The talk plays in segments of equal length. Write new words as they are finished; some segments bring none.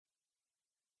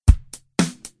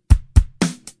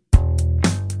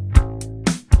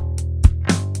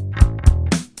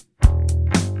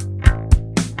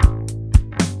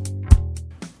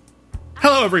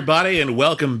Hello, everybody, and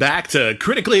welcome back to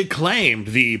Critically Acclaimed,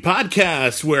 the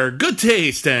podcast where good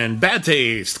taste and bad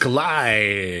taste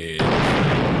collide.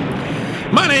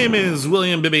 My name is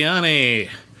William Bibbiani.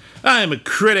 I'm a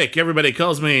critic. Everybody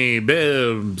calls me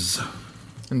Bibbs.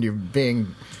 And you're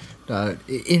being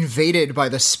invaded by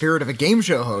the spirit of a game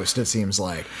show host, it seems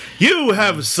like. You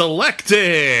have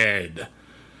selected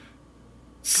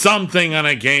something on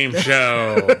a game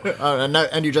show.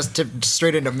 And you just tipped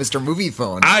straight into Mr. Movie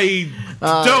Phone. I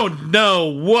don't know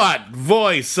what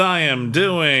voice I am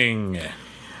doing.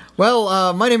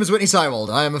 Well, my name is Whitney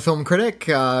Seibold. I am a film critic.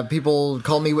 People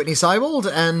call me Whitney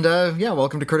Seibold, and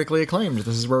welcome to Critically Acclaimed.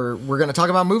 This is where we're going to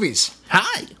talk about movies.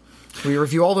 Hi. We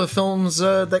review all the films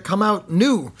that come out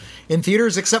new in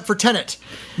theaters, except for Tenet,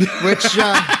 which...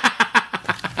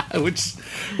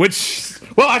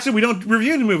 Well, actually, we don't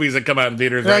review the movies that come out in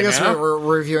theaters right now. I guess we're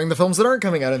reviewing the films that aren't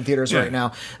coming out in theaters right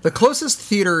now. The closest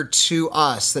theater to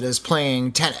us that is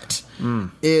playing Tenet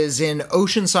is in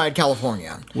Oceanside,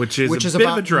 California. Which is a bit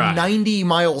about of a drive. 90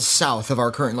 miles south of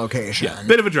our current location. Yeah,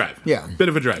 bit of a drive. Yeah. Bit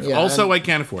of a drive. Yeah, also, I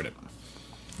can't afford it.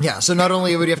 Yeah, so not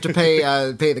only would you have to pay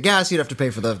the gas, you'd have to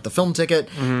pay for the film ticket,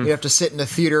 you'd have to sit in a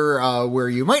theater where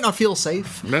you might not feel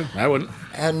safe. No, I wouldn't.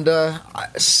 And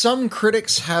some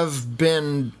critics have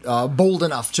been bold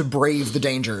enough to brave the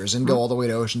dangers and go all the way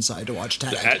to Oceanside to watch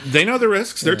Tenet. They know the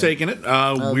risks. They're taking it.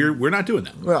 We're not doing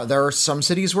that. Well, there are some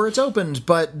cities where it's opened,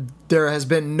 but there has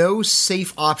been no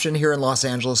safe option here in Los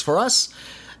Angeles for us.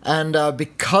 And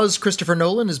because Christopher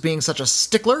Nolan is being such a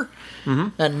stickler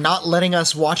and not letting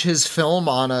us watch his film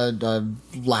on a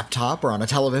laptop or on a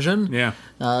television,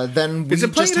 then we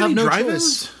just have no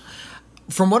choice.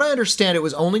 From what I understand, it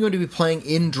was only going to be playing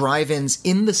in drive-ins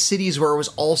in the cities where it was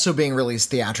also being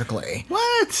released theatrically.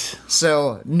 What?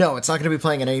 So, no, it's not going to be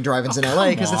playing in any drive-ins in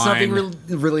LA because it's not being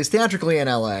released theatrically in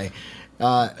LA.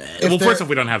 First off,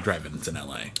 we don't have drive-ins in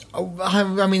LA. I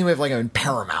mean, we have like a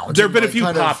Paramount. There have been a few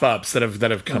pop-ups that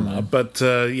have come up, but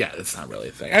it's not really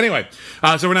a thing. Anyway,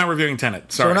 so we're not reviewing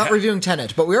Tenet. Sorry. So we're not reviewing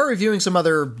Tenet, but we are reviewing some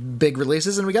other big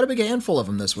releases, and we got a big handful of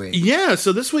them this week. Yeah,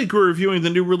 so this week we're reviewing the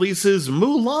new releases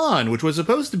Mulan, which was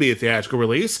supposed to be a theatrical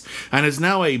release, and is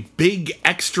now a big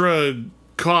extra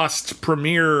cost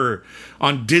premiere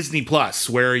on Disney Plus,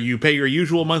 where you pay your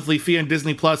usual monthly fee on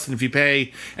Disney Plus, and if you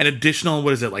pay an additional,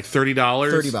 what is it, like $30?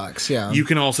 $30, yeah. You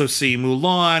can also see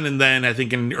Mulan, and then I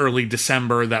think in early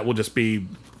December that will just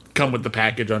come with the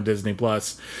package on Disney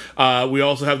Plus. We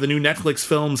also have the new Netflix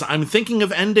films I'm Thinking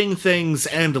of Ending Things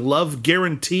and Love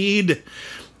Guaranteed.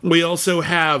 We also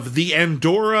have The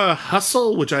Andorra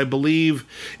Hustle, which I believe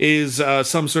is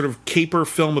some sort of caper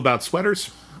film about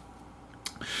sweaters.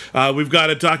 We've got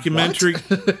a documentary.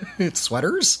 It's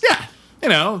sweaters? Yeah.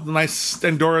 Nice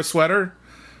Andorra sweater.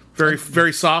 Very,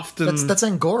 very soft. And That's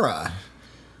Angora.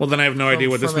 Well, then I have no idea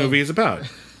what this movie is about.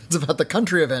 It's about the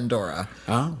country of Andorra,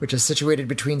 which is situated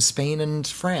between Spain and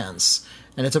France.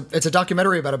 And it's a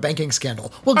documentary about a banking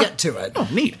scandal. We'll get to it. Oh,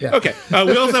 neat. Yeah. Okay.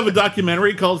 We also have a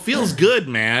documentary called Feels Good,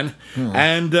 Man.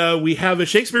 And we have a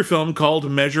Shakespeare film called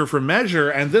Measure for Measure.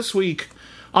 And this week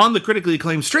on the Critically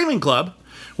Acclaimed Streaming Club,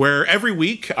 where every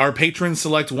week our patrons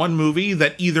select one movie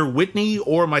that either Whitney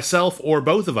or myself or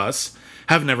both of us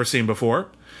have never seen before,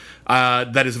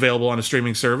 that is available on a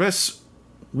streaming service.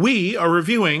 We are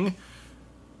reviewing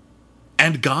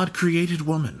And God Created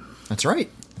Woman. That's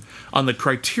right. On the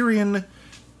Criterion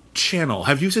Channel.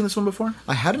 Have you seen this one before?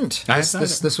 I hadn't. I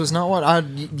This was not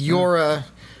one. Your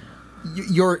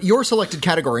selected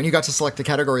category, and you got to select the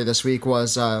category this week,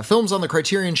 was films on the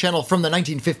Criterion Channel from the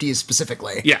 1950s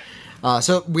specifically. Yeah.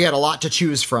 So we had a lot to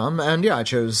choose from, and I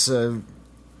chose... and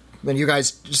you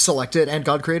guys selected And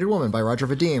God Created Woman by Roger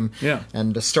Vadim. Yeah.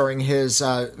 And starring his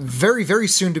very, very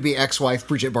soon-to-be ex-wife,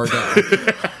 Brigitte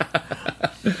Bardot.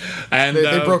 And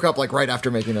they broke up right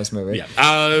after making this movie. Yeah.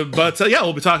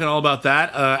 We'll be talking all about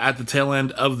that at the tail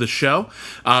end of the show.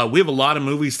 We have a lot of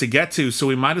movies to get to, so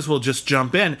we might as well just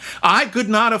jump in. I could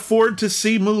not afford to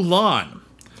see Mulan.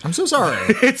 I'm so sorry.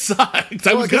 It sucks.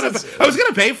 I was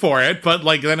gonna pay for it, but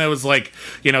then it was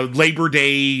Labor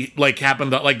Day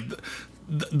happened.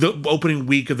 The opening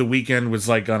week of the weekend was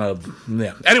Anyway,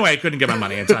 I couldn't get my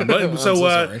money in time, so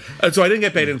I didn't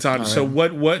get paid in time. So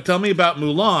what? Tell me about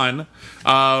Mulan,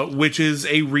 which is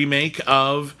a remake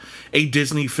of a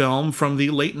Disney film from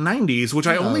the late '90s, which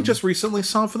I only just recently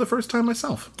saw for the first time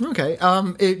myself. Okay.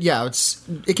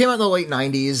 It came out in the late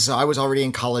 '90s. I was already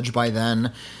in college by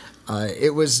then.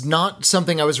 It was not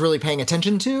something I was really paying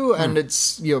attention to, and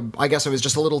I guess I was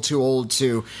just a little too old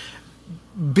to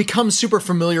become super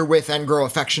familiar with and grow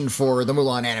affection for the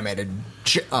Mulan animated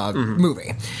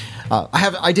movie.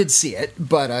 I did see it,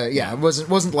 but it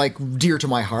wasn't dear to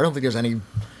my heart. I don't think there's any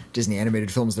Disney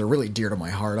animated films that are really dear to my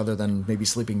heart, other than maybe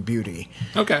Sleeping Beauty.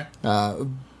 Okay.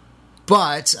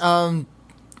 But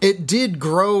it did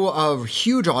grow a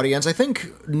huge audience. I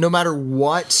think no matter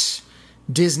what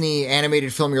Disney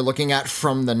animated film you're looking at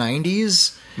from the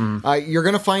 90s, you're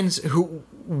going to find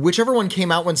whichever one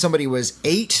came out when somebody was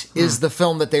 8 is the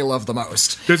film that they love the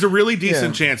most. There's a really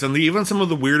decent chance, and even some of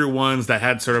the weirder ones that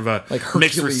had sort of a like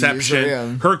mixed Hercules,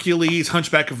 reception. Hercules,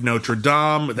 Hunchback of Notre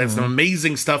Dame, there's some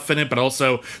amazing stuff in it, but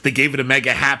also they gave it a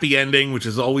mega happy ending, which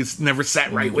has always never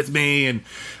sat right with me. And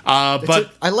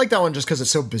but I like that one just because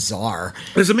it's so bizarre.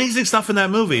 there's amazing stuff in that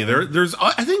movie. There's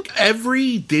I think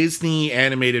every Disney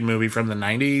animated movie from the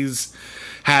 90s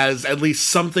has at least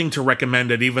something to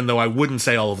recommend it, even though I wouldn't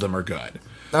say all of them are good.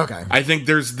 Okay. I think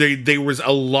there was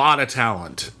a lot of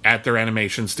talent at their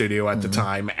animation studio at the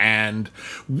time, and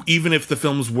even if the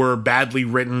films were badly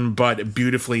written but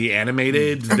beautifully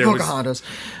animated, there Pocahontas.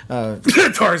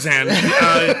 Tarzan,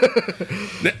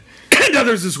 and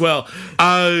others as well.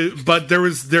 But there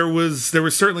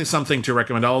was certainly something to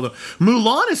recommend. All of them.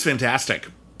 Mulan is fantastic.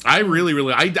 I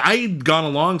really, I'd gone a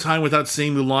long time without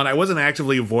seeing Mulan. I wasn't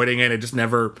actively avoiding it.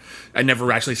 I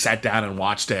never actually sat down and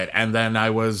watched it. And then I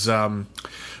was,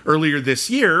 earlier this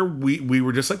year, we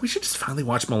were just like, we should just finally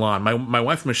watch Mulan. My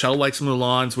wife Michelle likes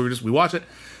Mulan, so we watch it.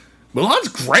 Mulan's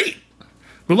great.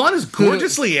 Mulan is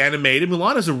gorgeously animated.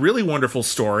 Mulan is a really wonderful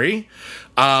story.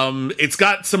 It's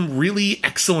got some really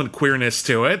excellent queerness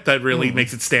to it that really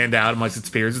makes it stand out amongst its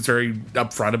peers. It's very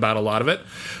upfront about a lot of it.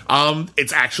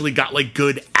 It's actually got like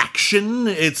good action.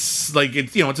 It's like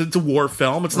it's a war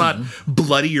film. It's not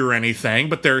bloody or anything,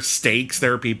 but there are stakes.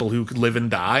 There are people who could live and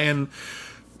die, and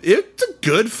it's a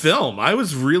good film. I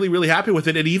was really, really happy with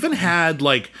it. It even had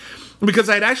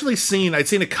because I'd seen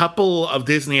a couple of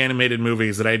Disney animated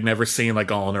movies that I'd never seen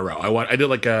like all in a row. I did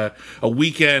like a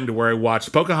weekend where I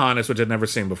watched Pocahontas, which I'd never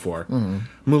seen before,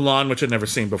 Mulan, which I'd never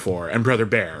seen before, and Brother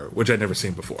Bear, which I'd never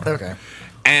seen before. Okay.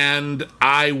 And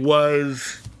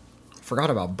Forgot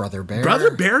about Brother Bear.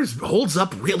 Brother Bear holds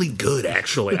up really good,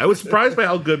 actually. I was surprised by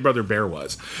how good Brother Bear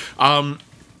was.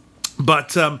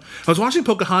 But I was watching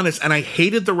Pocahontas, and I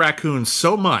hated the raccoon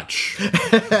so much.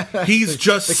 He's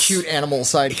just the cute animal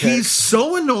sidekick. He's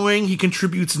so annoying. He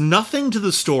contributes nothing to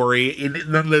the story, and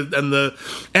the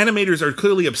animators are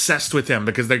clearly obsessed with him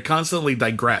because they constantly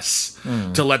digress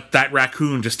to let that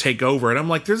raccoon just take over. And I'm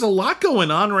like, there's a lot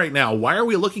going on right now. Why are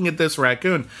we looking at this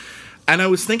raccoon? And I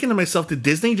was thinking to myself, did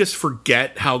Disney just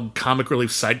forget how comic relief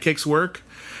sidekicks work?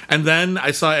 And then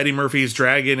I saw Eddie Murphy's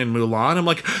dragon in Mulan. I'm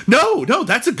like, no,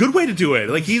 that's a good way to do it.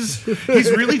 Like he's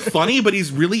really funny, but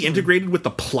he's really integrated with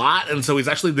the plot, and so he's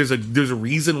actually there's a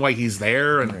reason why he's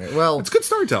there. And it's good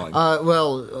storytelling.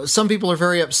 Some people are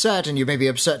very upset, and you may be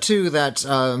upset too, that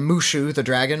Mushu, the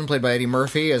dragon, played by Eddie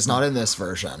Murphy, is not in this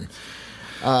version.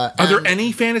 Are there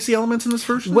any fantasy elements in this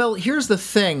version? Well, here's the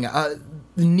thing.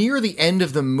 Near the end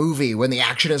of the movie, when the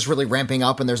action is really ramping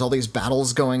up and there's all these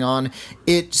battles going on,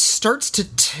 it starts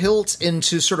to tilt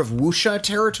into sort of wuxia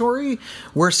territory,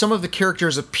 where some of the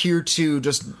characters appear to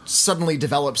just suddenly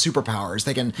develop superpowers.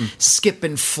 They can skip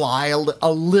and fly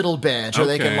a little bit, or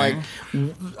they can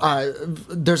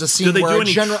there's a scene where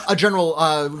a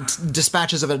general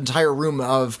dispatches of an entire room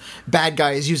of bad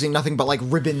guys using nothing but like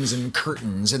ribbons and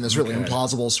curtains in this really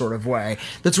implausible sort of way.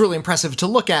 That's really impressive to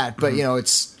look at, but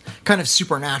it's kind of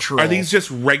supernatural. Are these just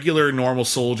regular, normal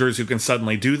soldiers who can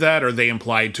suddenly do that, or are they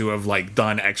implied to have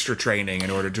done extra training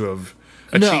in order to have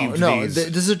achieved these?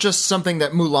 This is just something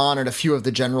that Mulan and a few of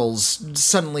the generals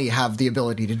suddenly have the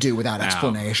ability to do without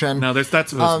explanation. No, that's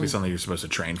supposed to be something you're supposed to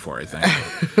train for, I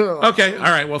think. Okay, all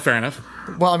right, well, fair enough.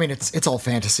 Well, I mean, it's all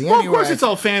fantasy anyway. Well, of course it's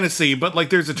all fantasy, but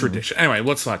there's a tradition. Anyway,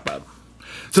 let's talk about it.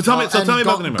 So tell me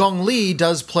about the new movie. Gong Li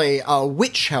does play a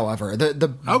witch, however.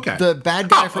 The bad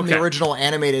guy from the original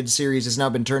animated series has now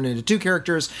been turned into two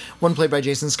characters, one played by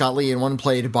Jason Scott Lee and one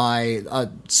played by a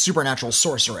supernatural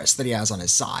sorceress that he has on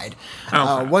his side.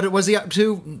 What was he up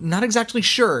to? Not exactly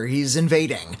sure. He's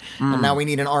invading, and now we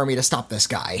need an army to stop this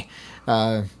guy.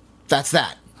 That's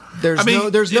that. In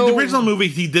the original movie,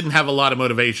 he didn't have a lot of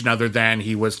motivation other than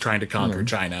he was trying to conquer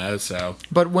China. So,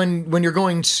 but when you're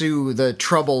going to the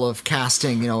trouble of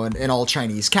casting, an all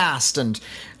Chinese cast and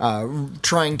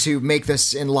trying to make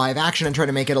this in live action and try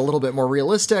to make it a little bit more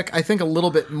realistic, I think a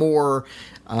little bit more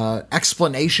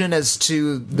explanation as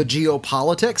to the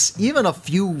geopolitics, even a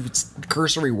few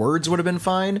cursory words would have been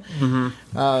fine.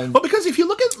 Well, because if you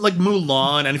look at like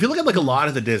Mulan, and if you look at like a lot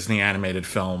of the Disney animated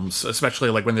films, especially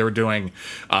like when they were doing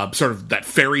sort of that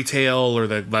fairy tale or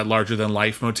that larger than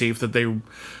life motif, that they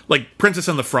like Princess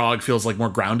and the Frog feels like more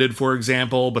grounded, for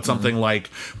example, but something like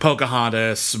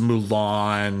Pocahontas,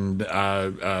 Mulan,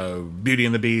 Beauty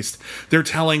and the Beast, they're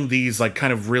telling these like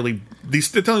kind of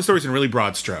they're telling stories in really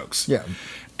broad strokes. Yeah.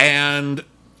 And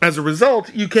as a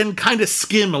result, you can kind of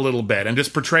skim a little bit and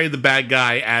just portray the bad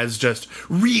guy as just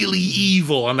really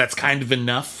evil, and that's kind of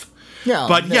enough. Yeah,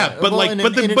 but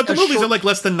the movies are like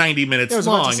less than 90 minutes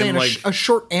long, and like a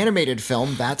short animated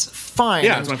film, that's fine.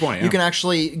 Yeah, that's my point. Yeah. You can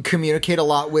actually communicate a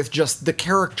lot with just the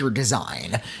character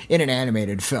design in an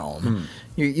animated film.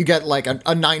 You get like a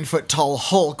 9-foot tall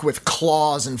Hulk with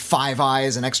claws and 5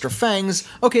 eyes and extra fangs.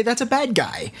 Okay, that's a bad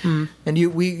guy, and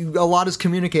a lot is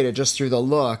communicated just through the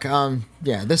look.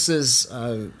 This is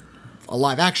a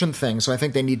live action thing, so I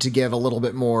think they need to give a little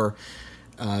bit more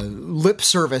lip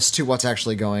service to what's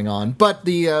actually going on. But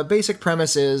the basic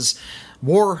premise is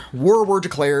war were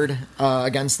declared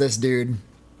against this dude.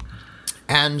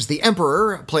 And the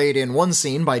Emperor, played in one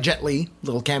scene by Jet Li,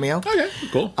 little cameo. Okay,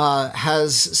 cool.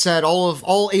 Has said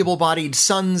all able-bodied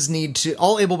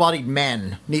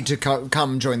men need to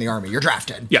come join the army. You're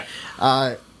drafted. Yeah.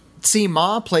 Tsi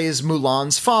Ma plays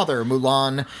Mulan's father.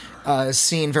 Mulan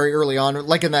seen very early on,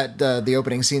 like in that the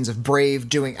opening scenes of Brave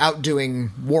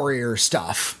outdoing warrior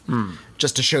stuff,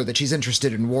 just to show that she's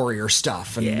interested in warrior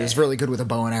stuff and is really good with a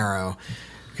bow and arrow.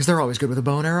 Because they're always good with a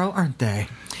bow and arrow, aren't they?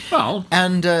 Well,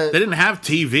 and they didn't have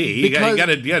TV. You got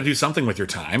to do something with your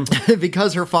time.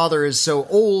 Because her father is so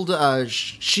old,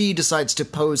 she decides to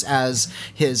pose as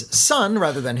his son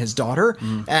rather than his daughter,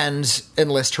 and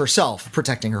enlist herself,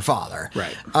 protecting her father.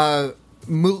 Right.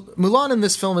 Mulan in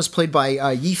this film is played by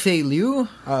Yifei Liu,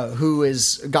 who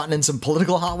has gotten in some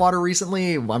political hot water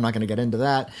recently. I'm not going to get into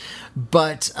that.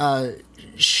 But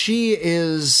she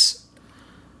is,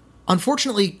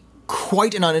 unfortunately,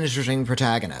 quite an uninteresting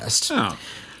protagonist. Oh.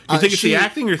 You think it's the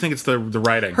acting, or you think it's the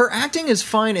writing? Her acting is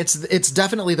fine. It's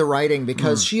definitely the writing,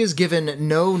 because she is given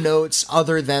no notes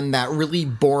other than that really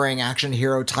boring action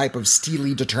hero type of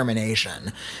steely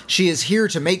determination. She is here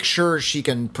to make sure she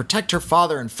can protect her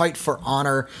father and fight for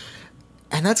honor.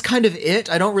 And that's kind of it.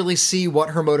 I don't really see what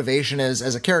her motivation is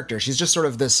as a character. She's just sort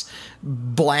of this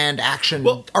bland action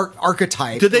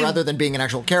archetype rather than being an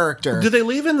actual character. Do they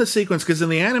leave in the sequence? Because in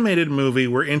the animated movie,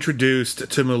 we're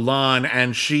introduced to Mulan,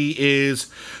 and she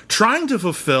is trying to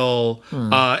fulfill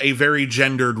a very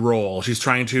gendered role. She's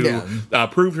trying to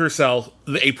prove herself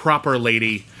a proper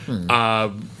lady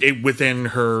within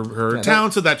her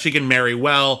town, so that she can marry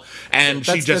well. And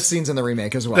that scene's in the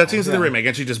remake as well. That scene's in the remake,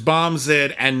 and she just bombs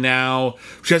it, and now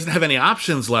she doesn't have any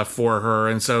options left for her,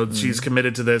 and so she's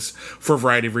committed to this for a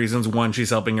variety of reasons. One,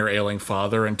 she's helping her ailing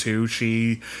father, and two,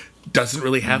 she doesn't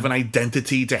really have an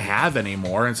identity to have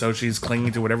anymore, and so she's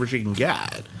clinging to whatever she can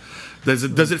get. Does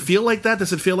it feel like that?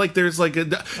 Does it feel like there's like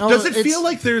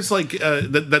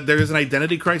that there's an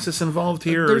identity crisis involved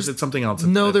here, or is it something else?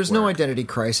 No, there's no identity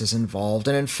crisis involved,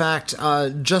 and in fact,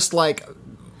 just like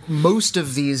most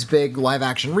of these big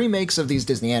live-action remakes of these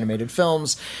Disney animated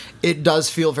films, it does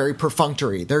feel very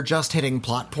perfunctory. They're just hitting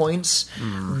plot points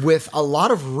with a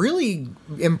lot of really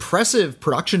impressive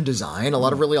production design, a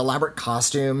lot of really elaborate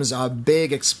costumes,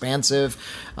 big, expansive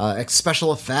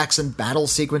special effects and battle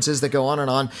sequences that go on and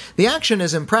on. The action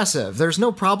is impressive. There's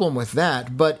no problem with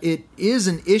that, but it is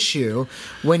an issue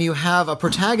when you have a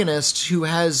protagonist who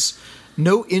has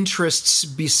no interests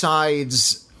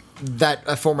besides that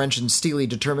aforementioned steely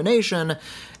determination,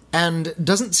 and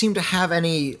doesn't seem to have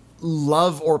any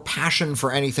love or passion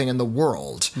for anything in the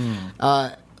world.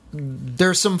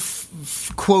 There's some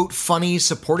quote funny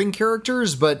supporting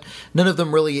characters, but none of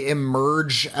them really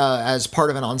emerge as part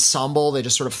of an ensemble. They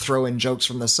just sort of throw in jokes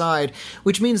from the side,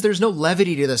 which means there's no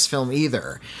levity to this film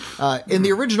either. In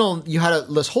the original, you had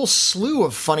this whole slew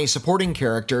of funny supporting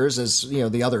characters, as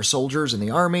the other soldiers in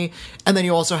the army, and then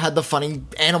you also had the funny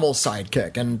animal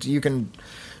sidekick, and you can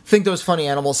think those funny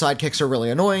animal sidekicks are really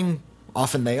annoying.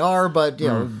 Often they are, but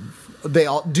they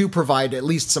all do provide at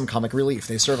least some comic relief.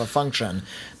 They serve a function.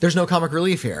 There's no comic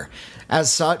relief here.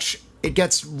 As such, it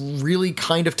gets really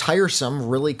kind of tiresome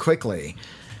really quickly.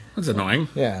 That's annoying.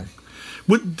 Yeah.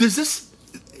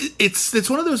 It's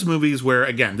one of those movies where,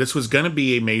 again, this was going to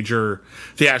be a major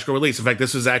theatrical release. In fact,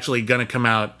 this was actually going to come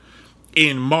out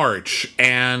in March,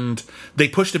 and they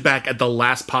pushed it back at the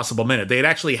last possible minute. They had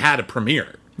actually had a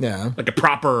premiere. Yeah. Like a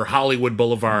proper Hollywood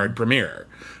Boulevard premiere.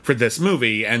 for this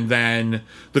movie, and then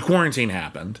the quarantine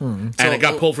happened, and it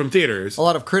got pulled from theaters. A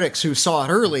lot of critics who saw it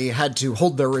early had to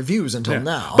hold their reviews until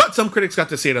now. But some critics got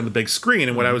to see it on the big screen,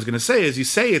 and what I was going to say is, you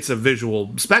say it's a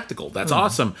visual spectacle. That's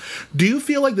awesome. Do you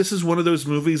feel like this is one of those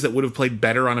movies that would have played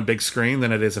better on a big screen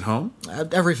than it is at home?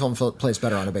 Every film plays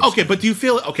better on a big screen. Okay, but do you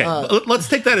feel... Okay, let's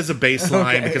take that as a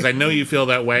baseline, because I know you feel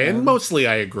that way, and mostly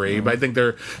I agree, but I think there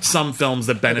are some films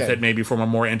that benefit maybe from a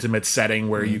more intimate setting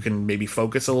where you can maybe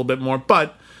focus a little bit more,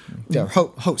 but... Yeah,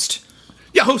 Host.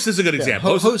 Yeah, Host is a good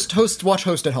example. Watch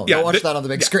Host at home. Don't watch that on the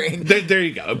big screen. There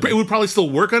you go. It would probably still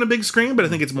work on a big screen, but I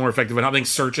think it's more effective at having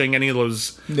searching any of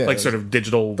those sort of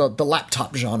digital... The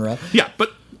laptop genre. Yeah,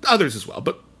 but others as well.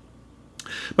 But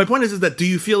my point is that do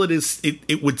you feel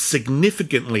it would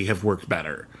significantly have worked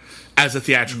better as a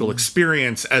theatrical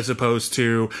experience, as opposed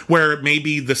to where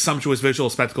maybe the sumptuous visual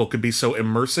spectacle could be so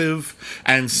immersive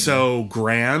and so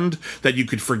grand that you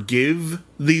could forgive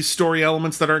these story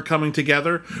elements that aren't coming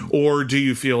together? Or do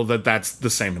you feel that that's the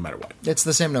same no matter what? It's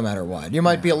the same no matter what. You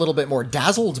might be a little bit more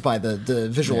dazzled by the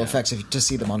visual effects to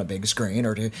see them on a big screen,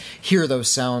 or to hear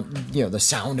those the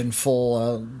sound in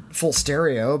full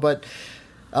stereo, but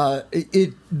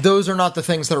those are not the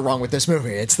things that are wrong with this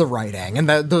movie. It's the writing, and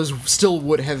those still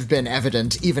would have been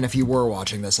evident even if you were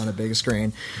watching this on a big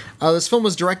screen. This film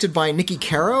was directed by Nikki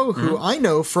Caro, who I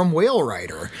know from Whale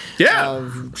Rider.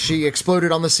 Yeah, she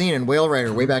exploded on the scene in Whale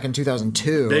Rider way back in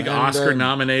 2002. Big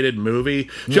Oscar-nominated movie.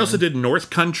 She also did North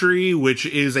Country, which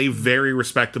is a very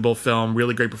respectable film.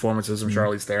 Really great performances from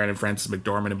Charlize Theron and Frances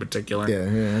McDormand in particular.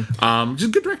 She's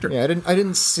a good director. Yeah, I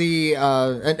didn't see,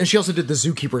 and she also did The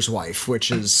Zookeeper's Wife,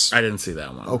 which is... I didn't see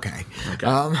that one. Okay.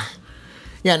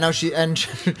 Yeah, now she's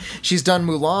done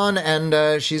Mulan,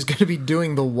 and she's going to be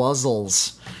doing The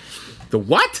Wuzzles. The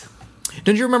what?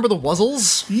 Didn't you remember The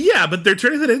Wuzzles? Yeah, but they're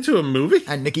turning that into a movie?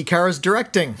 And Nikki Caro's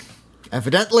directing.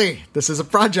 Evidently, this is a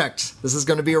project. This is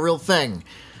going to be a real thing.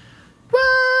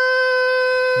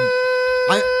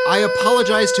 I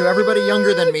apologize to everybody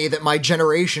younger than me that my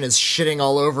generation is shitting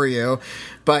all over you,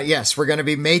 but yes, we're going to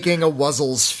be making a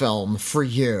Wuzzles film for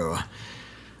you.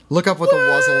 Look up what the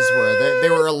Wuzzles were. They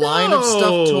were a line of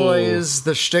stuffed toys.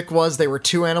 The shtick was they were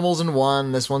two animals in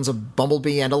one. This one's a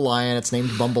bumblebee and a lion. It's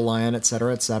named Bumble Lion,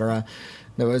 etc., etc.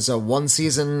 There was a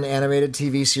one-season animated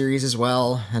TV series as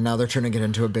well, and now they're turning it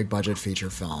into a big-budget feature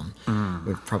film,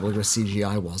 probably with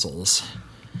CGI Wuzzles.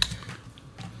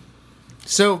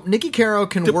 So Nikki Caro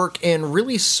can work in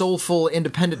really soulful,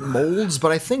 independent molds,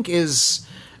 but I think is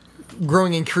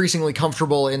growing increasingly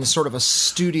comfortable in sort of a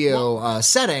studio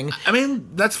setting. I mean,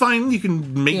 that's fine. You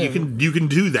can make you can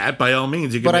do that by all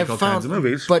means. You can make all kinds of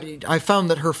movies. But I found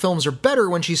that her films are better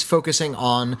when she's focusing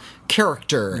on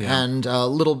character and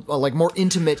little like more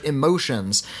intimate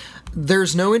emotions.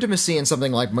 There's no intimacy in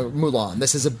something like Mulan.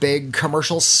 This is a big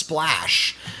commercial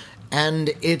splash,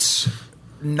 and it's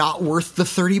not worth the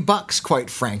 $30,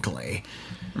 quite frankly.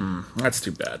 That's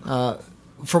too bad.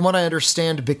 From what I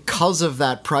understand, because of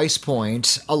that price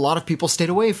point, a lot of people stayed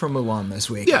away from Mulan this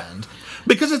weekend. Yeah,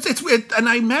 because it's and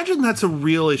I imagine that's a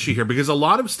real issue here, because a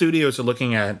lot of studios are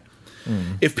looking at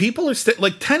if people are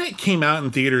like Tenet came out in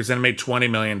theaters and made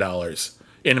 $20 million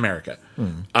in America,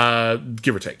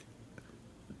 give or take.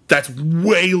 That's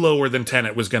way lower than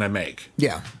Tenet was going to make.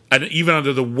 Yeah. And even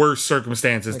under the worst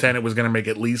circumstances, Tenet was going to make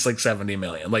at least like $70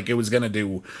 million. Like, it was going to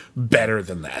do better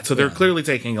than that. So they're clearly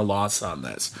taking a loss on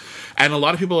this. And a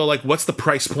lot of people are like, what's the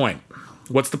price point?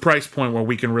 What's the price point where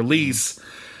we can release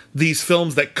these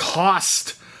films that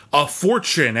cost a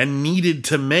fortune and needed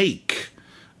to make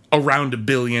around $1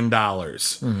 billion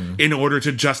in order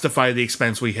to justify the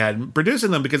expense we had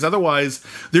producing them? Because otherwise,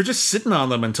 they're just sitting on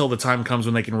them until the time comes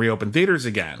when they can reopen theaters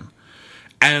again.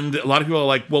 And a lot of people are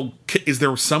like, well, is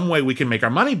there some way we can make our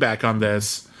money back on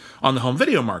this on the home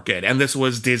video market? And this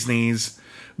was Disney's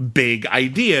big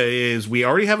idea, is we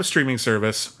already have a streaming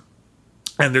service,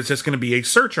 and there's just going to be a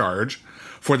surcharge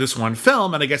for this one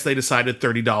film, and I guess they decided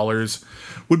 $30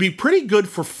 would be pretty good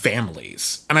for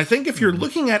families. And I think if you're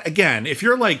looking at, again, if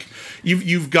you're like,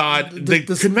 you've got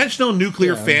the conventional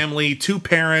nuclear family, 2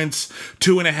 parents,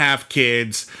 2.5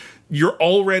 kids, you're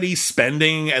already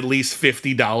spending at least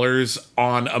 $50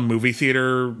 on a movie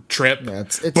theater trip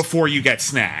before you get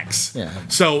snacks. Yeah.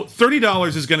 So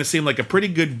 $30 is going to seem like a pretty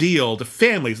good deal to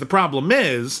families. The problem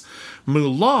is,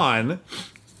 Mulan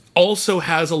also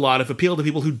has a lot of appeal to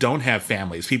people who don't have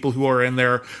families, people who are in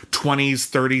their 20s,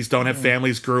 30s, don't have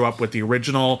families, grew up with the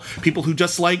original, people who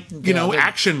just like,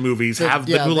 action movies,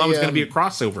 Mulan was going to be a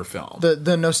crossover film.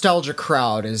 The nostalgia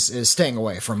crowd is staying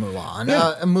away from Mulan.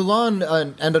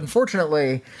 Mulan, and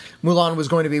unfortunately, Mulan was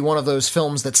going to be one of those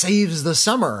films that saves the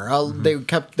summer.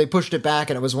 They pushed it back,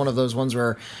 and it was one of those ones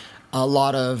where a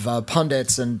lot of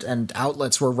pundits and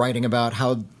outlets were writing about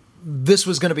how this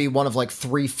was going to be one of like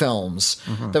 3 films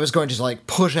that was going to like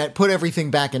put everything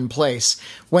back in place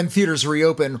when theaters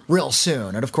reopen real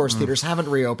soon. And of course, theaters haven't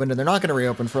reopened, and they're not going to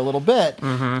reopen for a little bit,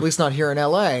 at least not here in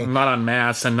LA. Not en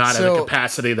masse, and not at a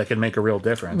capacity that can make a real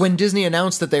difference. When Disney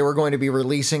announced that they were going to be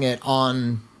releasing it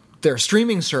on their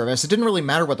streaming service, it didn't really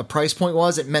matter what the price point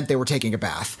was. It meant they were taking a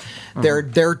bath.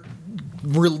 They're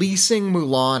releasing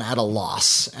Mulan at a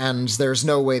loss, and there's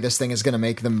no way this thing is going to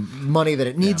make the money that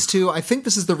it needs to. I think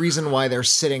this is the reason why they're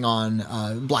sitting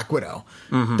on Black Widow.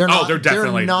 They're not going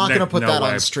to put that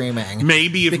on streaming.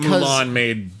 Maybe if Mulan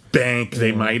made bank,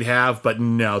 they might have, but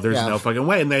no, there's no fucking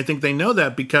way. And I think they know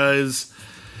that because,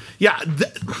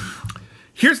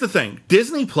 here's the thing.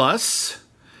 Disney Plus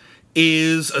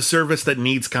is a service that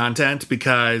needs content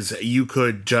because you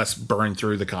could just burn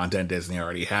through the content Disney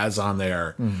already has on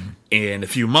there in a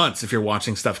few months if you're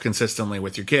watching stuff consistently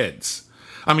with your kids.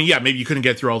 I mean, maybe you couldn't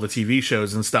get through all the TV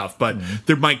shows and stuff, but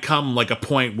there might come like a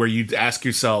point where you ask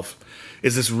yourself,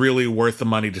 is this really worth the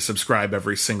money to subscribe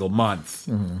every single month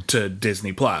to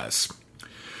Disney Plus?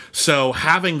 So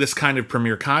having this kind of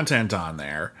premiere content on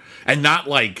there, and not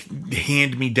like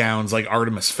hand-me-downs like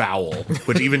Artemis Fowl,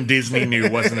 which even Disney knew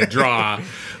wasn't a draw.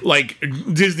 Like,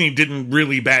 Disney didn't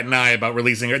really bat an eye about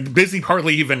releasing it. Disney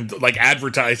hardly even like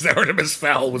advertised that Artemis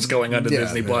Fowl was going onto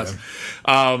Disney Plus.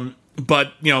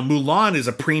 But, Mulan is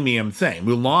a premium thing.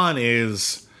 Mulan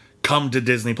is come to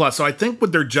Disney Plus. So I think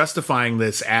what they're justifying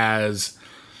this as,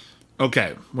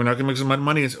 okay, we're not going to make as much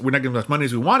money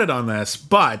as we wanted on this,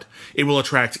 but it will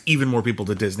attract even more people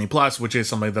to Disney Plus, which is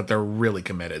something that they're really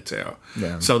committed to.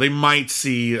 Yeah. So they might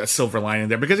see a silver lining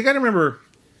there, because you got to remember,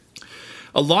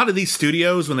 a lot of these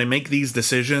studios, when they make these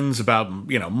decisions about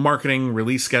marketing,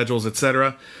 release schedules,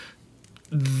 etc.,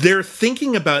 they're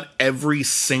thinking about every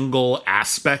single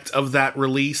aspect of that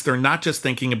release. They're not just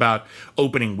thinking about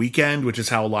opening weekend, which is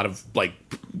how a lot of like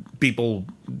people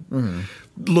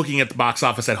looking at the box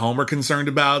office at home are concerned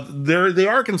about. They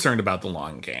are concerned about the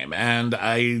long game, and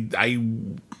I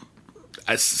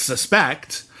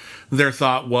suspect their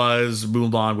thought was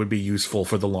Mulan would be useful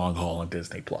for the long haul on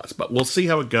Disney Plus. But we'll see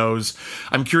how it goes.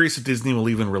 I'm curious if Disney will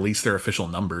even release their official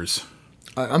numbers.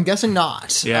 I'm guessing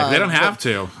not. Yeah, they don't have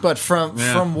to. But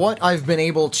from what I've been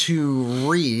able to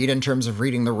read in terms of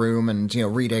reading the room and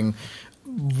reading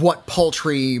what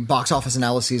paltry box office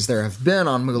analyses there have been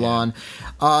on Mulan,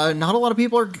 not a lot of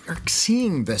people are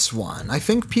seeing this one. I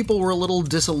think people were a little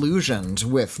disillusioned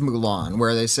with Mulan,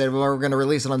 where they said, well, we're going to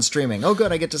release it on streaming. Oh,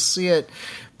 good, I get to see it.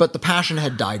 But the passion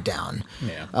had died down.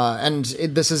 Yeah. And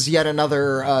this is yet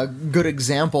another good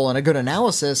example and a good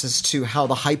analysis as to how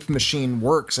the hype machine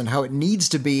works and how it needs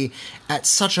to be at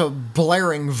such a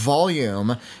blaring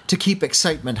volume to keep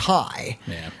excitement high.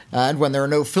 Yeah. And when there are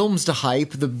no films to hype,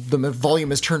 the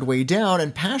volume is turned way down,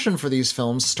 and passion for these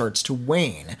films starts to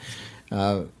wane.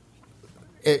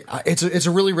 It's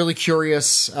a really, really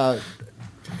curious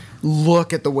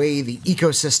look at the way the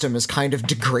ecosystem is kind of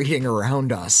degrading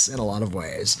around us in a lot of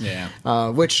ways.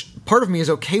 Yeah. Which part of me is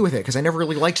okay with it, because I never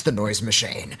really liked the noise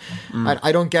machine.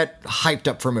 I don't get hyped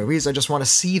up for movies. I just want to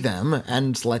see them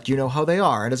and let you know how they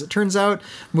are. And as it turns out,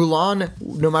 Mulan,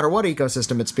 no matter what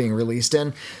ecosystem it's being released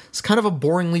in, it's kind of a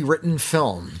boringly written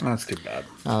film. Oh, that's too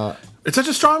bad. It's such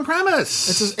a strong premise.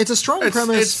 It's a strong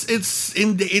premise. It's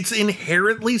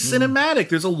inherently cinematic.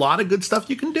 There's a lot of good stuff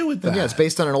you can do with that. Yeah, it's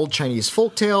based on an old Chinese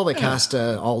folktale. They cast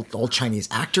all Chinese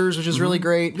actors, which is really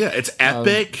great. Yeah, it's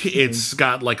epic. It's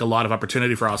got like a lot of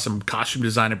opportunity for awesome costume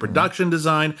design and production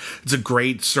design. It's a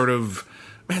great sort of,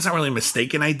 it's not really a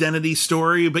mistaken identity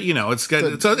story, but it's got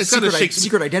a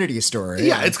secret identity story.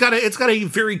 Yeah, it's got a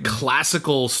very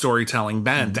classical storytelling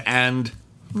bent, and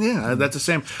yeah, that's the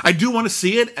same. I do want to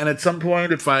see it, and at some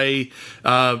point, if I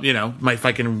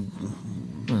can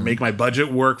make my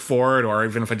budget work for it, or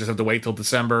even if I just have to wait till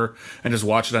December and just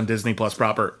watch it on Disney Plus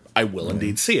proper, I will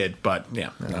indeed see it. But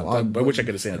I wish I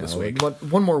could have seen it this week. But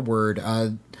one more word.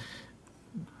 I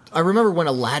remember when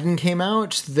Aladdin came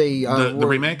out, the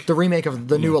remake of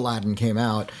the new Aladdin came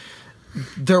out.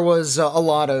 There was a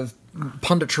lot of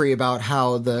punditry about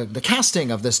how the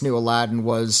casting of this new Aladdin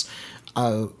was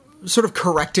sort of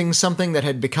correcting something that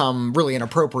had become really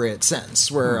inappropriate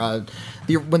since, where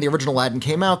when the original Aladdin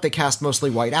came out, they cast mostly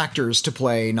white actors to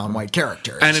play non-white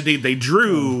characters. And indeed, they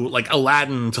drew like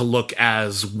Aladdin to look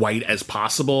as white as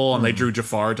possible, and they drew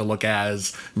Jafar to look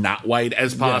as not white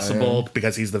as possible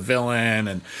because he's the villain.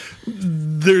 And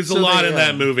there's a lot in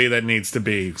that movie that needs to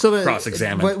be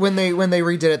cross-examined. When they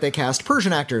redid it, they cast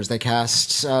Persian actors, they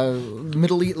cast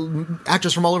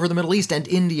actors from all over the Middle East and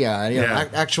India,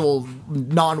 actual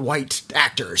non-white white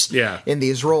actors Yeah. in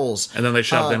these roles. And then they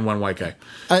shoved in one white guy.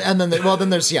 And then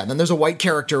there's a white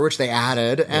character which they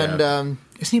added, and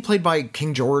isn't he played by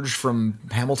King George from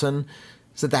Hamilton?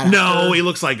 Is it that? No, actor? he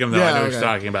looks like him though. Yeah, I know what okay. you're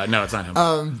talking about. No, it's not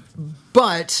him.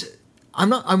 But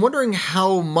I'm wondering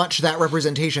how much that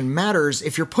representation matters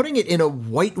if you're putting it in a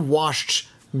whitewashed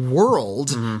world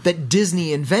that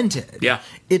Disney invented. Yeah.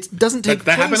 It doesn't take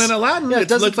that place. happened in Aladdin. Yeah,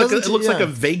 It looks like yeah. a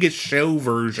Vegas show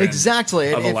version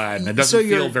Exactly. of And Aladdin. It doesn't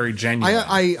feel very genuine.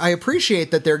 I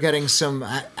appreciate that they're getting some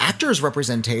actors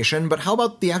representation, but how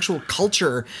about the actual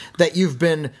culture that you've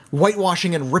been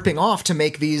whitewashing and ripping off to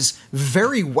make these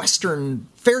very Western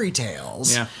fairy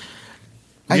tales? Yeah.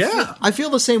 I feel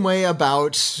the same way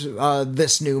about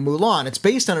this new Mulan. It's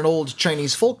based on an old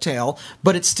Chinese folktale,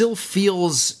 but it still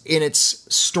feels in its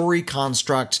story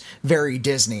construct very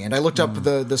Disney. And I looked up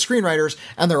the screenwriters,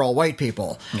 and they're all white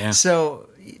people. Yeah. So,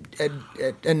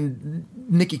 and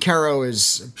Nikki Caro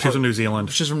She's from New Zealand.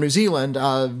 She's from New Zealand,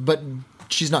 but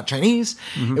she's not Chinese.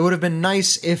 It would have been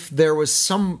nice if there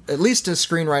was at least a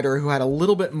screenwriter who had a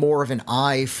little bit more of an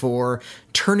eye for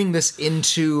turning this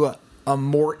into a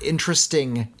more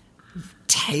interesting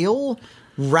tale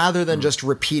rather than just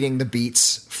repeating the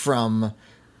beats from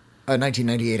a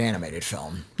 1998 animated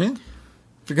film. Yeah.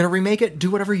 If you're going to remake it,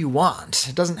 do whatever you want.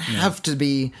 It doesn't have to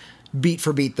be beat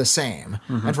for beat the same.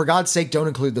 And for God's sake, don't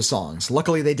include the songs.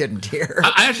 Luckily, they didn't here.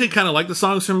 I actually kind of like the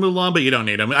songs from Mulan, but you don't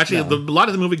need them. Actually, a lot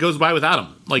of the movie goes by without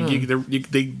them. Like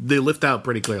they lift out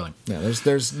pretty clearly. Yeah,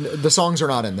 there's the songs are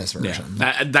not in this version.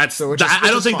 Yeah, I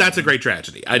don't think that's a great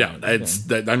tragedy. I don't.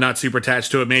 I'm not super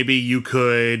attached to it. Maybe you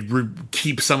could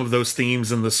keep some of those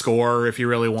themes in the score if you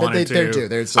really wanted to. They do.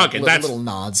 There's little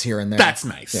nods here and there. That's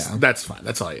nice. Yeah. That's fine.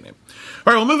 That's all you need.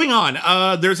 All right, well, moving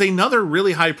on. There's another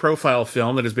really high-profile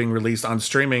film that is being released on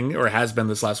streaming, or has been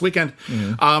this last weekend.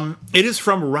 It is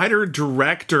from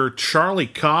writer-director Charlie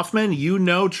Kaufman. You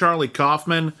know Charlie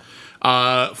Kaufman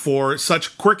for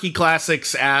such quirky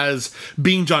classics as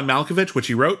Being John Malkovich, which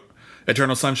he wrote,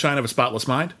 Eternal Sunshine of a Spotless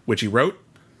Mind, which he wrote,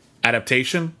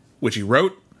 Adaptation, which he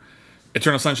wrote,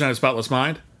 Eternal Sunshine of a Spotless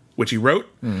Mind, which he wrote.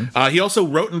 He also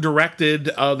wrote and directed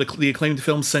the acclaimed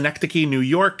film Synecdoche, New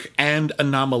York, and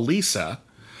Anomalisa.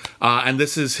 And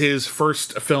this is his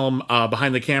first film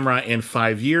behind the camera in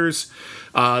 5 years.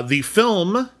 The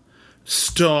film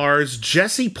stars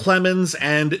Jesse Plemons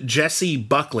and Jessie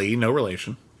Buckley. No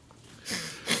relation.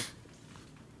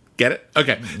 Get it?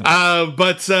 Okay.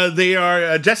 But they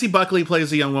are... Jessie Buckley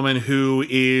plays a young woman who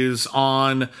is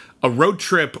on a road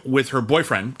trip with her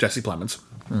boyfriend, Jesse Plemons,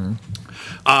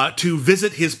 to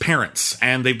visit his parents.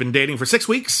 And they've been dating for 6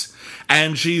 weeks,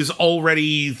 and she's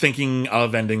already thinking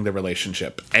of ending the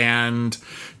relationship. And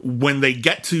when they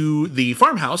get to the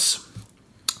farmhouse,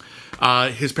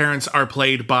 his parents are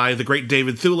played by the great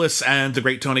David Thewlis and the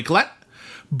great Toni Collette.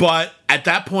 But at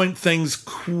that point, things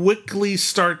quickly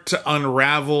start to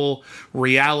unravel.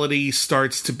 Reality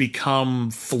starts to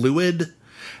become fluid.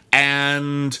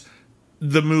 And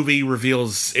the movie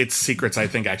reveals its secrets, I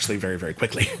think, actually very, very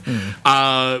quickly.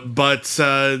 But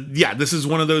this is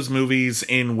one of those movies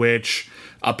in which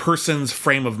a person's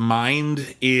frame of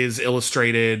mind is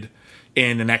illustrated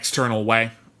in an external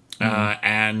way.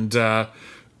 And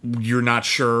you're not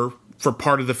sure for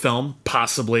part of the film,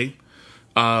 possibly,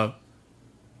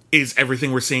 is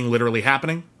everything we're seeing literally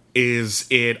happening? Is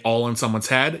it all in someone's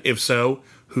head? If so,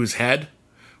 whose head?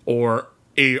 Or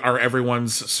are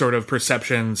everyone's sort of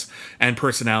perceptions and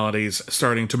personalities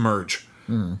starting to merge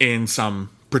in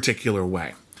some particular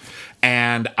way?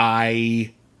 And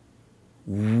I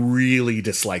really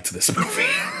disliked this movie.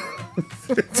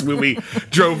 This movie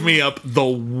drove me up the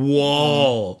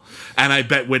wall, and I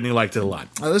bet Whitney liked it a lot.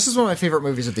 This is one of my favorite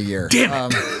movies of the year.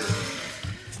 Damn it!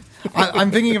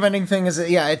 I'm thinking of ending thing as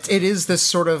it is this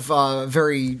sort of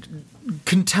very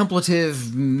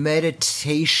contemplative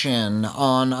meditation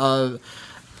on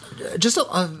just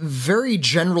a very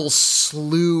general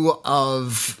slew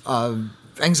of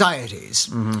anxieties,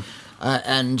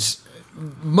 and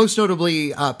most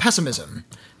notably pessimism.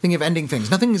 Thinking of ending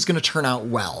things. Nothing is going to turn out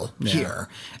well here.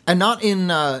 And not in...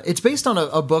 it's based on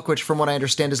a book which, from what I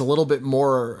understand, is a little bit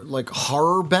more, like,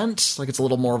 horror bent. Like, it's a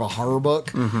little more of a horror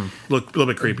book. A little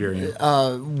bit creepier,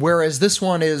 yeah. Whereas this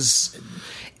one is...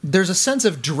 There's a sense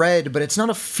of dread, but it's not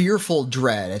a fearful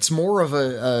dread. It's more of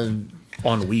a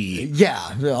ennui.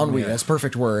 Yeah, ennui. That's a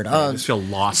perfect word. I just feel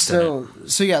lost in it.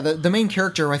 So yeah, the main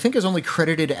character I think is only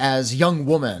credited as young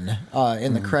woman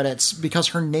in the credits because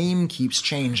her name keeps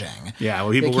changing. Yeah,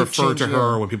 when people refer to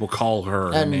her, when people call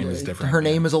her, her name is different. Her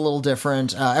name is a little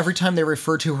different. Every time they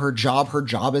refer to her job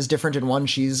is different. In one,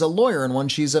 she's a lawyer, and one,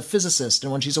 she's a physicist,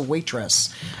 and one, she's a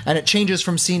waitress. And it changes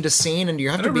from scene to scene, and you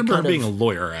have to be kind of... being a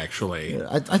lawyer, actually.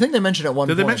 I think they mentioned at one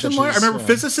point. Did they mention lawyer? I remember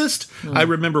physicist. I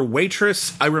remember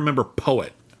waitress. I remember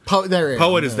poet.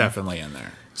 Poet is definitely in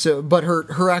there. So, but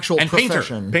her actual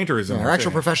profession, painter is in there. Her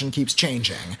actual profession keeps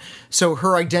changing. So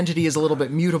her identity is a little bit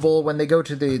mutable. When they go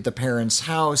to the parents'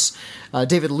 house,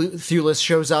 David Thewlis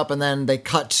shows up, and then they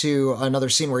cut to another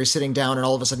scene where he's sitting down, and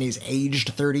all of a sudden he's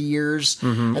aged 30 years,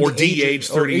 or de-aged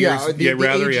 30 years.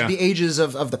 The ages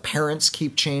of the parents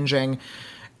keep changing.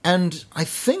 And I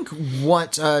think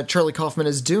what Charlie Kaufman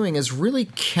is doing is really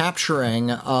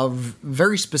capturing a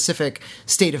very specific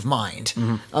state of mind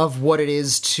of what it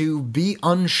is to be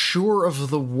unsure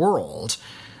of the world.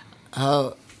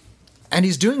 And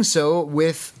he's doing so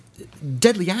with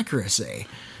deadly accuracy.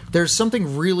 There's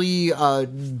something really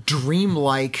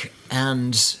dreamlike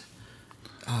and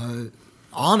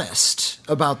honest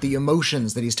about the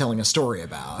emotions that he's telling a story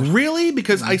about. Really?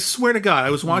 Because I swear to God, I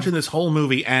was watching this whole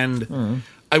movie and...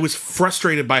 I was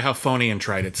frustrated by how phony and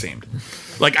trite it seemed.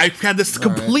 Like, I had this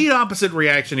complete opposite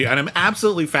reaction to you, and I'm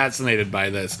absolutely fascinated by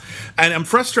this. And I'm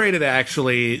frustrated,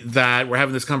 actually, that we're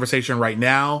having this conversation right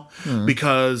now,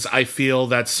 because I feel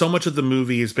that so much of the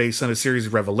movie is based on a series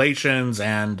of revelations,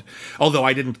 and although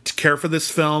I didn't care for this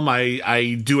film,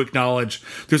 I do acknowledge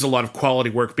there's a lot of quality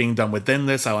work being done within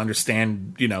this. I'll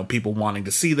understand, people wanting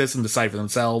to see this and decide for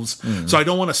themselves. So I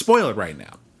don't want to spoil it right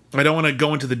now. I don't want to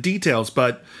go into the details,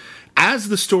 but... as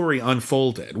the story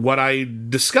unfolded, what I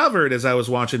discovered as I was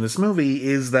watching this movie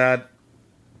is that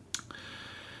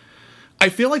I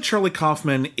feel like Charlie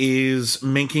Kaufman is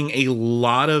making a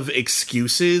lot of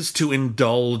excuses to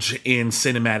indulge in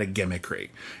cinematic gimmickry.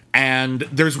 And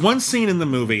there's one scene in the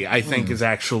movie I think is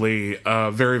actually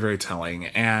very, very telling.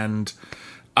 And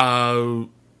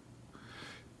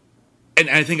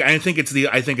I think it's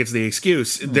the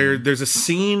excuse. There's a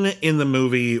scene in the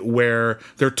movie where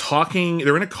they're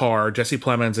in a car, Jesse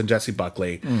Plemons and Jessie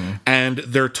Buckley, and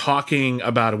they're talking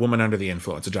about A Woman Under the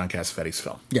Influence, a John Cassavetes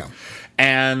film. Yeah.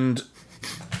 And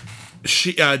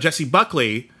Jessie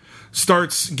Buckley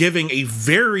starts giving a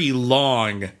very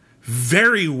long,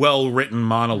 very well-written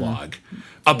monologue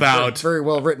about very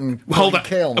well written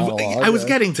Kale monologue. I was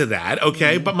getting to that,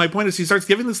 okay? But my point is he starts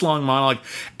giving this long monologue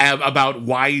about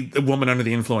why A Woman Under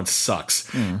the Influence sucks.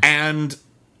 And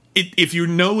if you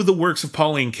know the works of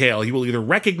Pauline Kael, you will either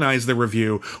recognize the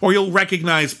review or you'll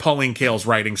recognize Pauline Kael's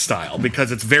writing style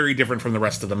because it's very different from the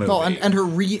rest of the movie. Well, and her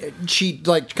she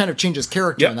kind of changes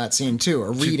character in that scene too.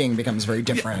 Her reading becomes very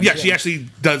different. Yeah, she actually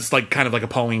does kind of like a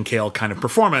Pauline Kael kind of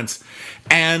performance.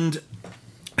 And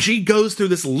she goes through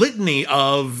this litany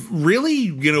of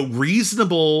really,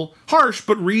 reasonable, harsh,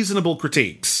 but reasonable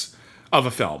critiques of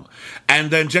a film. And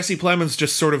then Jesse Plemons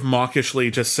just sort of mawkishly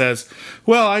just says,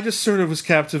 well, I just sort of was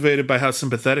captivated by how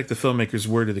sympathetic the filmmakers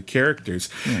were to the characters.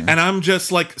 And I'm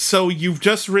just like, so you've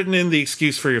just written in the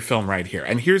excuse for your film right here.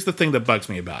 And here's the thing that bugs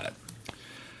me about it.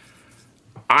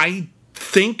 I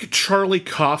think Charlie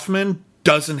Kaufman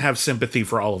doesn't have sympathy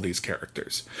for all of these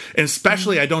characters. And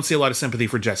especially, I don't see a lot of sympathy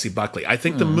for Jessie Buckley. I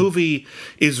think the movie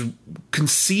is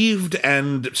conceived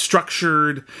and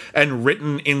structured and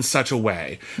written in such a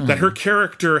way that her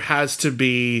character has to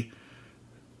be,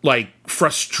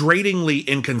 frustratingly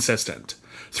inconsistent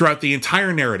throughout the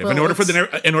entire narrative. Well, in order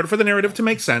for the narrative to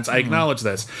make sense, I acknowledge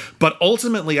this. But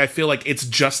ultimately, I feel like it's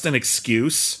just an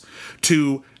excuse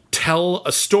to tell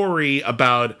a story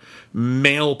about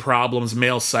male problems,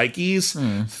 male psyches,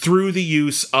 through the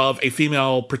use of a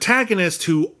female protagonist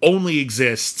who only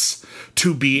exists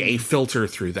to be a filter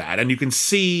through that. And you can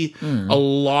see a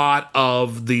lot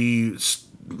of the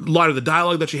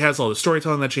dialogue that she has, all the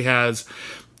storytelling that she has,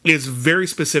 is very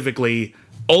specifically,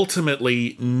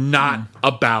 ultimately, not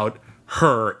about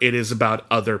her. It is about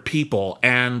other people.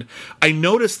 And I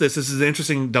noticed this is an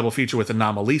interesting double feature with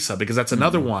Anomalisa, because that's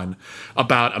another one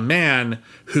about a man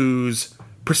whose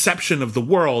perception of the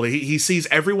world, he sees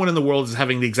everyone in the world as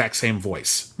having the exact same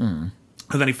voice. And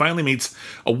then he finally meets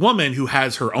a woman who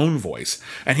has her own voice,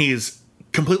 and he is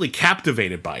completely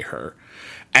captivated by her.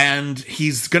 And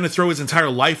he's going to throw his entire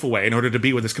life away in order to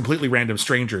be with this completely random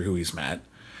stranger who he's met.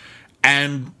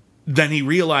 And then he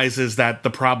realizes that the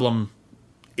problem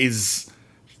is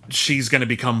she's going to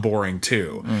become boring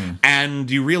too. And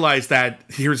you realize that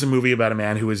here's a movie about a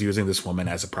man who is using this woman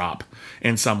as a prop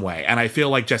in some way. And I feel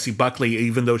like Jessie Buckley,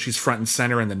 even though she's front and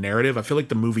center in the narrative, I feel like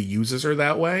the movie uses her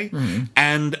that way.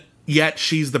 And yet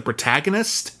she's the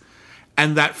protagonist.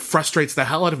 And that frustrates the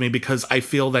hell out of me because I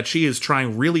feel that she is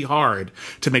trying really hard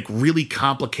to make really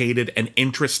complicated and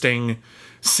interesting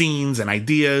scenes and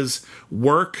ideas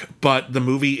work, but the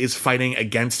movie is fighting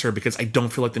against her because I don't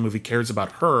feel like the movie cares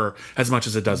about her as much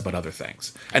as it does about other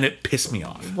things. And it pissed me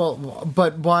off. Well,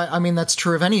 but why? I mean, that's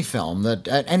true of any film, that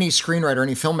any screenwriter,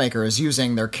 any filmmaker is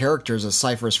using their characters as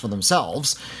ciphers for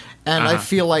themselves. And I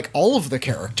feel like all of the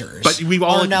characters but we can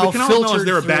all acknowledge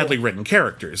there are badly written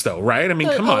characters, though, right? I mean,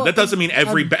 come on. That doesn't mean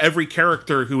every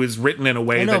character who is written in a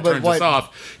way that turns us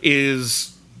off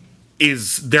is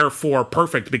therefore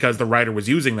perfect because the writer was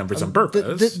using them for some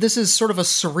purpose. This is sort of a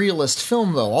surrealist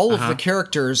film, though. All of the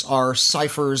characters are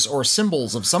ciphers or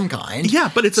symbols of some kind. Yeah,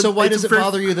 but why does it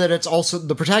bother you that it's also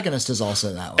the protagonist is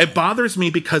also that way? It bothers me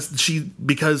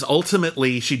because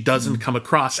ultimately she doesn't come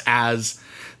across as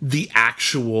the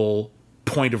actual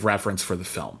point of reference for the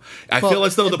film. I feel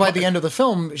as though by the end of the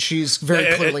film, she's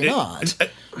very clearly not.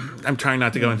 I'm trying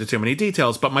not to go into too many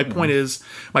details, but my point is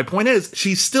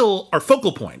she's still our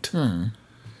focal point. And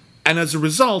as a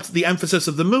result, the emphasis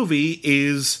of the movie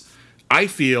is, I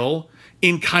feel,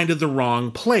 in kind of the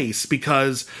wrong place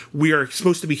because we are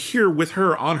supposed to be here with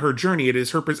her on her journey.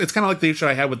 It's kind of like the issue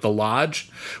I had with The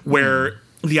Lodge, where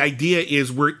the idea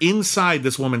is we're inside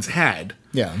this woman's head.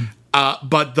 Yeah.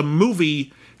 But the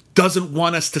movie doesn't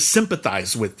want us to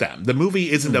sympathize with them. The movie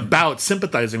isn't about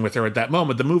sympathizing with her at that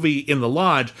moment. The movie in The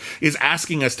Lodge is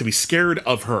asking us to be scared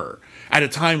of her at a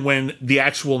time when the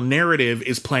actual narrative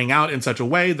is playing out in such a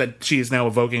way that she is now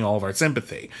evoking all of our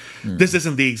sympathy. This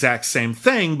isn't the exact same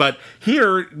thing, but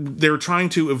here they're trying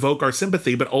to evoke our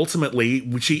sympathy, but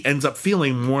ultimately she ends up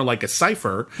feeling more like a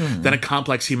cipher than a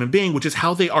complex human being, which is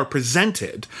how they are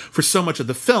presented for so much of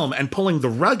the film. And pulling the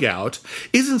rug out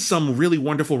isn't some really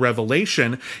wonderful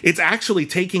revelation. It's actually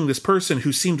taking this person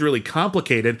who seemed really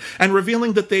complicated and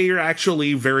revealing that they are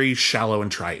actually very shallow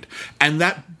and trite. And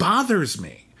that bothers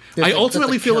me. I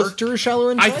ultimately feel the character is shallow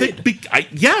and trite? I think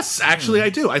yes, actually I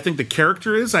do. I think the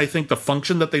character is. I think the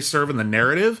function that they serve in the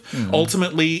narrative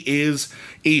ultimately is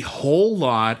a whole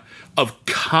lot of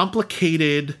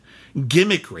complicated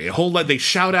gimmickry. A whole lot. They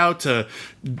shout out to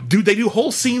they do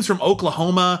whole scenes from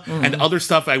Oklahoma and other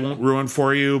stuff I won't ruin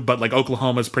for you, but like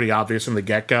Oklahoma is pretty obvious from the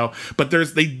get-go. But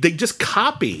they just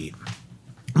copy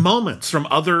moments from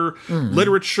other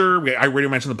literature. I already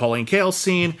mentioned the Pauline Kael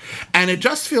scene, and it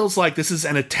just feels like this is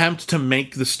an attempt to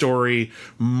make the story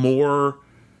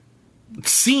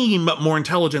seem more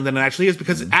intelligent than it actually is,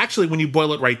 because actually when you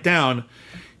boil it right down,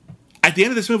 at the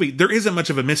end of this movie, there isn't much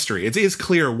of a mystery. It is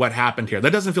clear what happened here.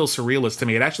 That doesn't feel surrealist to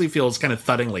me. It actually feels kind of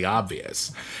thuddingly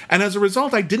obvious. And as a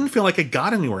result, I didn't feel like I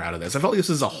got anywhere out of this. I felt like this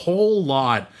is a whole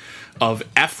lot of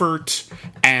effort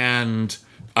and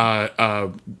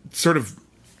sort of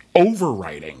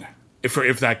overwriting,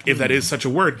 if that is such a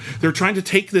word. They're trying to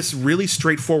take this really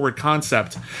straightforward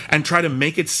concept and try to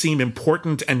make it seem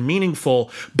important and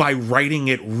meaningful by writing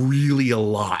it really a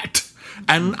lot.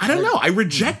 And I don't know, I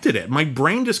rejected it. My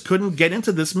brain just couldn't get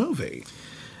into this movie.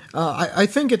 I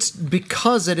think it's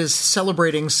because it is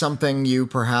celebrating something you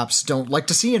perhaps don't like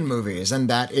to see in movies, and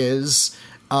that is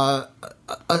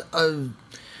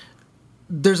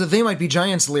there's a They Might Be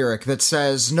Giants lyric that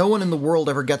says, no one in the world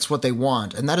ever gets what they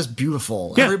want, and that is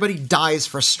beautiful. Yeah. Everybody dies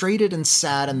frustrated and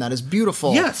sad, and that is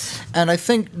beautiful. Yes. And I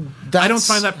think that's... I don't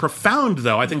find that profound,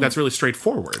 though. I think that's really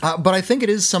straightforward. But I think it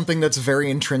is something that's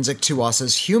very intrinsic to us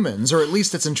as humans, or at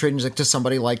least it's intrinsic to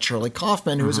somebody like Charlie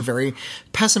Kaufman, who is a very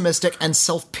pessimistic and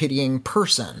self-pitying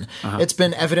person. It's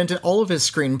been evident in all of his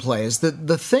screenplays.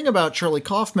 The thing about Charlie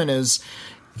Kaufman is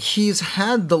he's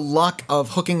had the luck of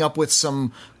hooking up with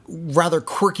some rather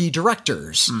quirky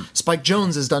directors. Spike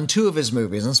Jonze has done 2 of his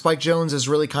movies, and Spike Jonze is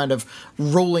really kind of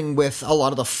rolling with a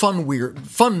lot of the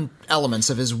fun elements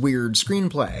of his weird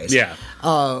screenplays. Yeah.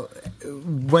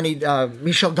 When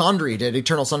Michel Gondry did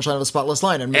Eternal Sunshine of the Spotless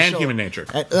Mind and Human Nature.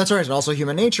 That's right, and also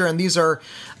Human Nature, and these are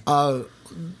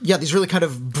these really kind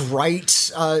of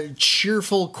bright,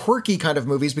 cheerful, quirky kind of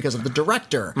movies because of the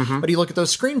director. But you look at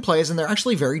those screenplays, and they're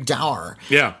actually very dour.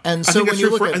 Yeah. And so when you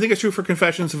look at... I think it's true for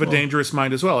Confessions of a Dangerous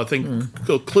Mind as well. I think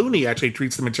Clooney actually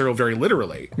treats the material very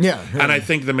literally. Yeah. And I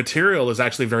think the material is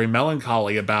actually very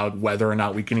melancholy about whether or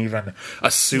not we can even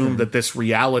assume that this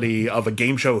reality of a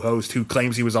game show host who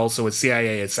claims he was also a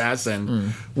CIA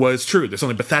assassin was true. There's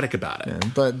something pathetic about it.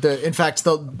 Yeah. But in fact,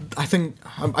 I think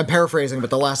I'm paraphrasing, but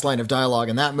the last line of dialogue dialogue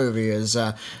in that movie is,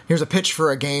 here's a pitch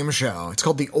for a game show. It's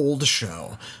called The Old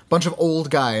Show. A bunch of old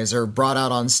guys are brought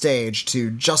out on stage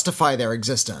to justify their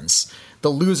existence. The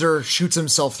loser shoots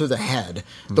himself through the head.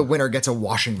 The winner gets a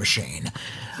washing machine.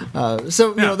 This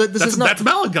is not... That's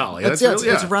melancholy.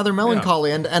 It's rather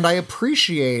melancholy, and I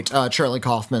appreciate Charlie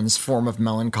Kaufman's form of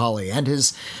melancholy and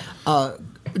his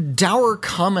dour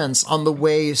comments on the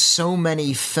way so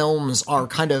many films are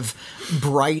kind of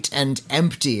bright and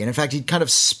empty. And in fact, he kind of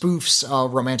spoofs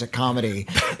romantic comedy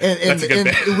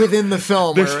within the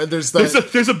film.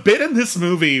 There's a bit in this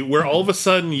movie where all of a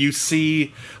sudden you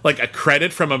see like a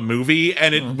credit from a movie,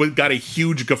 and it got a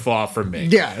huge guffaw from me.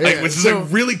 It was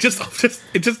really just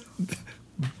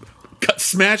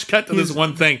cut to this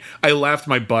one thing. I laughed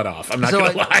my butt off. I'm not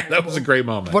going to lie. That was a great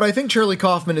moment. What I think Charlie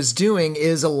Kaufman is doing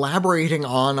is elaborating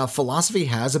on a philosophy he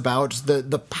has about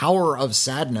the power of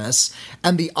sadness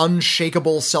and the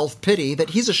unshakable self-pity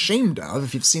that he's ashamed of.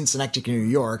 If you've seen Synecdoche, New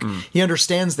York, he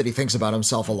understands that he thinks about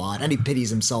himself a lot, and he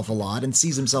pities himself a lot, and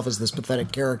sees himself as this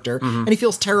pathetic character, and he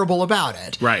feels terrible about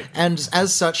it. Right. And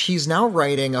as such, he's now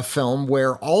writing a film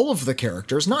where all of the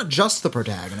characters, not just the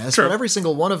protagonist, but every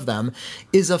single one of them,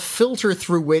 is a filter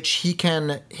through which he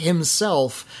can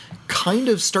himself kind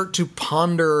of start to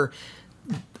ponder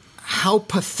how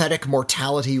pathetic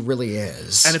mortality really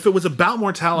is. And if it was about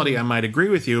mortality, I might agree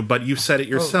with you, but you said it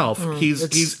yourself.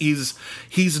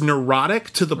 He's neurotic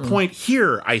to the point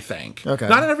here, I think. Okay.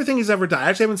 Not in everything he's ever done. I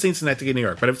actually haven't seen Synecdoche, New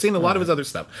York, but I've seen a lot of his other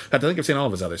stuff. In fact, I think I've seen all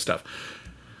of his other stuff.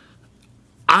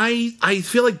 I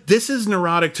feel like this is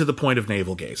neurotic to the point of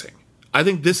navel gazing. I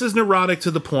think this is neurotic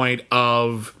to the point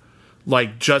of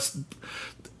like just...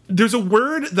 There's a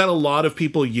word that a lot of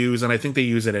people use, and I think they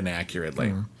use it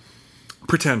inaccurately.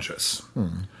 Pretentious.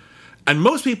 And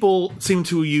most people seem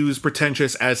to use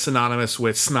pretentious as synonymous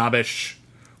with snobbish,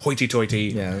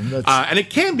 hoity-toity. And it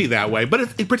can be that way,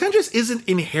 but pretentious isn't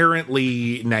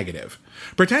inherently negative.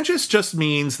 Pretentious just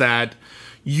means that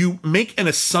you make an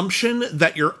assumption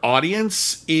that your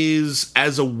audience is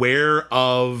as aware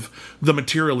of the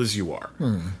material as you are.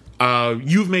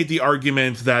 You've made the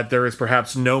argument that there is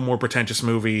perhaps no more pretentious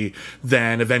movie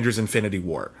than Avengers: Infinity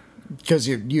War. Because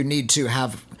you need to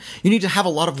have a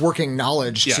lot of working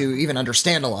knowledge to even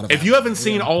understand a lot of it. If you haven't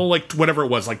seen all, like, whatever it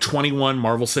was, like 21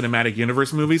 Marvel Cinematic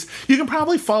Universe movies, you can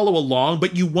probably follow along,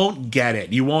 but you won't get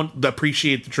it. You won't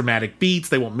appreciate the dramatic beats.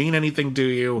 They won't mean anything to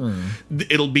you.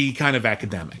 It'll be kind of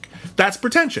academic. That's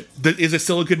pretension. Is it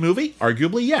still a good movie?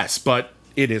 Arguably, yes, but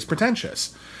it is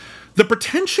pretentious. The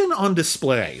pretension on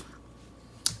display,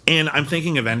 and I'm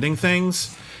thinking of Ending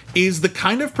Things, is the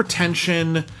kind of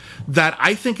pretension that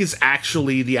I think is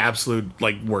actually the absolute,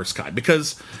 like, worst kind.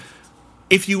 Because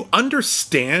if you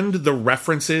understand the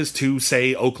references to,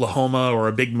 say, Oklahoma or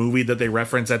a big movie that they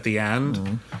reference at the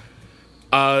end,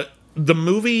 the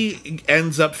movie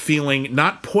ends up feeling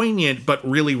not poignant, but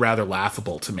really rather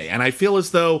laughable to me. And I feel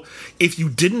as though if you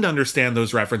didn't understand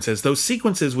those references, those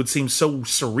sequences would seem so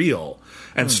surreal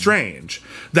and strange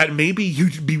that maybe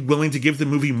you'd be willing to give the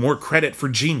movie more credit for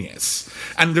genius.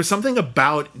 And there's something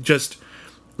about just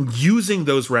using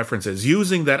those references,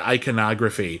 using that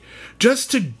iconography,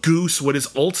 just to goose what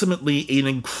is ultimately an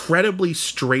incredibly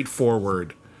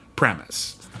straightforward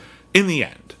premise. In the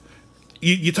end,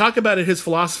 you talk about his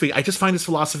philosophy. I just find his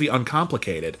philosophy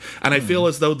uncomplicated. And I feel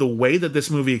as though the way that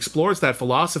this movie explores that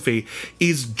philosophy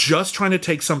is just trying to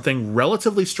take something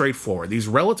relatively straightforward, these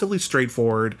relatively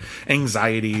straightforward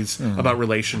anxieties about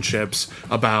relationships,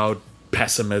 about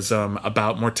pessimism,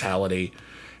 about mortality,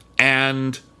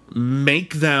 and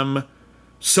make them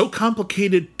so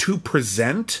complicated to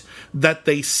present that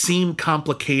they seem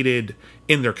complicated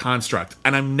in their construct.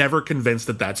 And I'm never convinced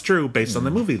that that's true based on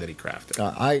the movie that he crafted.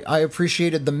 I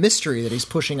appreciated the mystery that he's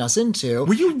pushing us into.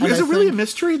 Is it really a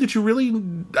mystery that you really...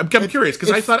 I'm curious,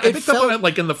 because I picked up on it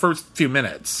like in the first few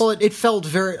minutes. Well, it felt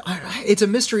very... It's a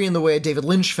mystery in the way a David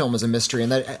Lynch film is a mystery,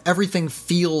 and that everything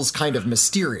feels kind of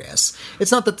mysterious.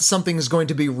 It's not that something is going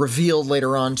to be revealed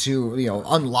later on to,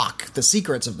 unlock the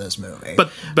secrets of this movie.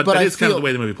 But that is kind of the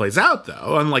way the movie plays out,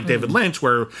 though. Unlike David Lynch,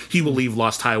 where he will leave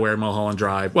Lost Highway or Mulholland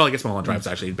Drive. Well, I guess Mulholland Drive is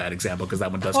actually a bad example because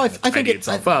that one does tidy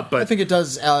itself up. But I think it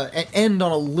does end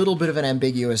on a little bit of an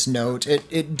ambiguous note.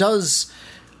 It does.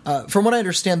 From what I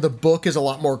understand, the book is a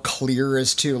lot more clear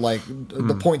as to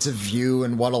the points of view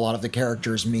and what a lot of the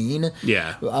characters mean.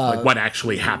 Yeah, like what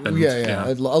actually happened. Yeah,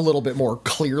 a little bit more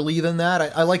clearly than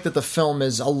that. I like that the film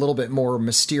is a little bit more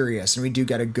mysterious, and we do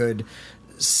get a good.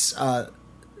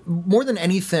 More than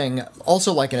anything,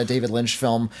 also like in a David Lynch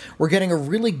film, we're getting a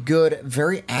really good,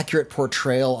 very accurate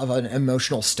portrayal of an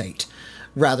emotional state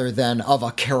rather than of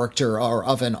a character or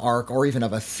of an arc or even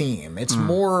of a theme. It's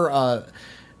more...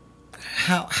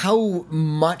 how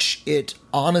much it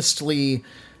honestly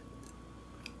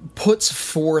puts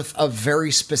forth a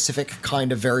very specific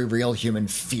kind of very real human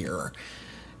fear.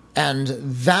 And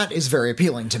that is very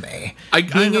appealing to me.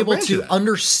 Being able to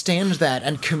understand that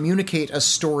and communicate a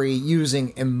story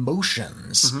using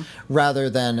emotions rather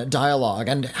than dialogue,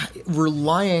 and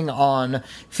relying on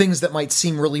things that might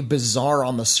seem really bizarre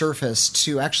on the surface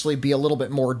to actually be a little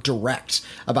bit more direct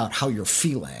about how you're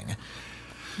feeling.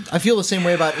 I feel the same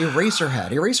way about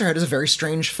Eraserhead. Eraserhead is a very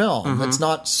strange film. It's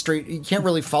not straight. You can't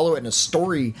really follow it in a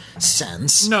story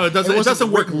sense. No, it doesn't. It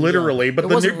doesn't work literally. But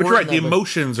you're right. The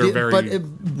emotions are very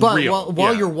real.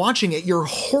 While you're watching it, you're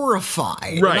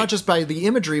horrified, not just by the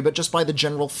imagery, but just by the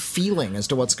general feeling as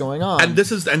to what's going on. And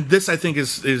this I think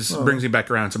is brings me back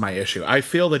around to my issue. I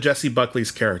feel that Jessie Buckley's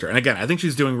character, and again, I think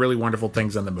she's doing really wonderful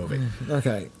things in the movie.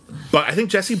 Okay, but I think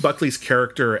Jessie Buckley's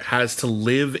character has to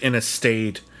live in a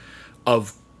state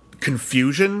of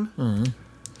confusion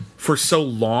for so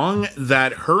long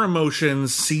that her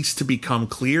emotions cease to become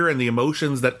clear, and the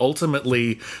emotions that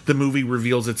ultimately the movie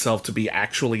reveals itself to be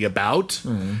actually about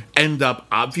end up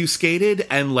obfuscated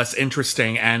and less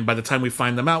interesting, and by the time we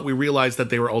find them out, we realize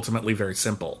that they were ultimately very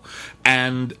simple.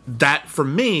 And that, for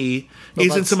me,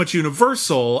 isn't so much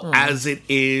universal as it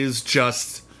is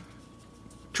just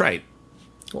trite.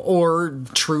 Or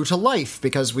true to life,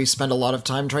 because we spend a lot of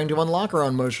time trying to unlock our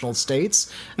own emotional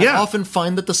states, and often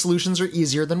find that the solutions are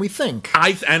easier than we think.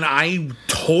 I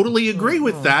totally agree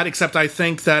with that, except I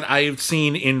think that I've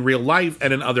seen in real life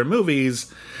and in other movies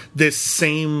this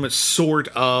same sort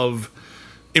of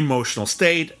emotional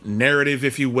state, narrative,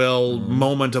 if you will,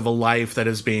 moment of a life that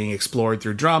is being explored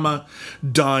through drama,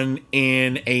 done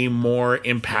in a more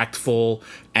impactful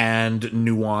and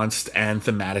nuanced and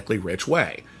thematically rich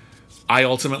way. I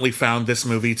ultimately found this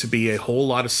movie to be a whole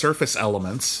lot of surface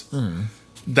elements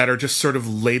that are just sort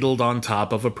of ladled on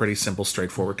top of a pretty simple,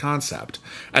 straightforward concept.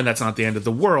 And that's not the end of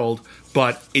the world,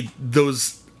 but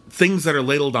those things that are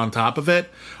ladled on top of it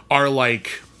are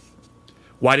like,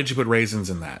 why did you put raisins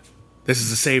in that? This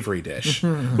is a savory dish.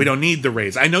 We don't need the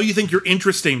raisins. I know you think you're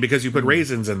interesting because you put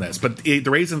raisins in this, but the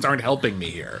raisins aren't helping me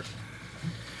here.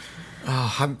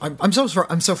 I'm so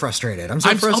frustrated. I'm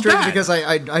so frustrated because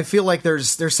I feel like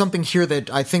there's something here that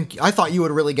I thought you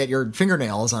would really get your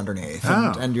fingernails underneath,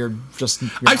 and you're just.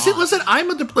 I see. Listen,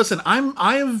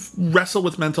 I have wrestled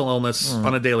with mental illness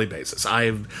on a daily basis. I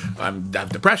have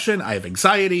depression. I have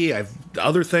anxiety. I have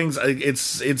other things. It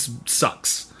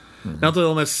sucks. Mental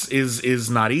illness is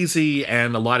not easy,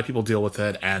 and a lot of people deal with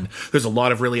it. And there's a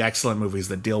lot of really excellent movies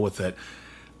that deal with it.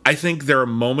 I think there are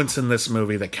moments in this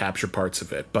movie that capture parts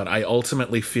of it, but I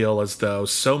ultimately feel as though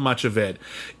so much of it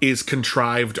is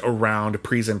contrived around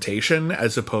presentation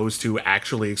as opposed to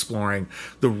actually exploring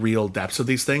the real depths of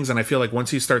these things. And I feel like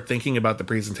once you start thinking about the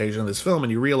presentation of this film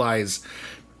and you realize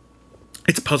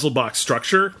it's puzzle box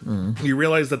structure, you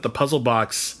realize that the puzzle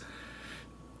box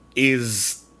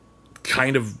is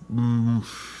kind of...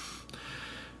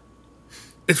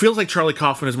 It feels like Charlie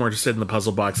Kaufman is more interested in the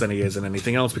puzzle box than he is in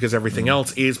anything else, because everything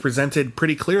else is presented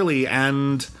pretty clearly,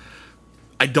 and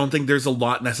I don't think there's a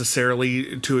lot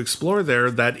necessarily to explore there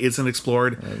that isn't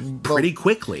explored pretty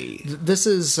quickly. This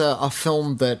is a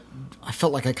film that I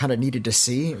felt like I kind of needed to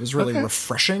see. It was really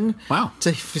refreshing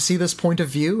to see this point of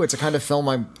view. It's a kind of film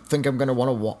I think I'm going to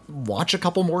want to watch a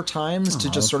couple more times to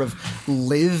just sort of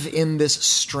live in this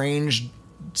strange,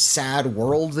 sad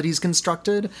world that he's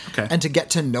constructed, and to get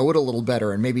to know it a little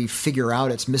better and maybe figure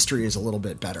out its mysteries a little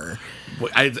bit better.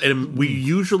 I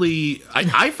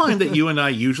find that you and I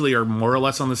usually are more or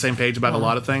less on the same page about a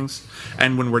lot of things,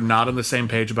 and when we're not on the same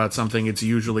page about something, it's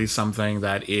usually something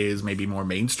that is maybe more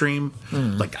mainstream.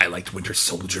 Like I liked Winter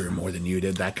Soldier more than you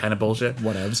did, that kind of bullshit.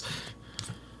 Whatevs.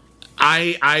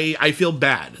 I feel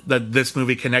bad that this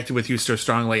movie connected with you so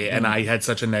strongly and I had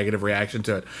such a negative reaction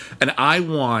to it. And I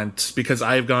want, because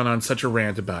I've gone on such a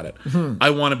rant about it, I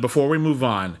want to, before we move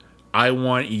on, I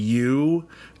want you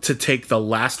to take the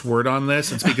last word on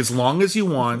this and speak as long as you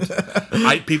want.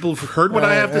 People have heard what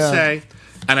I have to say,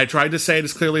 and I tried to say it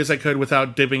as clearly as I could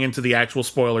without dipping into the actual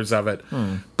spoilers of it.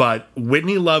 But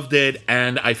Whitney loved it,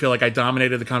 and I feel like I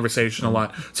dominated the conversation a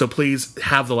lot. So please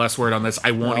have the last word on this.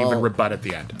 I won't even rebut at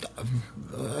the end.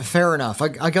 Fair enough.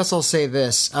 I guess I'll say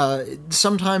this.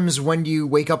 Sometimes when you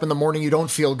wake up in the morning, you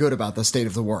don't feel good about the state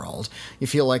of the world. You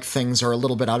feel like things are a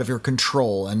little bit out of your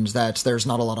control and that there's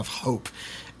not a lot of hope.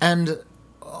 And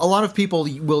a lot of people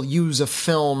will use a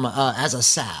film as a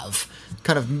salve,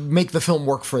 kind of make the film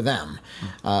work for them.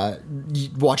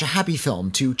 Watch a happy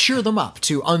film to cheer them up,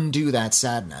 to undo that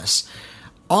sadness.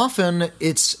 Often,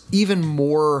 it's even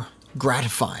more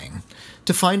gratifying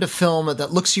to find a film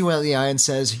that looks you in the eye and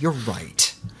says, you're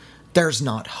right. there's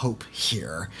not hope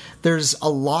here. There's a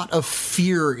lot of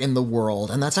fear in the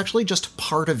world, and that's actually just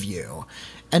part of you.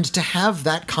 And to have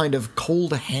that kind of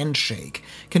cold handshake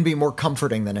can be more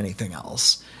comforting than anything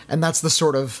else. And that's the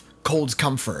sort of cold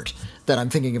comfort that I'm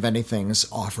thinking If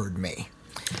Anything's offered me.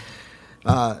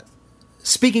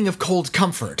 Speaking of cold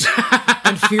comfort,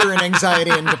 and fear and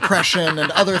anxiety and depression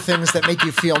and other things that make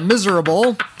you feel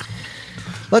miserable,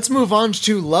 let's move on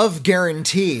to Love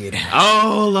Guaranteed.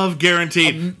 Oh, Love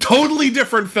Guaranteed. Totally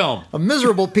different film. A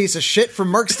miserable piece of shit from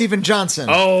Mark Steven Johnson.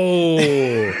 Oh.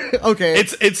 Okay.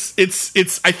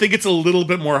 It's I think it's a little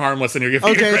bit more harmless than you're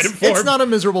giving it credit for. It's not a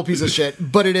miserable piece of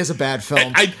shit, but it is a bad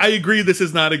film. I agree this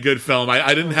is not a good film.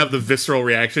 I didn't have the visceral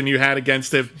reaction you had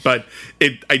against it, but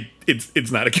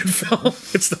it's not a good film.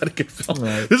 It's not a good film.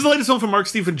 Right. This is the latest film from Mark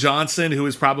Steven Johnson, who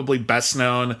is probably best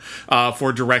known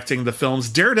for directing the films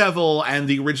Daredevil and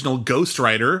the original Ghost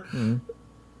Rider.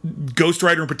 Ghost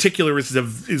Rider in particular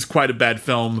is quite a bad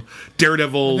film.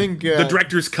 Daredevil, the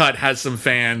director's cut has some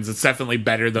fans. It's definitely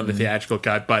better than the theatrical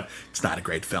cut, but it's not a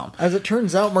great film. As it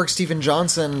turns out, Mark Steven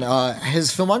Johnson, his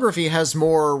filmography has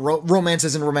more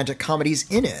romances and romantic comedies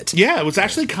in it. Yeah, it was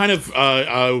actually kind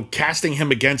of casting him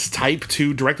against type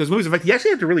to direct those movies. In fact, he actually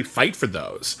had to really fight for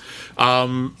those.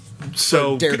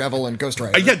 So Daredevil and Ghost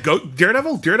Rider.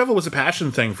 Daredevil was a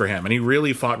passion thing for him, and he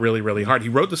really fought really, really hard. He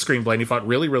wrote the screenplay, and he fought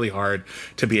really, really hard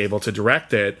to be able to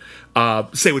direct it.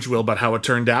 Say what you will about how it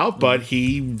turned out, but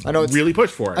he really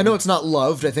pushed for it. I know it's not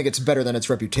loved. I think it's better than its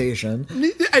reputation.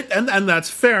 And that's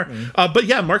fair. But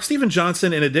yeah, Mark Steven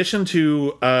Johnson, in addition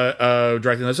to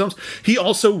directing those films, he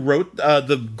also wrote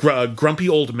the Grumpy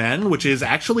Old Men, which is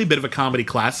actually a bit of a comedy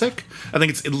classic. I think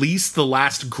it's at least the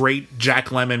last great Jack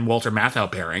Lemmon, Walter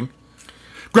Matthau pairing.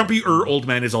 Grumpy Old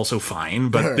Men is also fine,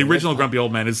 but the original Grumpy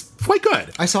Old Men is quite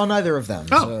good. I saw neither of them,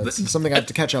 so it's something I have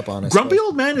to catch up on. Grumpy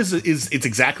Old Men is it's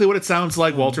exactly what it sounds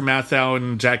like. Walter Matthau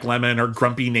and Jack Lemmon are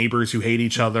grumpy neighbors who hate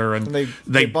each other, and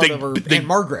they Aunt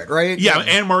Margaret, right? Yeah,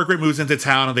 Aunt Margaret moves into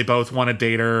town, and they both want to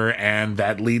date her, and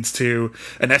that leads to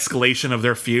an escalation of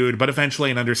their feud, but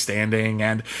eventually an understanding,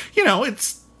 and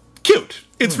it's cute.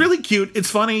 It's really cute. It's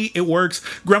funny. It works.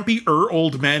 Grumpy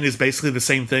Old Men is basically the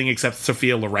same thing, except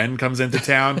Sophia Loren comes into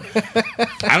town.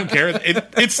 I don't care.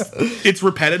 It's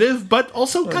repetitive, but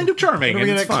also kind of charming. We're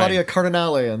going to get Claudia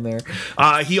Cardinale in there.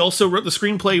 He also wrote the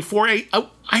screenplay for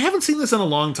I haven't seen this in a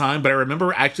long time, but I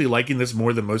remember actually liking this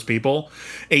more than most people.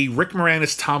 A Rick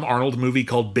Moranis, Tom Arnold movie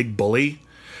called Big Bully,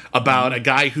 about a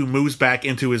guy who moves back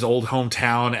into his old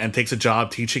hometown and takes a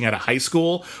job teaching at a high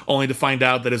school, only to find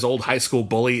out that his old high school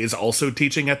bully is also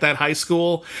teaching at that high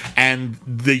school, and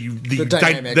the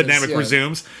dynamic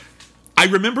resumes. I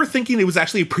remember thinking it was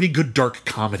actually a pretty good dark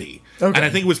comedy. Okay. And I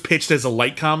think it was pitched as a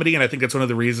light comedy, and I think that's one of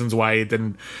the reasons why it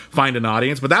didn't find an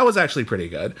audience, but that was actually pretty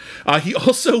good. He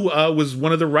also was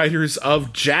one of the writers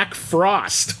of Jack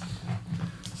Frost.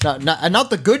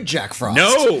 Not the good Jack Frost.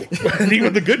 No!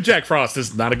 Even the good Jack Frost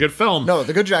is not a good film. No,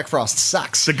 the good Jack Frost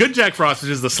sucks. The good Jack Frost,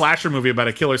 which is the slasher movie about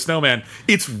a killer snowman,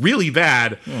 it's really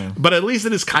bad, but at least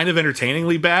it is kind of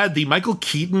entertainingly bad. The Michael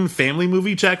Keaton family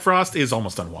movie Jack Frost is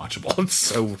almost unwatchable.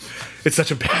 It's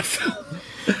such a bad film.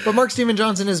 But Mark Steven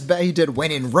Johnson he did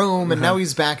When in Rome, and now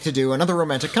he's back to do another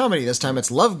romantic comedy. This time it's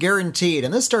Love Guaranteed,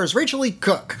 and this stars Rachel Lee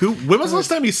Cook. When was the last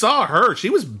time you saw her? She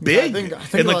was big in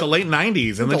the late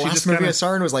 90s. And then the last movie I saw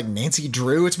her in was like Nancy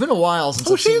Drew. It's been a while since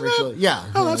I've seen Rachel. Yeah.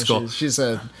 Oh, that's cool. She's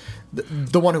the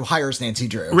one who hires Nancy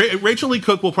Drew. Rachel Lee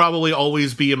Cook will probably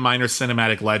always be a minor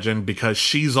cinematic legend because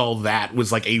She's All That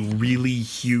was like a really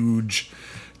huge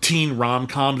teen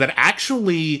rom-com that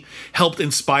actually helped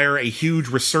inspire a huge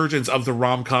resurgence of the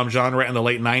rom-com genre in the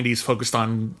late 90s focused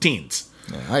on teens.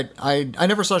 Yeah, I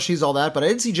never saw She's All That, but I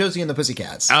did see Josie and the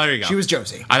Pussycats. Oh, there you go. She was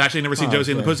Josie. I've actually never seen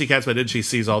Josie and the Pussycats, but I did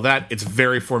She's All That. It's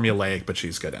very formulaic, but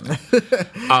she's good in it.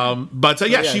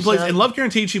 She plays in Love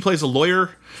Guaranteed. She plays a lawyer,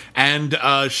 and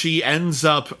she ends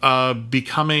up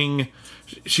becoming.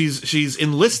 She's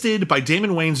enlisted by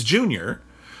Damon Wayans Jr.,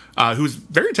 who's a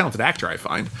very talented actor, I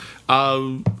find,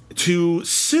 to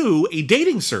sue a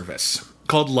dating service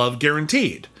called Love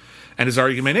Guaranteed. And his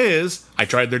argument is, I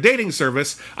tried their dating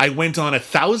service, I went on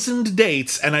 1,000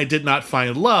 dates, and I did not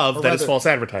find love. That is false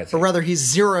advertising. Or rather,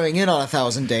 he's zeroing in on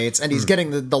 1,000 dates, and he's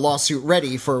getting the lawsuit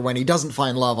ready for when he doesn't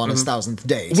find love on his 1,000th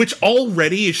date. Which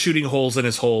already is shooting holes in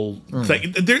his whole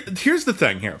thing. Here's the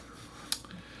thing here.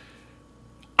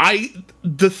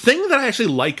 The thing that I actually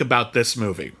like about this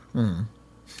movie,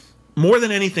 more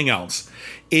than anything else,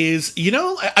 is,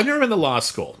 I've never been to law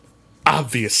school.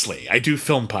 Obviously, I do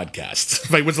film podcasts.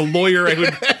 If I was a lawyer,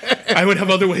 I would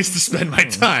have other ways to spend my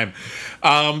time.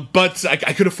 But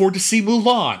I could afford to see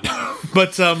Mulan.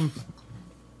 But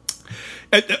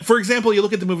For example, you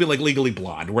look at the movie like Legally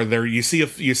Blonde, where you see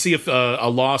a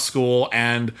law school,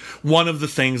 and one of the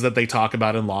things that they talk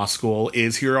about in law school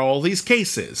is here are all these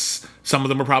cases. Some of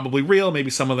them are probably real, maybe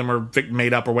some of them are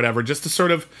made up or whatever, just to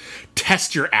sort of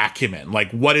test your acumen.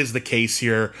 Like, what is the case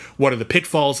here? What are the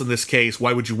pitfalls in this case?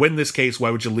 Why would you win this case?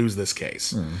 Why would you lose this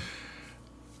case?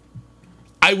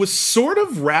 I was sort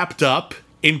of wrapped up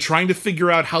in trying to figure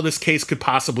out how this case could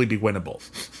possibly be winnable.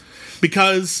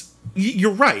 Because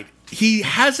you're right. He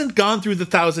hasn't gone through the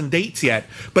 1,000 dates yet,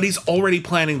 but he's already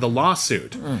planning the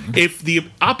lawsuit. If the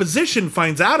opposition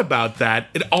finds out about that,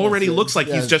 it already looks like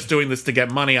he's just doing this to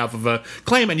get money off of a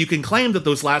claim. And you can claim that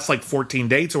those last, 14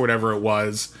 dates or whatever it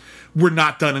was were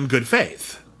not done in good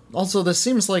faith. Also, this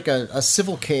seems like a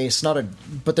civil case,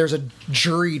 but there's a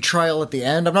jury trial at the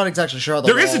end. I'm not exactly sure how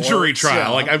there is a jury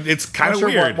trial. Yeah. It's kind of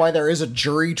weird. Why there is a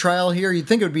jury trial here. You'd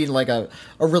think it would be like a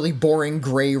really boring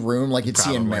gray room like you'd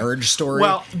see in Marriage Story.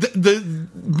 Well, the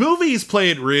movies play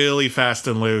it really fast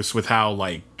and loose with how,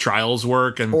 trials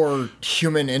work or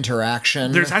human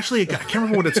interaction. There's actually, I can't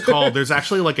remember what it's called. There's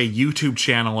actually a YouTube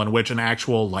channel in which an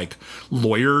actual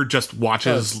lawyer just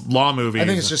watches law movies. I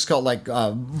think it's just called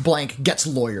blank gets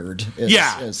lawyered.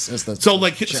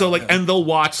 And they'll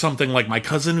watch something like My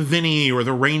Cousin Vinny or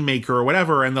The Rainmaker or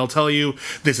whatever, and they'll tell you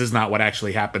this is not what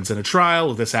actually happens in a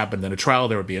trial. If this happened in a trial,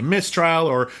 there would be a mistrial,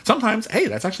 or sometimes, hey,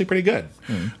 that's actually pretty good.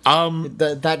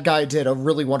 That guy did a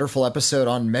really wonderful episode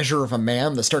on Measure of a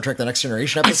Man, the Star Trek The Next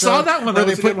Generation episode. I saw that one. Where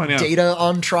they put Data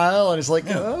on trial, and it's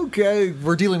okay,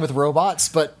 we're dealing with robots,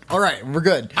 but all right, we're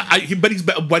good.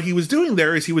 But what he was doing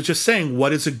there is he was just saying,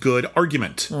 what is a good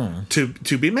argument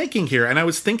to be making here? And I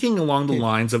was thinking along the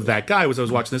lines of that guy as I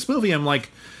was watching this movie. I'm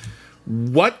like,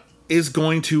 what is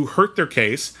going to hurt their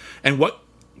case, and what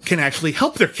can actually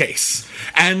help their case?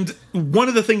 And one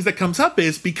of the things that comes up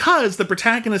is because the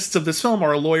protagonists of this film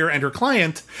are a lawyer and her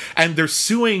client, and they're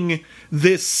suing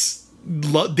this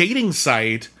dating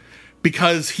site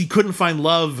because he couldn't find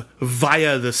love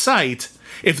via the site.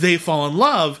 If they fall in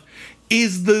love,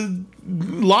 is the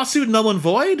lawsuit null and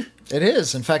void? It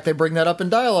is. In fact, they bring that up in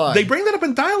dialogue.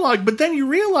 But then you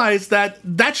realize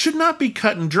that should not be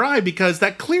cut and dry, because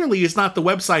that clearly is not the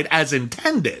website as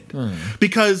intended.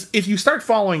 Because if you start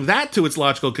following that to its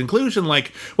logical conclusion,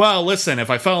 well, listen, if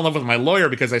I fell in love with my lawyer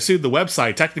because I sued the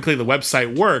website, technically the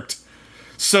website worked.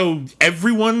 So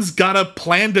everyone's got a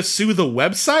plan to sue the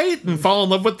website and fall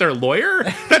in love with their lawyer?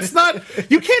 That's not...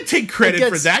 You can't take credit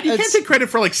for that. You can't take credit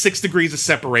for 6 degrees of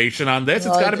separation on this.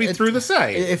 It's got to be through the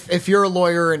site. If you're a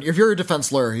lawyer, and if you're a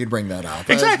defense lawyer, you'd bring that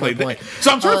up. Exactly. So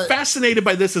I'm sort of fascinated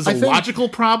by this as a logical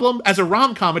problem. As a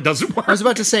rom-com, it doesn't work. I was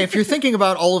about to say, if you're thinking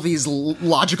about all of these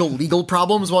logical legal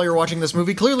problems while you're watching this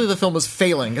movie, clearly the film is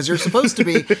failing, because you're supposed to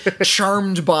be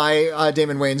charmed by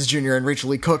Damon Wayans Jr. and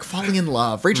Rachel Lee Cook falling in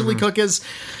love. Rachel Lee Cook is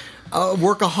a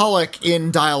workaholic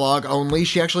in dialogue only.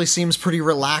 She actually seems pretty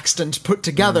relaxed and put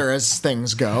together as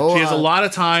things go. She has a lot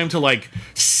of time to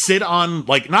sit on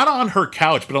not on her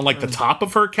couch, but on the top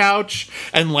of her couch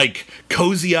and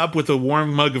cozy up with a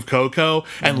warm mug of cocoa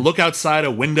and look outside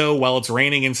a window while it's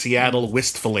raining in Seattle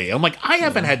wistfully. I'm I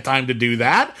haven't had time to do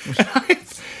that.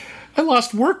 I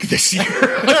lost work this year.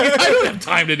 I don't have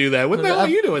time to do that. What the hell are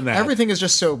you doing that? Everything is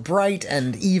just so bright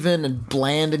and even and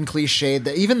bland and cliched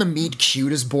that even the meet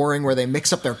cute is boring, where they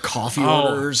mix up their coffee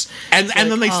orders. And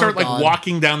then they start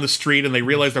walking down the street and they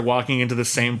realize they're walking into the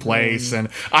same place. And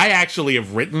I actually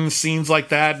have written scenes like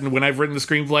that, and when I've written the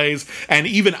screenplays, and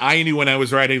even I knew when I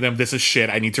was writing them, this is shit.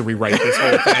 I need to rewrite this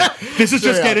whole thing. This is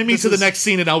just getting me to the next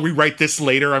scene, and I'll rewrite this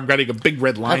later. I'm writing a big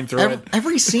red line through it.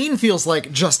 Every scene feels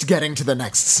like just getting to the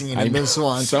next scene. In this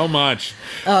one. So much.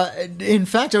 In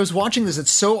fact, I was watching this.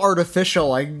 It's so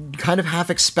artificial. I kind of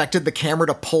half expected the camera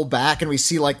to pull back and we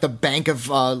see the bank of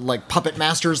puppet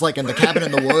masters in the cabin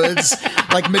in the woods,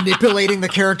 manipulating the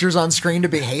characters on screen to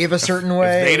behave a certain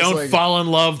way. If they don't fall in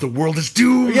love, the world is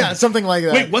doomed. Yeah, something like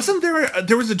that. Wait, wasn't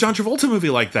there was a John Travolta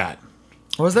movie like that?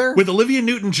 Was there? With Olivia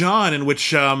Newton-John, in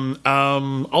which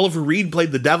Oliver Reed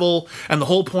played the devil, and the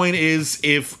whole point is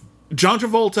if John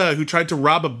Travolta, who tried to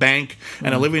rob a bank,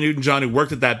 and Olivia Newton-John, who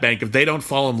worked at that bank, if they don't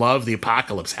fall in love, the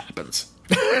apocalypse happens.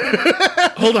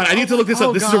 Hold on, I need to look this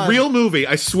up. This is a real movie.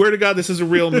 I swear to God, this is a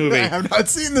real movie. I have not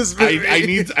seen this movie. I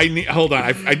need. Hold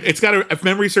on. It's got if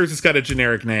memory serves, it's got a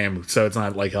generic name, so it's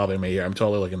not helping me here. I'm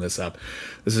totally looking this up.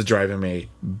 This is driving me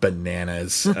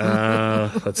bananas.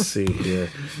 Let's see here.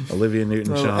 Olivia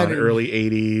Newton-John, early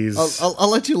 '80s. I'll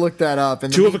let you look that up.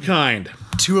 Two of a Kind.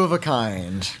 Two of a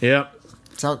Kind. Yep.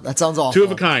 That sounds awful. Two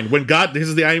of a Kind. This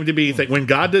is the IMDb thing. When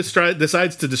God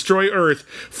decides to destroy Earth,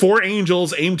 4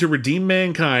 angels aim to redeem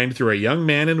mankind through a young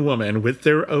man and woman with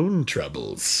their own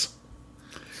troubles.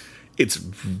 It's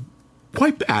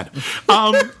quite bad.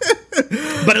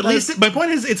 But at least my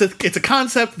point is, it's a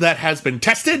concept that has been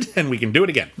tested, and we can do it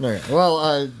again. Okay.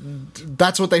 Well,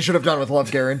 that's what they should have done with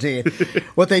Love Guaranteed.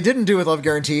 What they didn't do with Love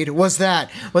Guaranteed was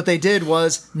that. What they did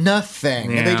was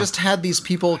nothing. Yeah. They just had these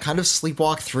people kind of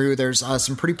sleepwalk through. There's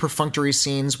some pretty perfunctory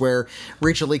scenes where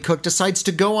Rachel Lee Cook decides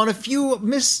to go on a few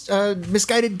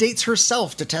misguided dates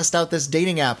herself to test out this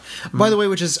dating app. By the way,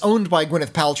 which is owned by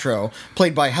Gwyneth Paltrow,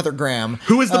 played by Heather Graham.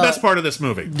 Who is the best part of this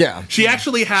movie? Yeah. She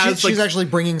actually has... She's actually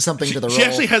bringing something to the role. She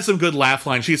actually has some good laugh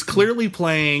lines. She's clearly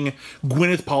playing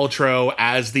Gwyneth Paltrow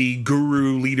as the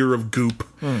guru leader of Goop.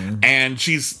 And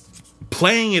she's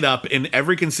playing it up in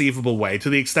every conceivable way, to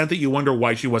the extent that you wonder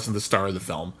why she wasn't the star of the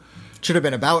film. Should have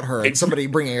been about her and somebody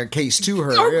bringing a case to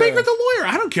her. Or make her the lawyer.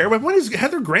 I don't care. My point is,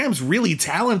 Heather Graham's really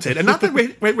talented. And not that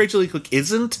Rachel Lee Cook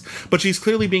isn't, but she's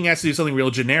clearly being asked to do something real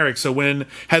generic. So when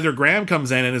Heather Graham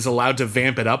comes in and is allowed to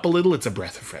vamp it up a little, it's a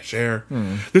breath of fresh air.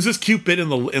 There's this cute bit in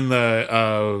the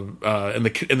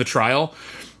trial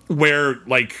where,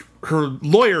 like, her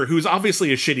lawyer, who's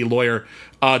obviously a shitty lawyer,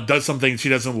 does something she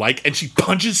doesn't like, and she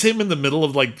punches him in the middle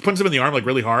of, like, punches him in the arm, like,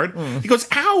 really hard. He goes,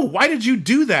 "Ow, why did you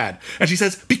do that?" And she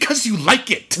says, "Because you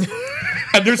like it."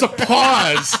 And there's a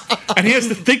pause, and he has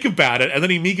to think about it, and then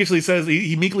he meekly says,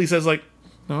 like,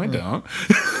 "No, I don't."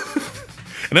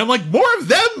 And I'm like, more of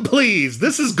them, please.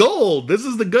 This is gold. This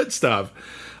is the good stuff.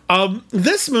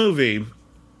 This movie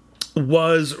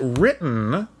was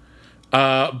written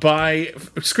by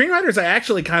screenwriters I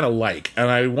actually kind of like, and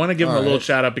I want to give them a little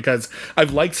shout out because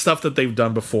I've liked stuff that they've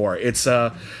done before. It's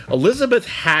Elizabeth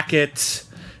Hackett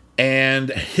and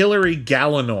Hilary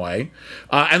Gallinoy,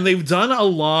 and they've done a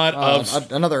lot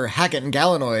of another Hackett and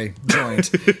Gallinoy joint.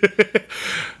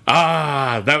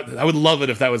 that I would love it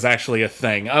if that was actually a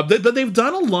thing. They've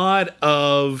done a lot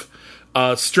of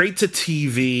straight to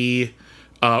TV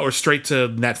or straight to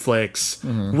Netflix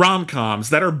rom-coms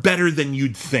that are better than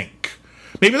you'd think.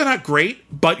 Maybe they're not great,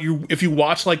 but if you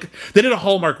watch, like, they did a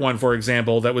Hallmark one, for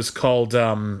example, that was called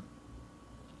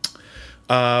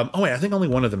I think only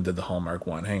one of them did the Hallmark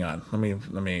one. Hang on. Let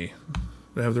me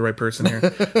have the right person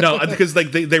here. No, because,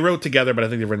 like, they wrote together, but I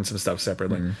think they've written some stuff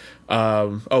separately.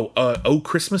 Oh,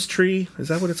 Christmas Tree? Is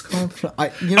that what it's called?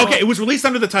 Okay, it was released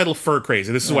under the title Fur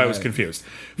Crazy. This is why I was confused.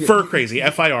 Fur Crazy,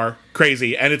 F-I-R,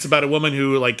 Crazy, and it's about a woman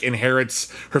who, like,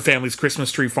 inherits her family's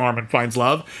Christmas tree farm and finds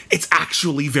love. It's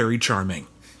actually very charming.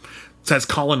 It has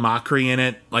Colin Mockery in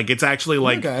it. Like, it's actually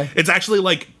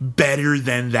like better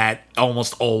than that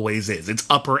almost always is. It's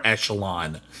upper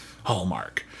echelon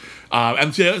Hallmark.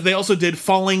 And they also did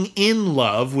Falling in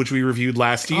Love, which we reviewed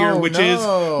last year, which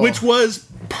was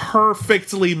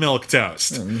perfectly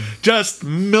milquetoast. Just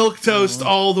milquetoast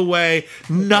all the way.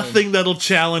 Nothing that'll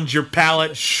challenge your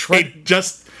palate. It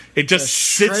just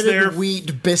sits there.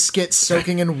 Wheat biscuit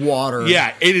soaking in water.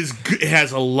 Yeah, it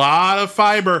has a lot of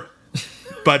fiber.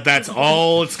 But that's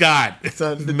all it's got.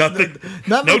 Nothing.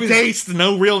 No taste,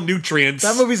 no real nutrients.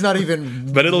 That movie's not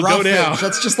even. But it'll go down.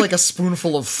 That's just like a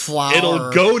spoonful of flour. It'll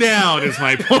go down, is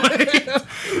my point.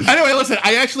 Anyway, listen,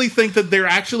 I actually think that they're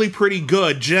actually pretty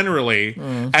good, generally,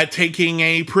 at taking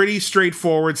a pretty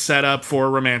straightforward setup for a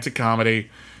romantic comedy,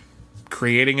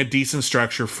 creating a decent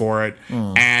structure for it,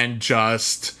 and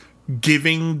just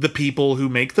giving the people who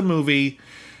make the movie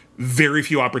very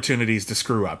few opportunities to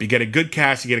screw up. You get a good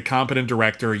cast, you get a competent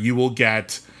director, you will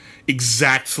get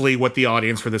exactly what the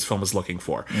audience for this film is looking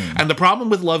for. And the problem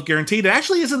with Love Guaranteed, it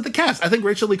actually isn't the cast. I think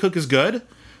Rachel Lee Cook is good.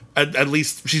 At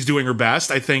least she's doing her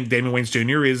best. I think Damon Wayans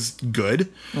Jr. is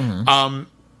good.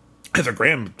 Heather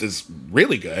Graham is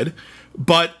really good.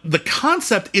 But the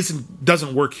concept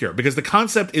doesn't work here, because the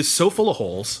concept is so full of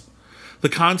holes. The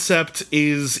concept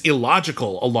is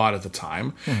illogical a lot of the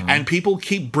time. And people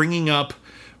keep bringing up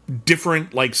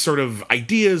different, like, sort of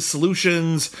ideas,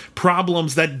 solutions,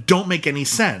 problems that don't make any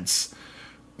sense.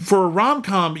 For a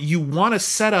rom-com, you want a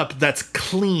setup that's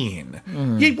clean.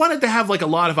 You want it to have, like, a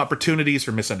lot of opportunities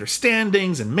for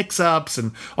misunderstandings and mix-ups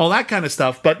and all that kind of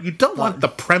stuff, but you don't want the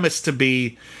premise to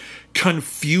be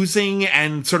confusing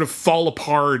and sort of fall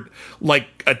apart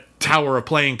like a tower of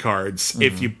playing cards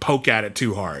if you poke at it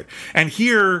too hard. And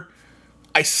here,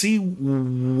 I see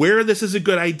where this is a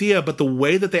good idea, but the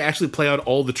way that they actually play out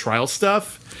all the trial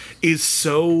stuff is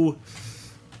so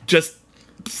just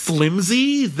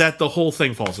flimsy that the whole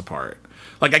thing falls apart.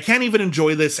 Like, I can't even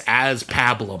enjoy this as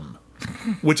Pablum,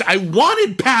 which I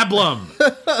wanted Pablum.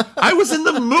 I was in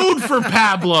the mood for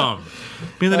Pablum.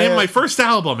 Be the name of my first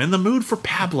album, In the Mood for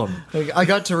Pablum. I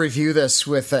got to review this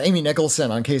with Amy Nicholson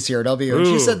on KCRW, and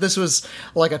she said this was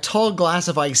like a tall glass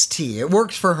of iced tea. It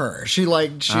worked for her. She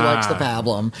likes the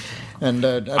Pablum. And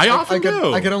I often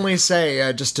do. I could only say,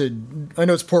 I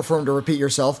know it's poor form to repeat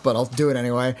yourself, but I'll do it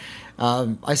anyway.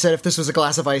 I said if this was a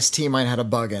glass of iced tea, mine had a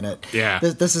bug in it. Yeah.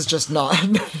 This is just not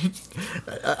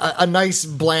a nice,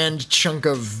 bland chunk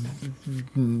of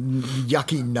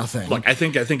yucky nothing. Look, I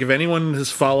think if anyone has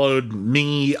followed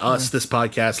me, this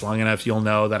podcast long enough, you'll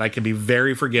know that I can be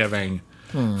very forgiving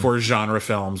for genre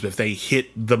films if they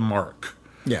hit the mark.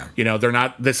 Yeah. You know, they're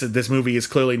not. This movie is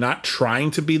clearly not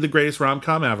trying to be the greatest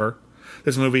rom-com ever.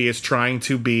 This movie is trying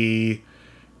to be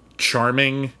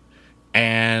charming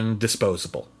and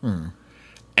disposable.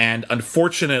 And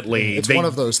unfortunately, it's one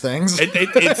of those things. It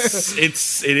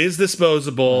is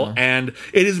disposable, and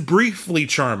it is briefly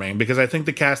charming because I think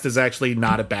the cast is actually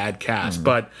not a bad cast.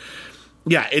 But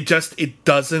yeah, it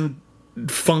doesn't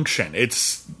function.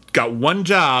 It's got one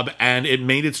job, and it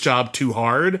made its job too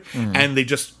hard, and they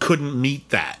just couldn't meet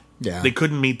that. Yeah. They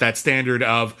couldn't meet that standard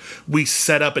of we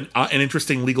set up an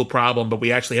interesting legal problem, but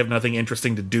we actually have nothing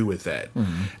interesting to do with it.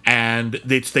 And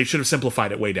they should have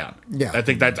simplified it way down. Yeah. I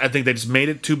think they just made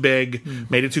it too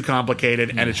big, made it too complicated,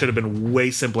 and it should have been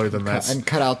way simpler than this. And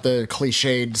cut out the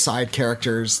cliched side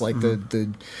characters like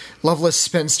the loveless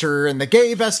spinster and the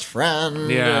gay best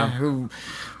friend who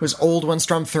was old when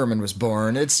Strom Thurmond was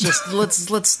born. It's just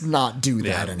let's not do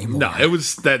that anymore. No, it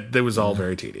was all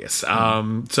very tedious.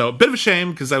 So a bit of a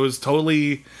shame because it's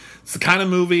the kind of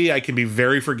movie I can be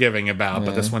very forgiving about,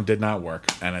 but this one did not work,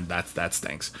 and that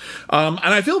stinks. And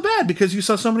I feel bad because you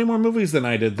saw so many more movies than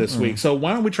I did this week. So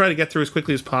why don't we try to get through as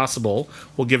quickly as possible,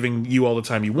 while giving you all the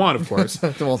time you want, of course.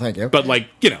 Well, thank you. But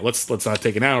let's not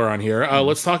take an hour on here.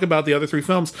 Let's talk about the other three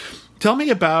films. Tell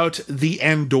me about The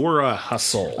Andorra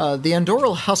Hustle. The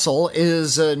Andorra Hustle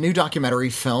is a new documentary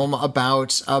film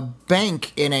about a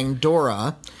bank in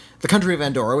Andorra, the country of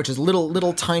Andorra, which is a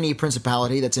little tiny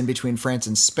principality that's in between France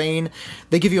and Spain.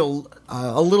 They give you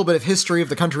a little bit of history of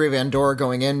the country of Andorra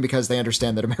going in because they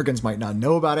understand that Americans might not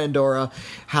know about Andorra,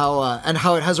 how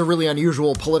it has a really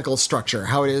unusual political structure,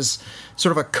 how it is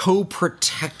sort of a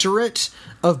co-protectorate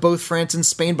of both France and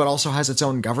Spain, but also has its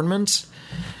own government.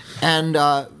 And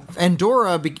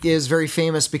Andorra is very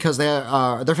famous because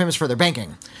they're famous for their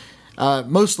banking.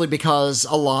 Mostly because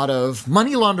a lot of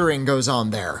money laundering goes on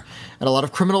there, and a lot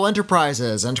of criminal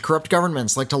enterprises and corrupt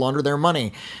governments like to launder their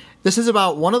money. This is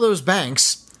about one of those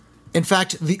banks, in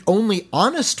fact, the only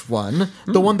honest one,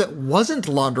 the one that wasn't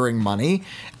laundering money,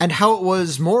 and how it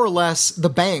was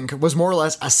the bank was more or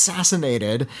less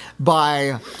assassinated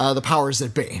by the powers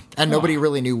that be, and nobody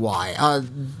really knew why.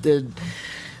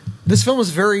 This film is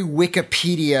very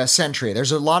Wikipedia-centric.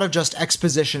 There's a lot of just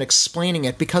exposition explaining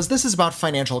it because this is about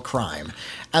financial crime.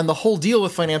 And the whole deal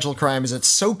with financial crime is it's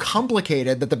so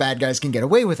complicated that the bad guys can get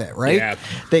away with it, right? Yeah.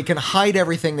 They can hide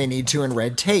everything they need to in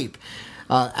red tape.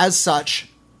 As such,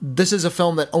 this is a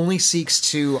film that only seeks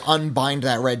to unbind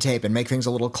that red tape and make things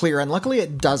a little clearer, and luckily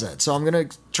it does it. So I'm going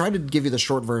to try to give you the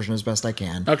short version as best I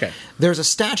can. Okay. There's a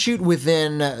statute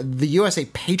within the USA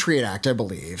Patriot Act, I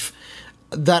believe,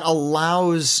 that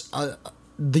allows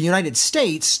the United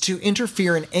States to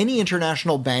interfere in any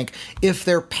international bank if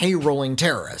they're payrolling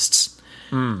terrorists.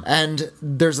 And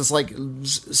there's this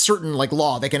certain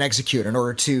law they can execute in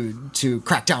order to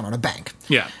crack down on a bank.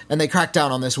 Yeah. And they crack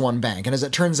down on this one bank. And as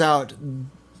it turns out,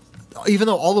 even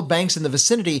though all the banks in the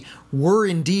vicinity were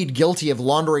indeed guilty of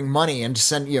laundering money and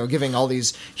giving all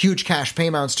these huge cash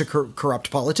payments to corrupt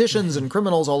politicians and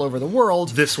criminals all over the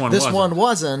world, this one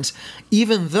wasn't.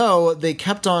 Even though they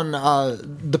kept on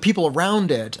the people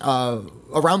around it,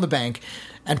 around the bank,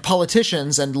 and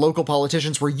politicians and local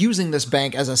politicians were using this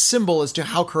bank as a symbol as to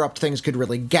how corrupt things could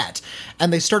really get.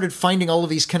 And they started finding all of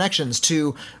these connections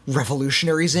to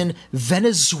revolutionaries in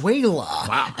Venezuela.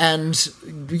 Wow. And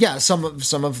some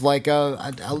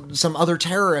other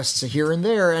terrorists here and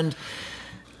there. And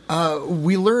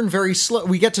we learn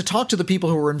we get to talk to the people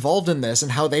who were involved in this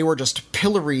and how they were just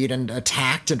pilloried and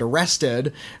attacked and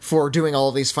arrested for doing all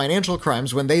of these financial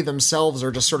crimes when they themselves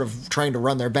are just sort of trying to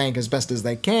run their bank as best as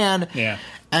they can. Yeah.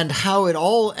 And how it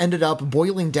all ended up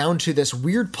boiling down to this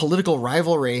weird political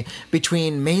rivalry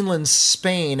between mainland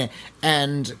Spain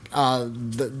and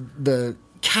the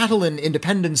Catalan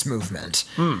independence movement.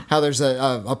 How there's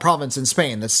a province in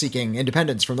Spain that's seeking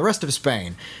independence from the rest of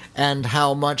Spain, and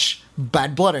how much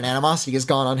bad blood and animosity has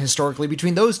gone on historically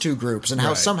between those two groups, and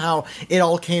how somehow it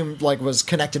all was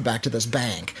connected back to this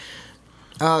bank.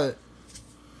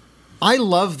 I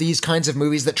love these kinds of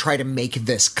movies that try to make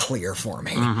this clear for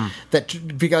me.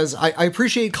 That because I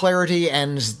appreciate clarity,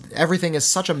 and everything is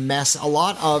such a mess. A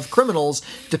lot of criminals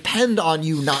depend on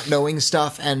you not knowing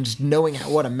stuff and knowing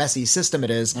what a messy system it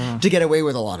is to get away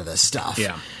with a lot of this stuff.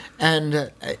 Yeah.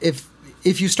 And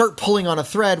if you start pulling on a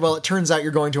thread, well, it turns out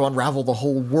you're going to unravel the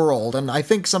whole world. And I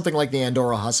think something like the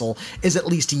Andorra Hustle is at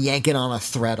least yanking on a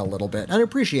thread a little bit. And I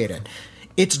appreciate it.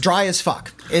 It's dry as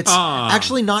fuck. It's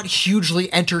actually not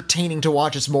hugely entertaining to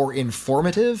watch. It's more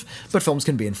informative, but films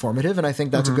can be informative, and I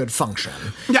think that's a good function.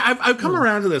 Yeah, I've come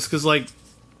around to this because, like,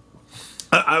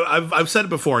 I've said it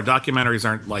before. Documentaries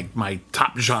aren't like my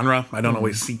top genre. I don't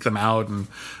always seek them out, and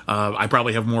I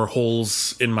probably have more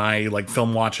holes in my like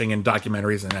film watching and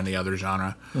documentaries than any other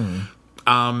genre.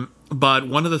 But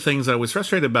one of the things I was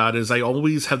frustrated about is I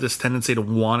always have this tendency to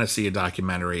want to see a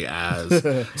documentary as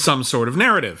some sort of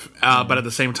narrative. But at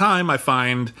the same time, I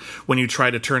find when you try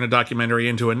to turn a documentary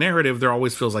into a narrative, there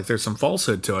always feels like there's some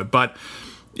falsehood to it. But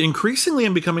increasingly,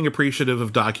 I'm becoming appreciative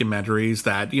of documentaries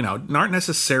that, you know, aren't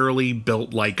necessarily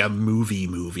built like a movie.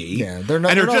 Yeah, they're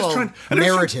not,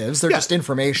 narratives. They're just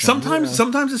information.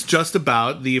 Sometimes it's just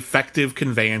about the effective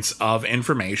conveyance of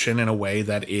information in a way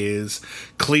that is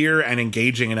clear and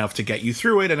engaging enough to get you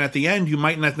through it. And at the end, you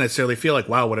might not necessarily feel like,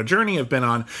 wow, what a journey I've been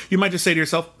on. You might just say to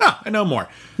yourself, I know more.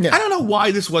 Yeah. I don't know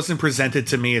why this wasn't presented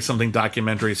to me as something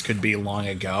documentaries could be long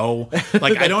ago.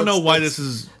 Like, I don't know why this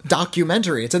is...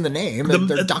 Documentary. It's in the name.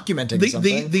 They're documenting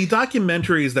something. The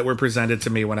documentaries that were presented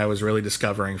to me when I was really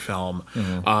discovering film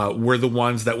were the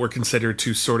ones that were considered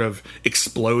to sort of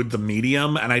explode the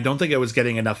medium, and I don't think I was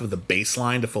getting enough of the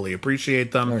baseline to fully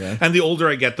appreciate them. Okay. And the older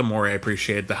I get, the more I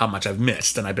appreciate how much I've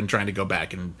missed, and I've been trying to go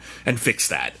back and fix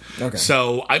that. Okay.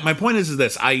 So my point is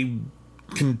this. I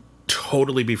can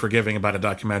totally be forgiving about a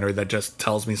documentary that just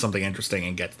tells me something interesting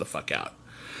and gets the fuck out.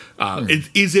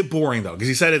 Is it boring though? Because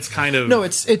you said it's kind of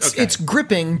it's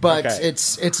gripping, but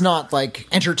it's not like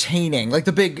entertaining. Like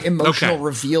the big emotional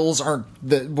reveals aren't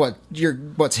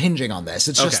what's hinging on this.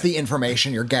 It's just the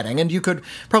information you're getting, and you could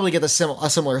probably get a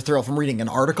similar thrill from reading an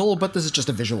article, but this is just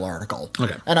a visual article.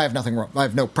 Okay, and I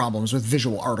have no problems with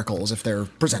visual articles if they're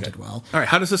presented well. All right,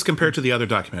 how does this compare to the other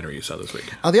documentary you saw this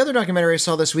week? The other documentary I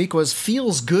saw this week was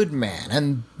Feels Good Man,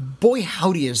 and boy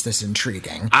howdy is this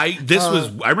intriguing. I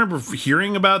remember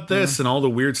hearing about this and all the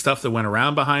weird stuff that went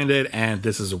around behind it, and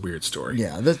this is a weird story.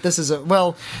 Yeah, this is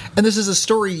a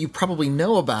story you probably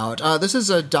know about. This is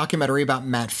a documentary about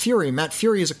Matt Fury. Matt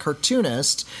Fury is a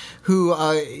cartoonist who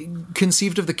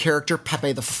conceived of the character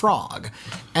Pepe the Frog,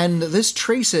 and this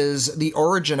traces the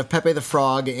origin of Pepe the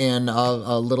Frog in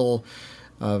a little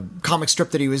comic strip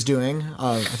that he was doing.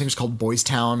 I think it was called Boys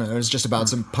Town. It was just about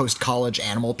some post-college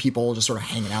animal people just sort of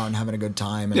hanging out and having a good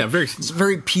time. And it's a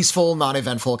very peaceful,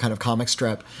 non-eventful kind of comic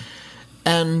strip.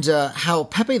 And how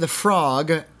Pepe the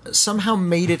Frog somehow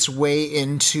made its way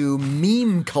into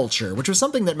meme culture, which was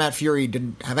something that Matt Fury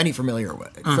didn't have any familiarity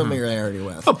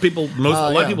with. Oh, a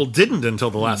lot of people didn't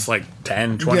until the last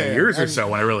 10, 20 years or so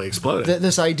when it really exploded.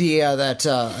 This idea that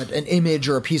an image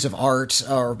or a piece of art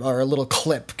or a little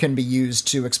clip can be used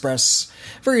to express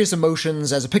various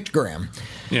emotions as a pictogram.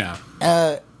 Yeah.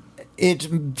 It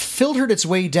filtered its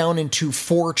way down into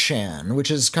 4chan,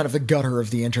 which is kind of the gutter of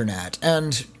the internet.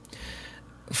 And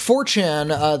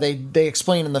 4chan, they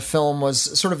explain in the film,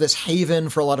 was sort of this haven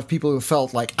for a lot of people who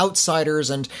felt like outsiders,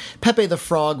 and Pepe the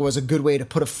Frog was a good way to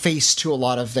put a face to a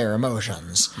lot of their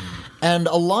emotions. And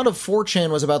a lot of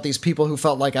 4chan was about these people who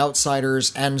felt like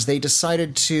outsiders, and they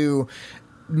decided to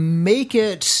make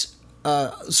it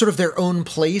sort of their own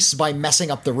place by messing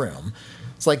up the room.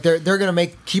 It's like they're going to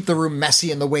keep the room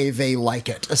messy in the way they like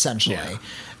it, essentially.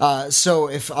 Yeah. So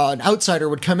if an outsider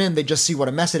would come in, they'd just see what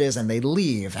a mess it is and they'd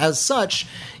leave. As such,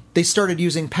 they started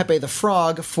using Pepe the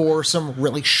Frog for some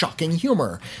really shocking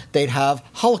humor. They'd have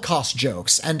Holocaust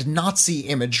jokes and Nazi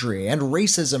imagery and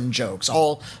racism jokes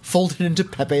all folded into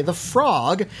Pepe the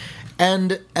Frog.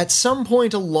 And at some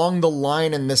point along the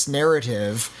line in this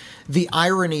narrative, the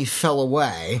irony fell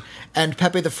away, and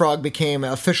Pepe the Frog became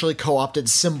an officially co-opted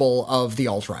symbol of the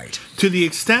alt-right. To the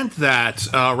extent that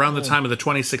around the time of the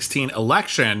 2016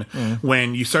 election,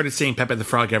 when you started seeing Pepe the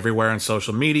Frog everywhere on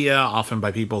social media, often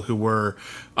by people who were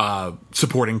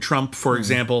supporting Trump, for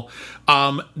example,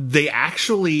 they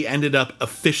actually ended up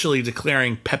officially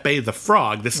declaring Pepe the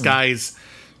Frog, this guy's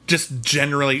just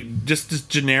this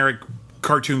generic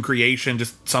cartoon creation,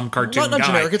 just some cartoon not guy.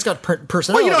 generic. It's got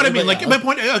personality. Well, you know what I mean. but Like yeah. my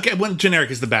point. Okay, when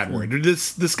generic is the bad word.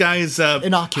 This guy is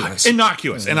Innocuous.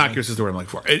 Innocuous. Innocuous is the word I'm looking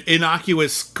for.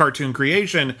 Innocuous cartoon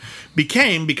creation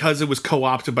became, because it was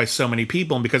co-opted by so many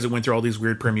people and because it went through all these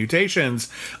weird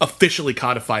permutations, officially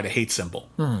codified a hate symbol,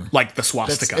 like the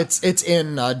swastika. It's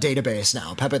in a database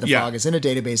now. Pepe the Yeah. Frog is in a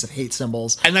database of hate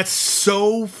symbols. And that's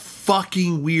so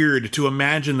fucking weird to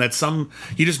imagine that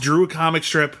he just drew a comic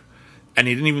strip and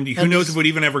he didn't even, who knows if it would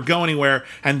even ever go anywhere,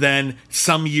 and then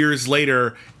some years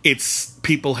later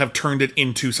people have turned it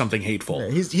into something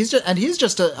hateful. He's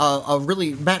just a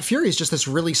really, Matt Fury is just this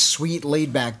really sweet,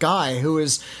 laid back guy who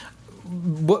is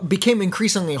what became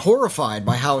increasingly horrified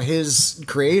by how his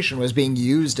creation was being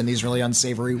used in these really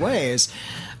unsavory ways,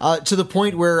 to the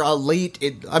point where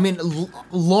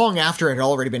long after it had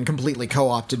already been completely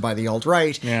co-opted by the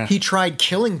alt-right, he tried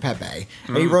killing Pepe,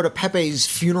 and he wrote a Pepe's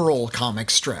funeral comic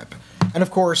strip. And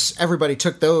of course, everybody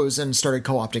took those and started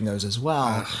co-opting those as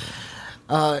well.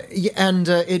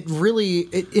 It really,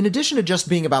 in addition to just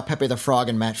being about Pepe the Frog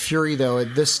and Matt Fury, though,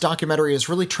 this documentary is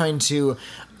really trying to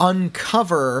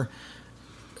uncover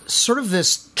sort of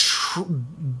this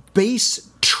base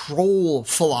troll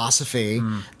philosophy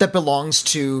that belongs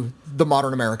to the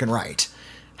modern American right.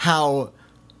 How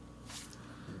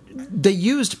they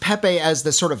used Pepe as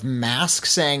the sort of mask,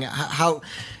 saying how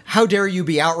dare you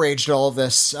be outraged at all of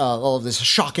this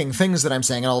shocking things that I'm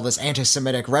saying, and all of this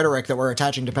anti-Semitic rhetoric that we're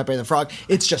attaching to Pepe the Frog.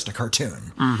 It's just a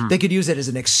cartoon. They could use it as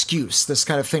an excuse, this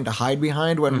kind of thing to hide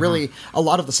behind, when really a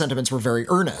lot of the sentiments were very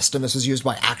earnest, and this was used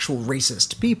by actual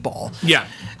racist people. Yeah.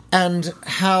 And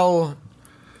how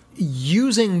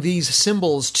using these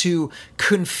symbols to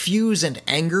confuse and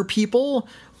anger people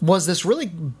was this really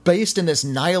based in this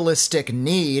nihilistic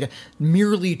need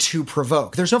merely to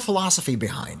provoke. There's no philosophy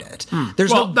behind it.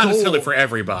 There's no not goal. necessarily for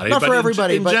everybody. Not but for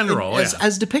everybody, in but general.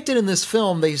 as depicted in this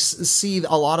film, they see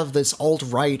a lot of this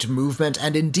alt-right movement,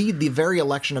 and indeed the very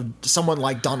election of someone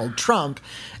like Donald Trump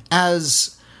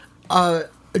as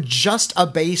just a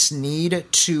base need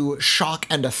to shock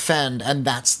and offend, and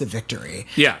that's the victory.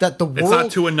 Yeah, that the world, it's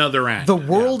not to another end. The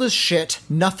world is shit.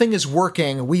 Nothing is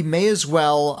working. We may as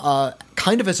well,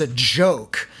 kind of as a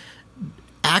joke,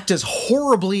 act as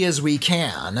horribly as we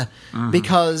can,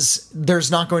 because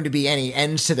there's not going to be any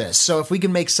end to this. So if we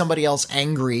can make somebody else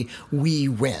angry, we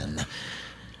win.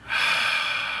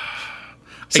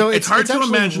 So it's hard to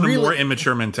imagine a more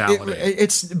immature mentality.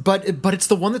 But it's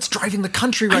the one that's driving the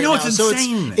country right now. I know, it's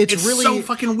insane. So it's really so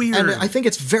fucking weird. And I think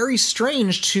it's very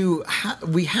strange to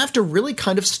we have to really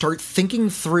kind of start thinking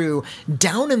through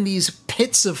down in these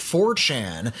pits of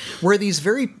 4chan, where these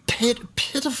very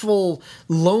pitiful,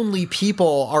 lonely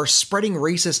people are spreading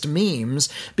racist memes,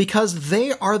 because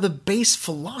they are the base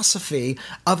philosophy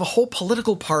of a whole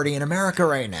political party in America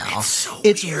right now. It's so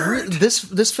weird.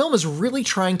 This film is really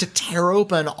trying to tear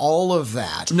open all of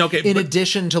that. In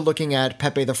addition to looking at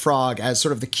Pepe the Frog as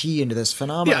sort of the key into this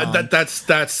phenomenon. Yeah, that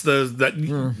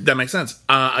makes sense.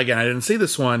 Again, I didn't see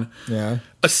this one. Yeah.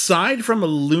 Aside from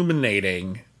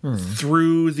illuminating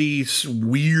through the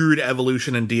weird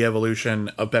evolution and de-evolution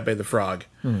of Pepe the Frog,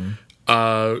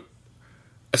 aside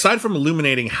from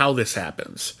illuminating how this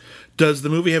happens, does the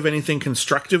movie have anything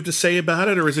constructive to say about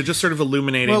it, or is it just sort of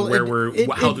illuminating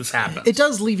how this happens? It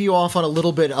does leave you off on a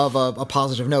little bit of a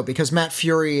positive note, because Matt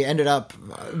Fury ended up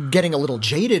getting a little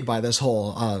jaded by this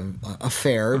whole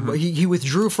affair. He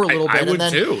withdrew for a little bit,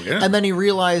 and then he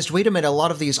realized, wait a minute, a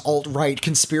lot of these alt-right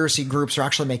conspiracy groups are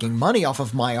actually making money off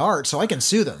of my art, so I can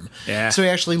sue them. Yeah. So he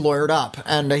actually lawyered up,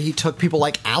 and he took people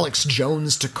like Alex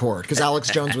Jones to court, because Alex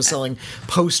Jones was selling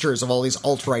posters of all these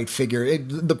alt-right figures.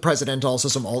 The president also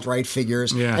some alt-right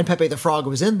figures, and Pepe the Frog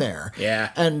was in there.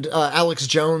 Yeah. And Alex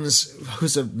Jones,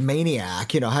 who's a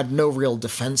maniac, had no real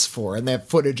defense for it. And they have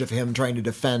footage of him trying to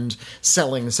defend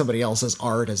selling somebody else's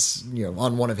art as,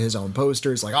 on one of his own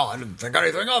posters, like, oh, I didn't think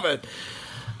anything of it.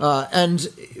 And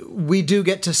we do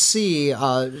get to see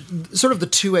sort of the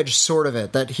two-edged sword of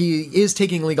it, that he is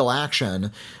taking legal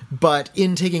action, but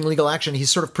in taking legal action, he's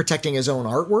sort of protecting his own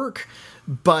artwork.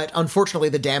 But unfortunately,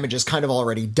 the damage is kind of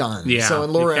already done. Yeah, so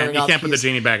in you can't put the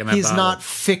genie back in that He's bottle. not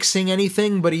fixing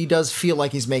anything, but he does feel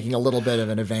like he's making a little bit of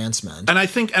an advancement. And I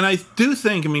do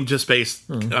think, just based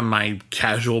on my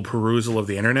casual perusal of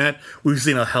the internet, we've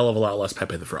seen a hell of a lot less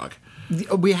Pepe the Frog.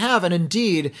 We have, and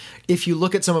indeed, if you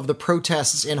look at some of the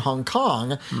protests in Hong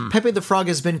Kong, Pepe the Frog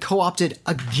has been co-opted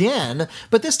again,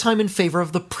 but this time in favor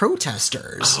of the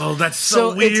protesters. Oh, that's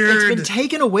so weird. It's been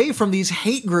taken away from these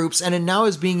hate groups, and it now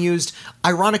is being used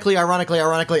ironically,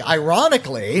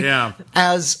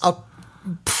 as a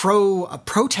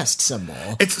protest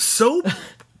symbol. It's so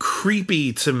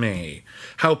creepy to me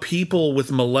how people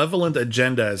with malevolent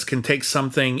agendas can take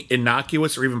something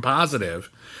innocuous or even positive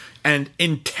and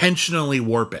intentionally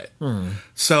warp it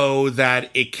so that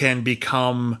it can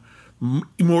become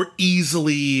more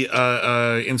easily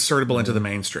insertable into the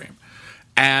mainstream.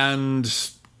 And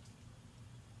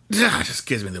it just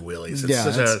gives me the willies.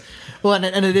 Well, and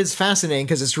it is fascinating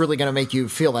because it's really going to make you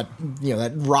feel that,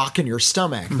 that rock in your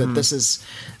stomach, that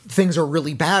things are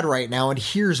really bad right now, and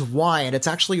here's why. And it's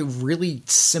actually really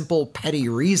simple, petty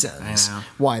reasons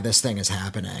why this thing is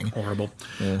happening. Horrible.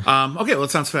 Yeah. Okay, well,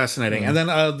 that sounds fascinating. And then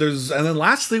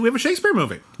lastly, we have a Shakespeare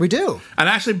movie. We do. And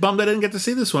I actually bummed I didn't get to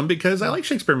see this one because I like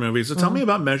Shakespeare movies. So tell me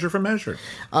about Measure for Measure.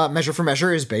 Measure for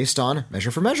Measure is based on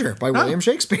Measure for Measure by William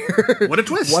Shakespeare. What a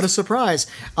twist. What a surprise.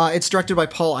 It's directed by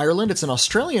Paul Ireland. It's an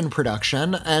Australian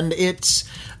production, and it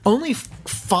only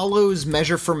follows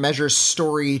Measure for Measure's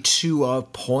story to a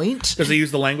point. Does it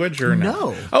use the language or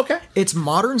no? Okay. It's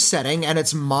modern setting and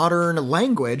it's modern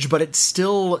language, but it's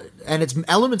still, and it's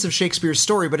elements of Shakespeare's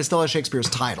story, but it still has Shakespeare's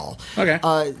title. Okay.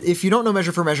 If you don't know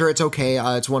Measure for Measure, it's okay.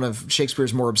 It's one of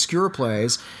Shakespeare's more obscure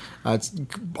plays. It's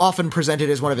often presented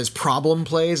as one of his problem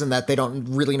plays, and that they don't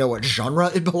really know what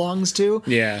genre it belongs to.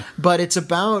 Yeah. But it's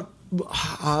about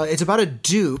a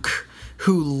duke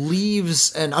who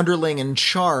leaves an underling in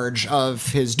charge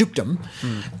of his dukedom,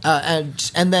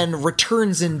 and then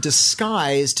returns in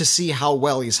disguise to see how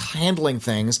well he's handling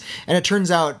things. And it turns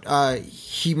out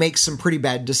he makes some pretty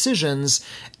bad decisions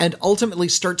and ultimately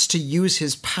starts to use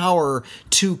his power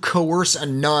to coerce a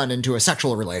nun into a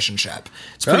sexual relationship.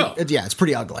 It's pretty, it's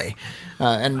pretty ugly.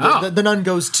 The nun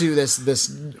goes to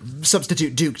this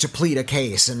substitute duke to plead a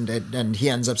case, and he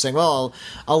ends up saying, "Well,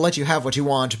 I'll let you have what you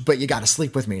want, but you got to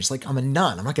sleep with me." It's like, I'm a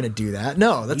nun. I'm not going to do that.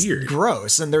 No, that's weird.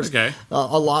 Gross. And there's a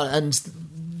lot, and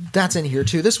that's in here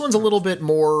too. This one's a little bit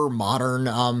more modern.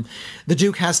 The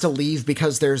duke has to leave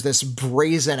because there's this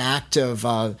brazen act of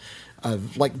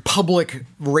like public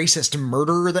racist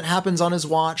murder that happens on his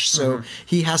watch, so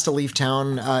he has to leave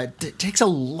town. It takes a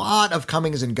lot of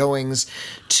comings and goings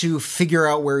to figure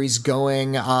out where he's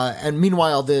going, and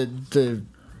meanwhile the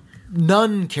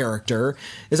nun character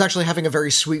is actually having a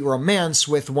very sweet romance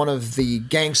with one of the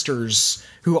gangsters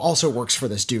who also works for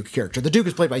this Duke character. The Duke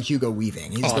is played by Hugo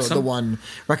Weaving. He's the one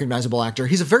recognizable actor.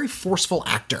 He's a very forceful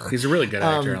actor. He's a really good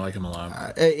actor. I like him a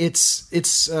lot.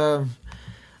 It's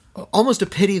almost a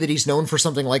pity that he's known for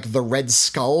something like The Red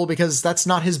Skull, because that's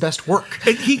not his best work.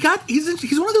 He's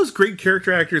one of those great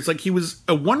character actors. Like, he was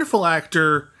a wonderful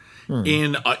actor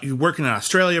in working in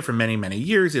Australia for many, many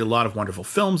years. He had a lot of wonderful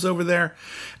films over there.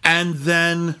 And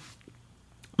then,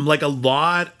 like a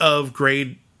lot of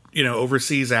great,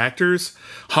 overseas actors,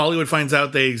 Hollywood finds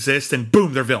out they exist and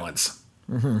boom, they're villains.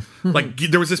 Like,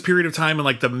 there was this period of time in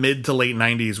like the mid to late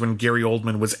 90s when Gary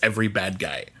Oldman was every bad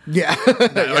guy. Yeah.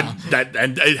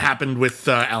 And it happened with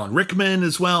Alan Rickman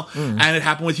as well. And it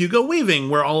happened with Hugo Weaving,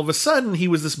 where all of a sudden he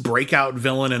was this breakout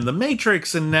villain in The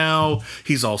Matrix, and now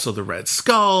he's also the Red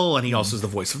Skull, and he also is the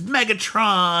voice of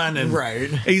Megatron.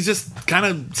 And he's just kind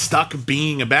of stuck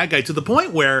being a bad guy to the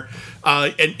point where,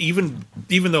 and even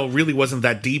though it really wasn't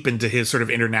that deep into his sort of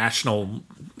international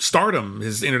stardom,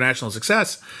 his international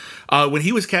success, when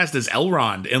he was cast as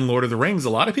Elrond in Lord of the Rings, a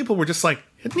lot of people were just like,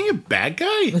 isn't he a bad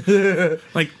guy?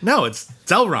 Like, no, it's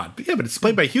Elrond. But yeah, but it's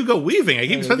played by Hugo Weaving. I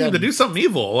keep expecting him to do something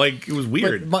evil. Like, it was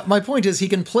weird. My point is, he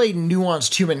can play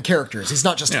nuanced human characters. He's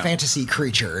not just fantasy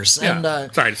creatures. Yeah.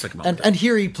 And, sorry to stick him and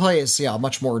here he plays, a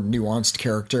much more nuanced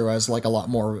character as like a lot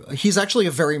more... He's actually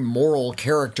a very moral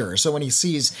character. So when he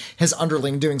sees his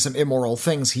underling doing some immoral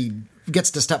things, he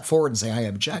gets to step forward and say, I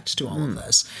object to all of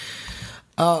this.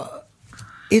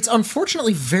 It's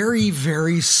unfortunately very,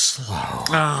 very slow.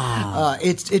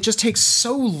 It just takes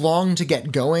so long to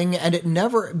get going, and it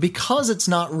never, because it's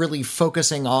not really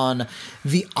focusing on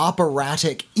the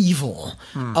operatic evil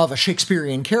of a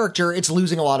Shakespearean character, it's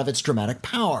losing a lot of its dramatic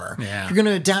power. Yeah. If you're going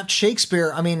to adapt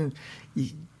Shakespeare,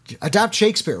 adapt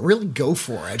Shakespeare. Really go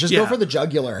for it. Just go for the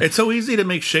jugular. It's so easy to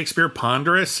make Shakespeare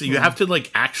ponderous. You have to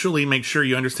actually make sure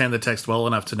you understand the text well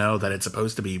enough to know that it's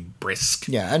supposed to be brisk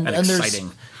and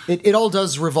exciting. It all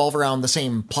does revolve around the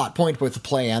same plot point with the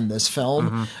play and this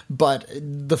film, but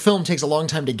the film takes a long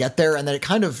time to get there, and then it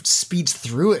kind of speeds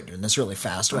through it in this really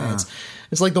fast way.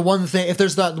 It's like the one thing, if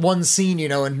there's that one scene,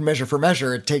 in Measure for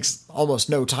Measure, it takes almost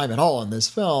no time at all in this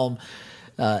film.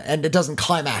 And it doesn't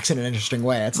climax in an interesting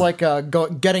way. It's like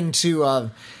getting to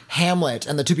Hamlet,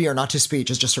 and the to be or not to speech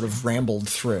is just sort of rambled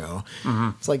through.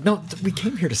 It's like, no, we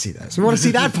came here to see this. We want to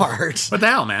see that part. What the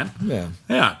hell, man?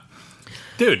 Yeah.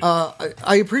 Dude.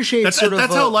 I appreciate that's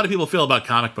how a lot of people feel about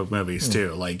comic book movies,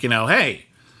 too. Like, hey,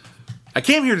 I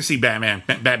came here to see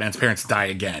Batman's parents die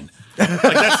again.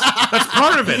 Like that's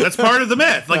part of it. That's part of the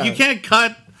myth. Like you can't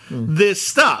cut this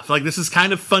stuff. Like this is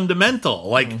kind of fundamental.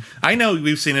 Like I know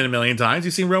we've seen it a million times.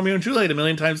 You've seen Romeo and Juliet a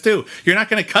million times too. You're not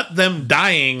going to cut them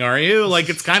dying, are you? Like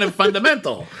it's kind of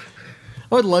fundamental.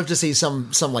 I would love to see some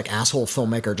like asshole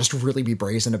filmmaker just really be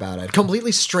brazen about it.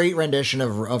 Completely straight rendition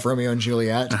of Romeo and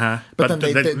Juliet, but then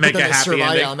they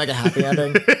survive. Yeah, make a happy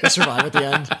ending. They survive at the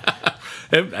end.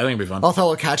 I think it'd be fun.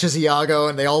 Othello catches Iago,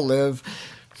 and they all live.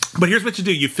 But here's what you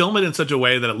do: you film it in such a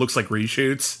way that it looks like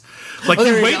reshoots. Like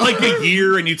you wait like a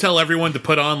year, and you tell everyone to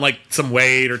put on like some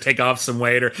weight, or take off some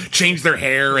weight, or change their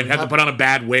hair, and have to put on a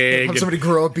bad wig. Have somebody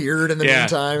grow a beard in the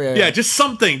meantime. Yeah, just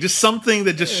something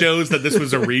that just shows that this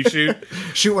was a reshoot.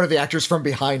 Shoot one of the actors from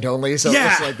behind only, so it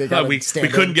looks like they got we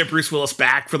couldn't get Bruce Willis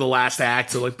back for the last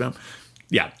act, so like them.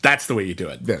 Yeah, that's the way you do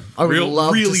it. Yeah. I would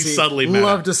love really to see, subtly meta.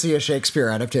 Love to see a Shakespeare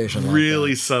adaptation.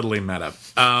 Really subtly meta.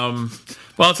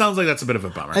 Well, it sounds like that's a bit of a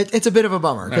bummer. It's a bit of a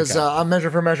bummer because A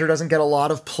Measure for Measure doesn't get a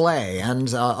lot of play,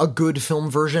 and a good film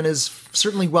version is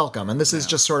certainly welcome. And this is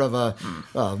just sort of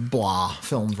a blah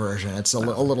film version. It's a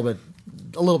little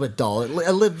bit dull.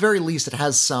 At the very least, it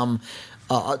has some.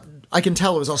 I can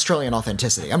tell it was Australian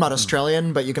authenticity. I'm not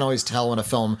Australian, but you can always tell when a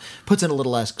film puts in a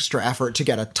little extra effort to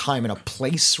get a time and a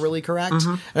place really correct.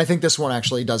 And I think this one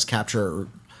actually does capture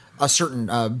a certain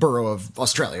borough of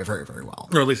Australia very, very well.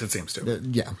 Or at least it seems to.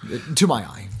 To my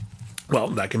eye. Well,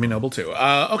 that can be noble too.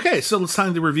 Okay, so it's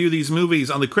time to review these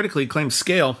movies on the critically acclaimed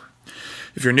scale.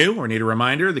 If you're new or need a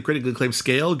reminder, the critically acclaimed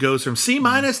scale goes from C-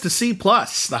 to C+.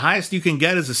 The highest you can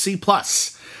get is a C+.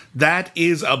 That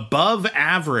is above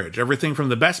average. Everything from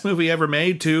the best movie ever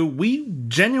made to we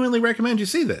genuinely recommend you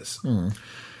see this.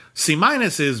 C-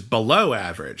 is below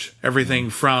average. Everything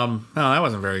from, oh, that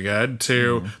wasn't very good,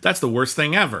 to that's the worst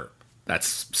thing ever.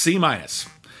 That's C-.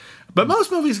 But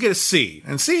most movies get a C,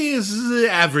 and C is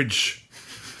average.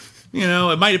 You know,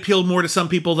 it might appeal more to some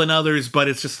people than others, but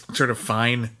it's just sort of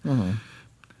fine.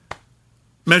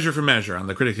 Measure for Measure on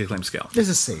the critically acclaimed scale. This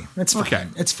is C. It's fine. Okay.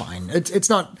 It's fine. It's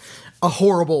not a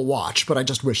horrible watch, but I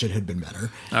just wish it had been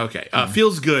better. Okay.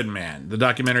 Feels Good, Man, the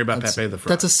documentary about Pepe the Frog.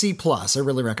 That's a C+. I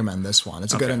really recommend this one.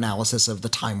 It's a good analysis of the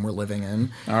time we're living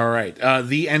in. All right.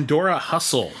 The Andorra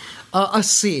Hustle. A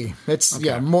C. It's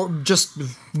more just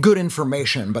good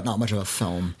information, but not much of a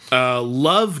film.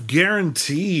 Love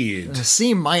Guaranteed.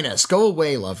 C-. Go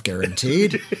away, Love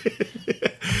Guaranteed.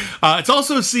 It's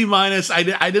also a C-. I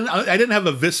didn't have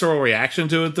a visceral reaction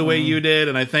to it the way you did,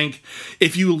 and I think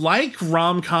if you like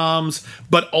rom-coms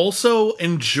but also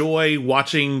enjoy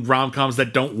watching rom-coms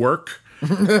that don't work.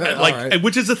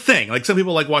 Which is a thing. Like some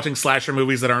people like watching slasher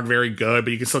movies that aren't very good,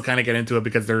 but you can still kind of get into it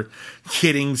because they're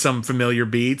hitting some familiar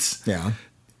beats. Yeah.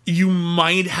 You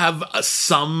might have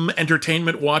some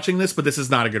entertainment watching this, but this is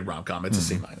not a good rom-com. It's a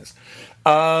C-.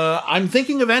 I'm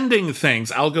thinking of ending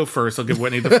things. I'll go first. I'll give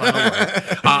Whitney the final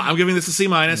word. I'm giving this a C-.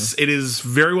 It is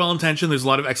very well intentioned. There's a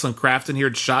lot of excellent craft in here.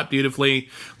 It's shot beautifully.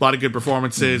 A lot of good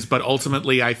performances, but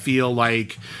ultimately I feel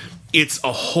like it's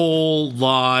a whole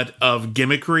lot of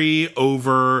gimmickry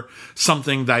over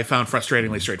something that I found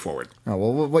frustratingly straightforward. Oh,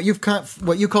 well, what you call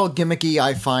gimmicky,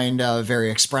 I find very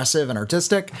expressive and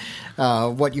artistic.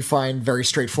 What you find very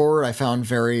straightforward, I found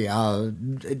very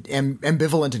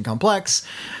ambivalent and complex.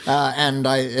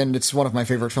 And it's one of my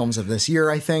favorite films of this year,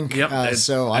 I think. Yep.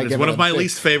 So I give one it of my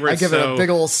least favorites. I give it a big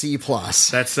old C+.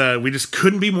 That's we just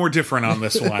couldn't be more different on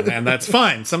this one, and that's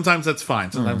fine. Sometimes that's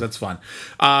fine. Sometimes that's fun.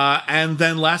 And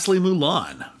then lastly,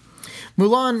 Mulan.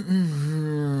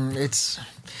 It's.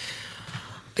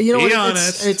 You know, be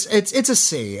honest. It's a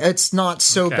C. It's not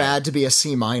so bad to be a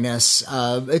C-.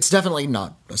 It's definitely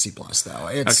not a C+, though.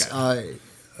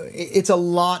 It's a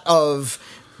lot of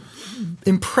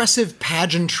impressive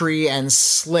pageantry and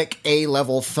slick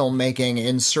A-level filmmaking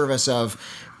in service of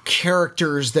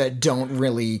characters that don't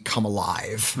really come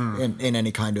alive in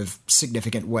any kind of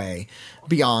significant way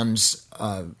beyond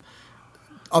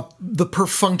the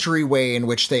perfunctory way in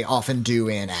which they often do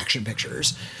in action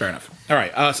pictures. Fair enough. All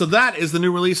right, so that is the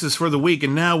new releases for the week,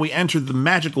 and now we enter the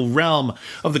magical realm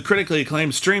of the critically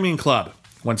acclaimed Streaming Club.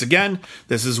 Once again,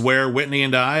 this is where Whitney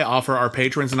and I offer our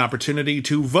patrons an opportunity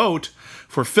to vote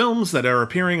for films that are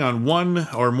appearing on one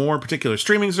or more particular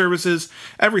streaming services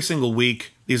every single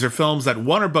week. These are films that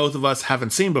one or both of us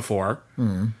haven't seen before,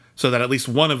 so that at least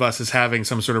one of us is having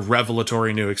some sort of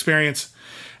revelatory new experience.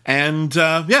 And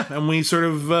and we sort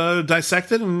of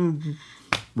dissect it and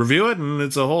review it, and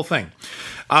it's a whole thing.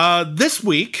 This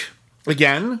week,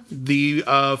 again, the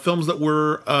films that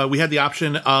we had the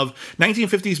option of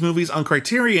 1950s movies on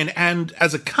Criterion, and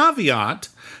as a caveat,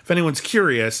 if anyone's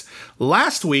curious,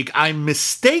 last week I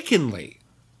mistakenly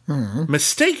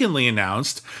mistakenly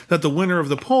announced that the winner of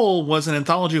the poll was an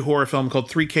anthology horror film called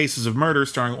 3 Cases of Murder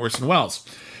starring Orson Welles.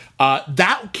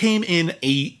 That came in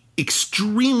a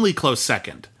extremely close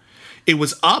second. It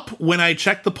was up when I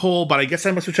checked the poll, but I guess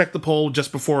I must have checked the poll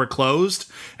just before it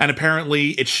closed, and apparently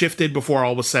it shifted before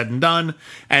all was said and done,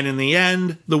 and in the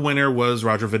end, the winner was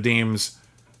Roger Vadim's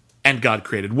And God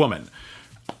Created Woman.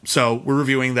 So we're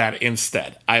reviewing that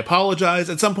instead. I apologize.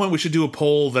 At some point, we should do a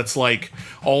poll that's like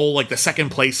all like the second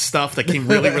place stuff that came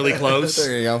really, really close.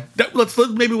 There you go.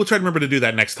 Maybe we'll try to remember to do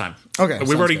that next time. Okay,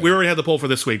 we already had the poll for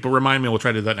this week, but remind me, we'll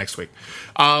try to do that next week.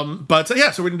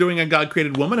 So we're doing A God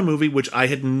Created Woman, a movie which I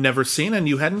had never seen and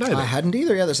you hadn't either. I hadn't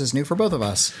either. Yeah, this is new for both of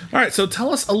us. All right, so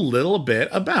tell us a little bit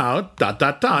about ...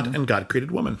 and God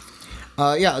Created Woman.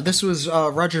 This was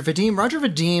Roger Vadim. Roger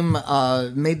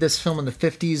Vadim made this film in the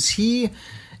 50s. He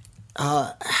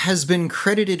has been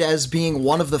credited as being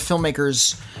one of the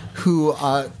filmmakers who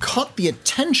caught the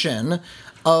attention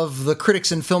of the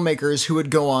critics and filmmakers who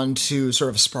would go on to sort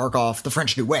of spark off the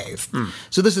French New Wave.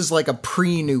 So this is like a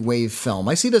pre-New Wave film.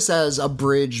 I see this as a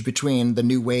bridge between the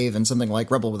New Wave and something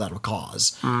like Rebel Without a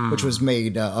Cause, which was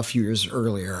made a few years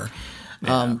earlier.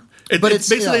 Yeah. But it's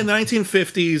basically in the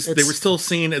 1950s, they were still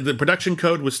seen, the production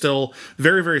code was still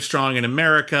very, very strong in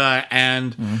America,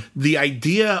 and the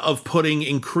idea of putting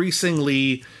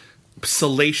increasingly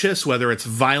salacious, whether it's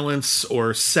violence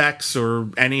or sex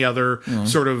or any other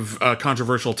sort of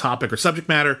controversial topic or subject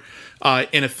matter,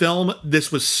 in a film,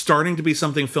 this was starting to be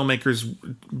something filmmakers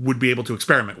would be able to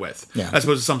experiment with, as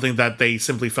opposed to something that they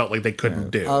simply felt like they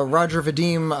couldn't do. Roger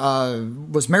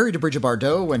Vadim was married to Brigitte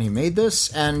Bardot when he made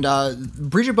this, and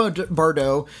Brigitte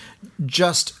Bardot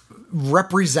just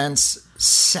represents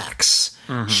sex.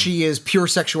 She is pure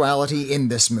sexuality in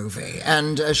this movie,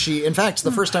 and in fact,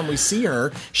 the first time we see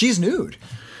her, she's nude.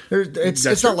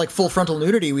 It's not like full frontal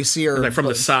nudity. We see her like from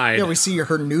the side. Yeah, we see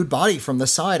her nude body from the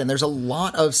side, and there's a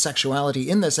lot of sexuality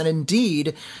in this. And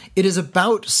indeed, it is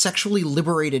about sexually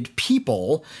liberated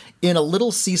people in a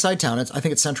little seaside town. I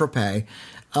think it's Saint-Tropez.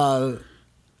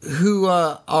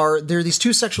 They're these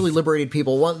two sexually liberated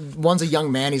people. One's a young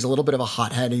man. He's a little bit of a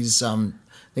hothead. He's I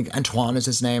think Antoine is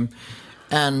his name,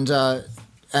 and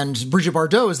Brigitte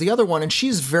Bardot is the other one, and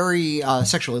she's very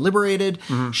sexually liberated.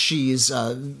 She's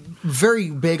very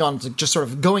big on just sort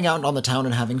of going out on the town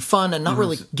and having fun, and not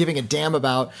really giving a damn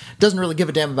about. Doesn't really give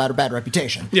a damn about a bad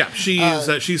reputation. Yeah,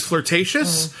 she's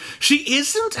flirtatious. She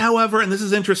isn't, however, and this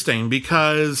is interesting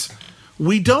because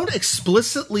we don't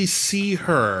explicitly see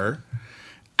her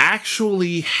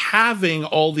actually having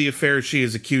all the affairs she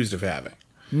is accused of having.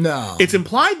 No. It's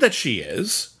implied that she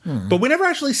is, but we never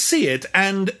actually see it,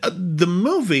 and the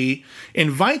movie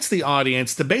invites the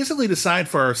audience to basically decide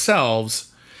for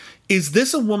ourselves, is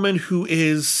this a woman who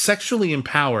is sexually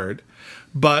empowered,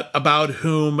 but about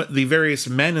whom the various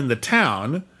men in the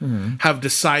town have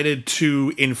decided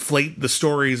to inflate the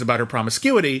stories about her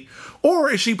promiscuity,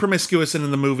 or is she promiscuous and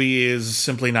in the movie is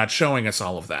simply not showing us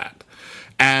all of that?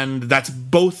 And that's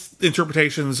both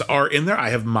interpretations are in there.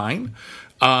 I have mine.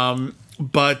 So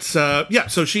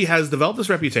she has developed this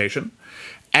reputation,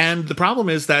 and the problem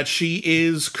is that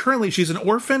she's an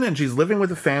orphan, and she's living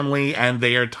with a family, and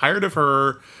they are tired of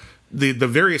her, the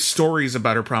various stories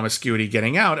about her promiscuity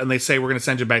getting out, and they say, we're going to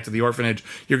send you back to the orphanage.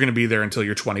 You're going to be there until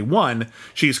you're 21.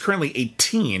 She's currently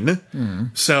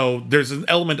 18, so there's an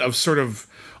element of sort of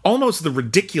almost the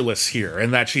ridiculous here, in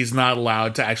that she's not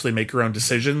allowed to actually make her own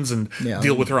decisions and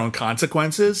deal with her own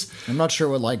consequences. I'm not sure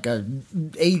what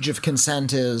age of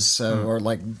consent is, or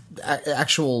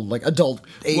actual adult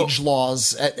age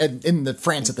laws in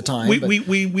France at the time.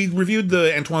 We reviewed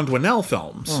the Antoine Doinel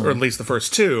films, or at least the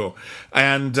first two,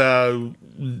 and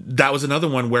that was another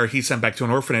one where he's sent back to an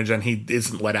orphanage and he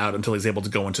isn't let out until he's able to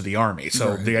go into the army.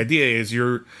 So the idea is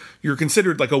you're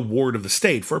considered like a ward of the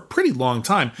state for a pretty long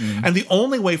time. And the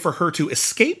only way for her to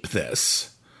escape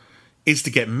this is to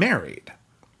get married.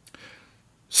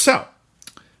 So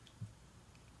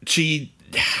she's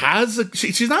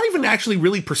not even actually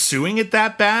really pursuing it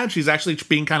that bad. She's actually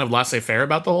being kind of laissez-faire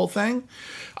about the whole thing.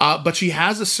 But she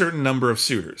has a certain number of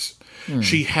suitors.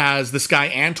 She has this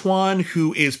guy, Antoine,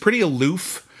 who is pretty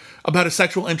aloof about a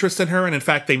sexual interest in her, and in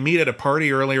fact, they meet at a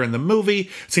party earlier in the movie.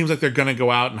 It seems like they're going to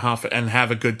go out and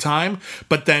have a good time,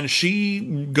 but then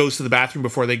she goes to the bathroom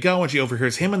before they go, and she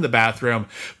overhears him in the bathroom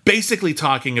basically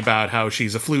talking about how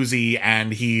she's a floozy,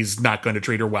 and he's not going to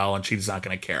treat her well, and she's not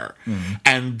going to care.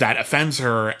 And that offends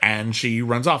her, and she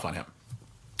runs off on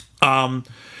him.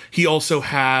 He also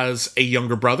has a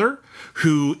younger brother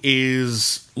who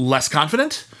is less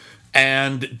confident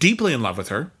and deeply in love with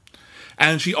her.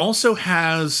 And she also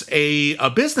has a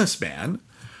businessman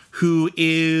who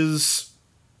is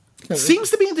seems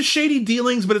to be into shady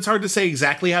dealings, but it's hard to say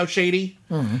exactly how shady.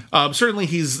 Certainly,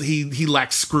 he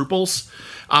lacks scruples,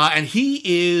 and he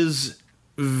is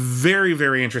very,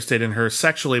 very interested in her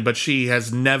sexually, but she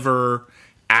has never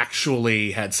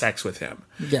actually had sex with him.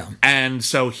 Yeah. And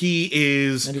so he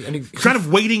is kind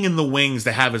of waiting in the wings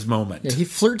to have his moment. Yeah, he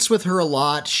flirts with her a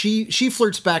lot. She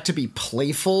flirts back to be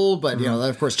playful, but that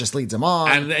of course just leads him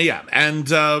on. And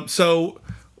so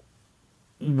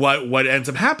what ends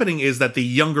up happening is that the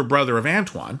younger brother of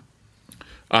Antoine,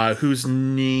 whose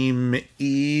name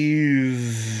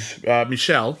is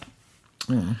Michel,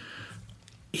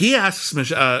 he asks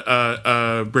Bridget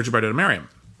Bardot to marry him.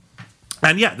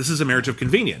 And this is a marriage of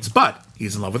convenience, but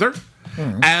he's in love with her.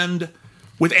 And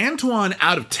with Antoine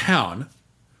out of town,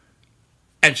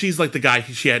 and she's like the guy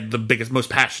she had the biggest,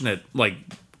 most passionate, like,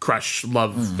 crush,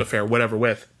 love affair, whatever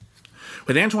with.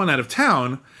 With Antoine out of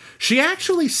town, she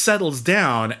actually settles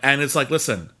down and is like,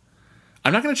 listen,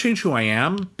 I'm not going to change who I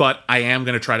am, but I am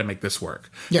going to try to make this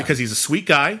work. Yeah. Because he's a sweet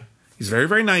guy. He's very,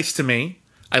 very nice to me.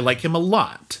 I like him a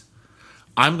lot.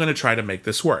 I'm going to try to make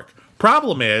this work.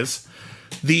 Problem is,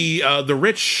 the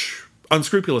rich,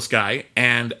 unscrupulous guy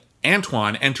and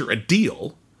Antoine enter a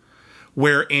deal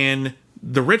wherein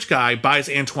the rich guy buys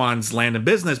Antoine's land and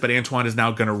business, but Antoine is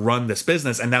now going to run this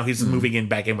business, and now he's moving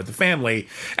back in with the family,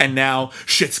 and now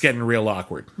shit's getting real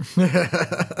awkward.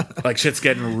 Like, shit's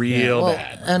getting real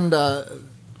bad. And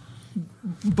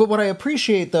but what I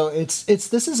appreciate, though, it's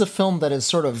this is a film that is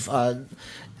sort of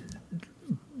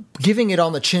giving it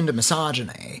on the chin to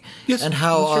misogyny, and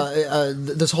how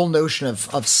this whole notion of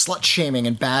slut shaming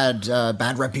and bad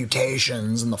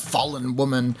reputations and the fallen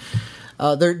woman.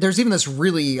 There's even this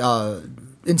really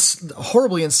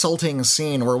horribly insulting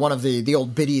scene where one of the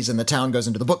old biddies in the town goes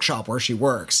into the bookshop where she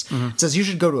works. Says you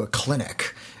should go to a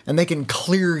clinic and they can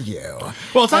clear you.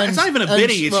 Well, it's not even a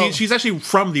biddy. She's actually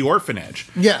from the orphanage.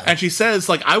 Yeah. And she says,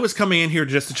 like, I was coming in here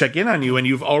just to check in on you, and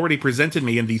you've already presented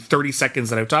me in the 30 seconds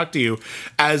that I've talked to you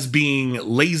as being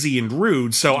lazy and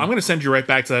rude, so I'm going to send you right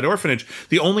back to that orphanage.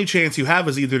 The only chance you have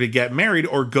is either to get married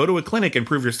or go to a clinic and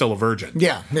prove you're still a virgin.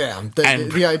 Yeah.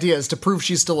 The idea is to prove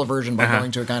she's still a virgin by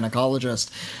going to a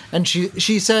gynecologist. And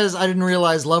she says, I didn't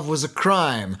realize love was a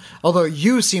crime, although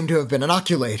you seem to have been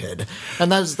inoculated.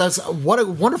 And that's what a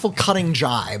wonderful cutting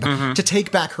jibe to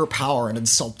take back her power and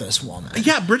insult this woman.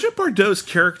 Yeah, Bridget Bardot's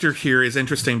character here is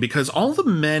interesting because all the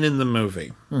men in the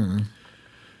movie,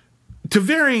 to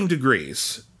varying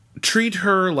degrees, treat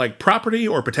her like property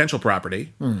or potential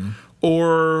property,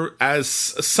 or as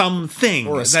something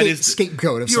or that is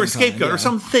scapegoat of some kind, or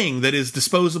something that is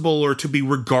disposable or to be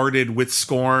regarded with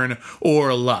scorn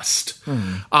or lust.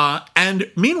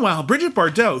 And meanwhile, Bridget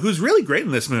Bardot, who's really great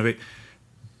in this movie,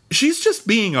 she's just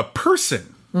being a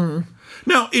person.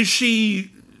 Now, is she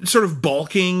sort of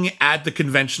balking at the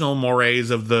conventional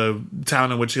mores of the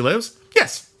town in which she lives?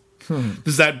 Yes.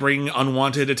 Does that bring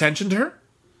unwanted attention to her?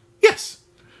 Yes.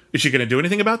 Is she going to do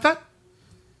anything about that?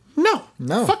 No.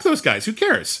 Fuck those guys. Who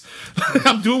cares?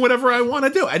 I'm doing whatever I want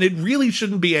to do. And it really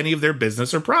shouldn't be any of their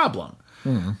business or problem.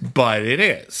 But it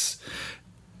is.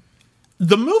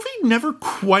 The movie never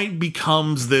quite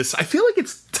becomes this. I feel like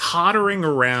it's tottering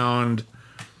around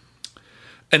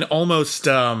an almost,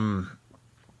 why am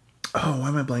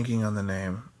I blanking on the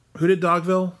name? Who did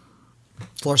Dogville?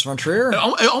 Lars von Trier? It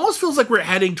almost feels like we're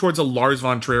heading towards a Lars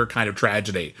von Trier kind of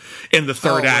tragedy in the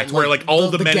third act, where like all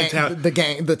the men in town...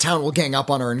 The town will gang up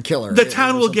on her and kill her. The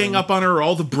town will gang up on her,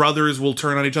 all the brothers will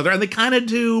turn on each other, and they kind of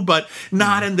do, but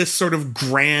not in this sort of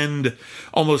grand,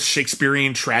 almost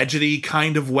Shakespearean tragedy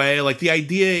kind of way. Like, the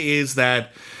idea is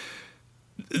that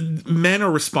men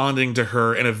are responding to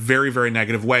her in a very, very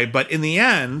negative way, but in the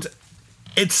end,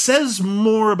 it says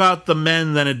more about the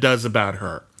men than it does about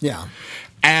her. Yeah.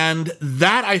 And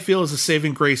that, I feel, is a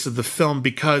saving grace of the film,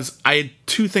 because I had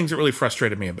two things that really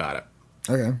frustrated me about it.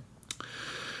 Okay.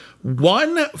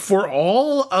 One, for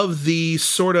all of the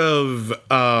sort of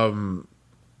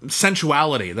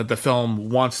sensuality that the film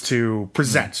wants to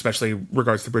present, especially in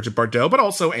regards to Bridget Bardot, but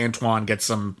also Antoine gets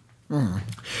some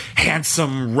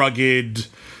handsome, rugged,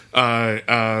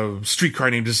 streetcar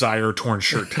named Desire, torn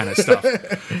shirt kind of stuff.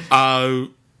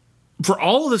 For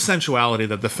all of the sensuality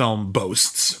that the film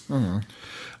boasts,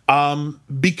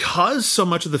 because so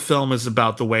much of the film is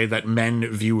about the way that men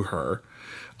view her,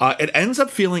 it ends up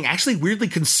feeling actually weirdly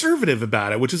conservative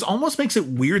about it, which almost makes it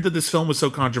weird that this film was so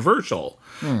controversial,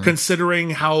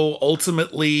 considering how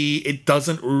ultimately it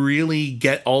doesn't really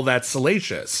get all that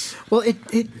salacious. Well,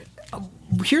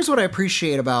 here's what I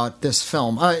appreciate about this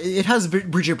film. It has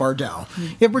Bridget Bardot.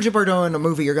 You have Bridget Bardot in a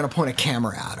movie, you're going to point a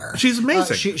camera at her. She's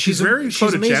amazing. She's very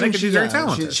photogenic and she's very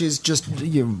talented. She's just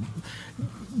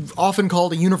often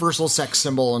called a universal sex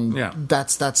symbol, and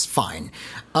that's fine.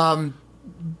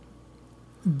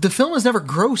 The film is never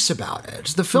gross about it.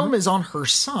 The film is on her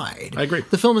side. I agree.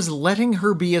 The film is letting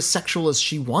her be as sexual as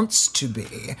she wants to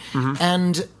be.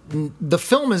 And the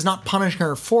film is not punishing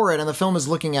her for it, and the film is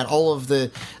looking at all of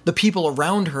the people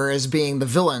around her as being the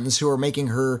villains who are making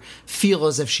her feel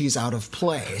as if she's out of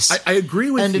place. I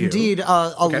agree with you. And indeed,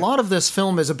 a lot of this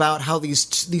film is about how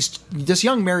this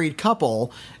young married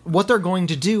couple, what they're going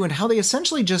to do, and how they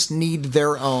essentially just need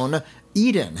their own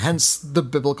Eden, hence the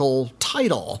biblical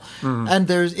title. And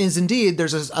there's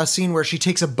a scene where she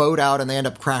takes a boat out and they end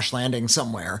up crash landing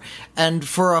somewhere. And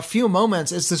for a few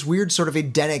moments, it's this weird sort of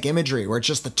Edenic imagery where it's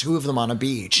just the two of them on a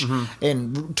beach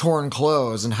in torn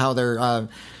clothes, and how they're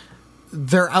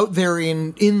out there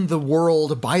in the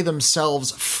world by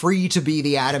themselves, free to be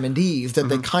the Adam and Eve that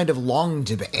they kind of long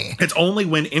to be. It's only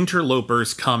when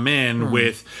interlopers come in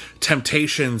with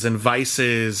temptations and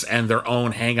vices and their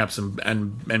own hang-ups and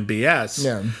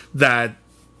BS that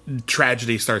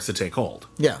tragedy starts to take hold.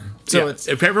 Yeah. So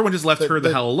if everyone just left her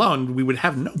the hell alone, we would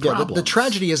have no problem. The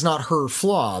tragedy is not her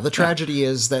flaw. The tragedy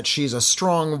is that she's a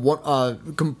strong,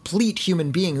 complete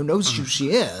human being who knows who she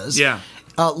is. Yeah.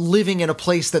 Living in a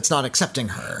place that's not accepting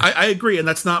her. I agree, and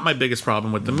that's not my biggest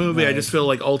problem with the movie. I just feel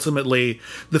like ultimately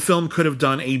the film could have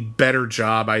done a better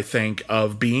job, I think,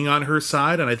 of being on her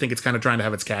side, and I think it's kind of trying to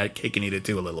have its cake and eat it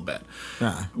too a little bit.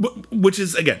 Which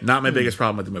is, again, not my biggest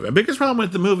problem with the movie. My biggest problem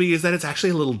with the movie is that it's actually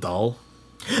a little dull.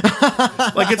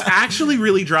 Like, it's actually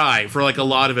really dry for like a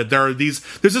lot of it. There's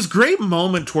this great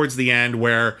moment towards the end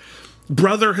where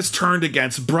brother has turned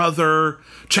against brother.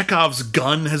 Chekhov's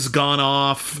gun has gone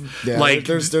off. Yeah, like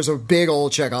there's a big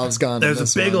old Chekhov's gun. There's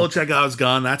a big old Chekhov's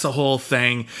gun. That's a whole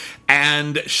thing.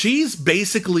 And she's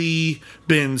basically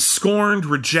been scorned,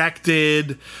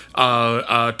 rejected,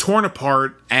 torn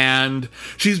apart, and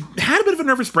she's had a bit of a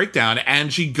nervous breakdown.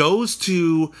 And she goes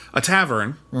to a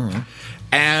tavern,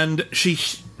 and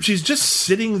she's just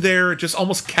sitting there, just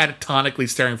almost catatonically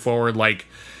staring forward, like,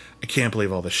 I can't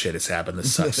believe all this shit has happened.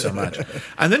 This sucks so much.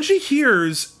 And then she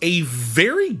hears a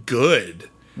very good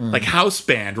like house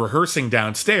band rehearsing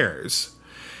downstairs.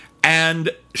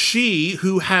 And she,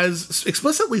 who has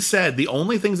explicitly said the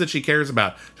only things that she cares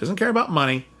about, she doesn't care about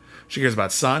money. She cares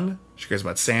about sun. She cares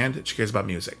about sand. She cares about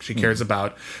music. She cares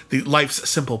about the life's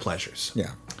simple pleasures.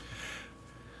 Yeah.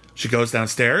 She goes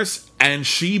downstairs, and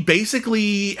she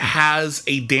basically has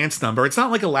a dance number. It's not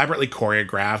like elaborately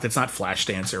choreographed. It's not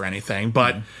Flashdance or anything,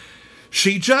 but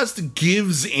she just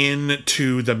gives in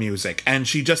to the music, and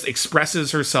she just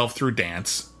expresses herself through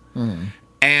dance.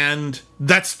 And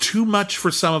that's too much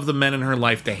for some of the men in her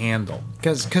life to handle.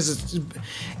 Because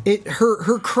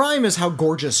her crime is how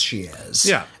gorgeous she is.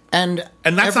 Yeah. And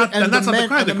that's not the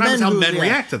crime. The crime is how men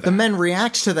react to that. The men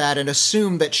react to that and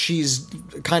assume that she's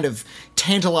kind of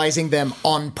tantalizing them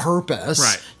on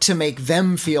purpose to make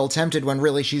them feel tempted, when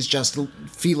really she's just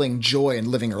feeling joy and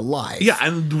living her life. Yeah,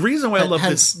 and the reason why I love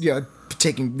this,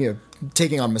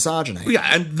 taking on misogyny. Yeah,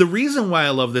 and the reason why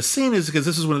I love this scene is because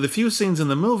this is one of the few scenes in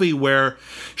the movie where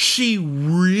she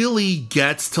really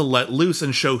gets to let loose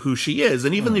and show who she is,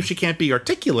 and even if she can't be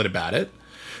articulate about it,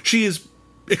 she is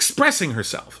expressing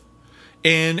herself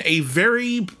in a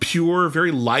very pure,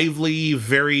 very lively,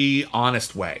 very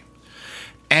honest way.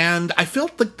 And I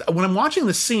felt like when I'm watching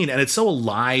this scene, and it's so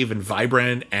alive and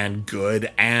vibrant and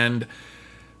good, and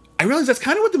I realized that's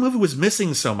kind of what the movie was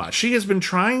missing so much. She has been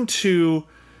trying to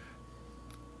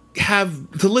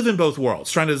live in both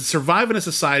worlds, trying to survive in a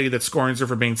society that scorns her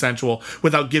for being sensual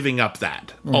without giving up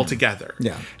that altogether.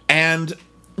 Yeah. And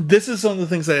this is one of the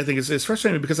things that I think is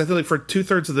frustrating, because I feel like for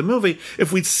 2/3 of the movie,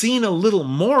 if we'd seen a little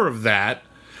more of that,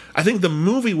 I think the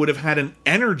movie would have had an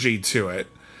energy to it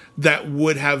that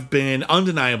would have been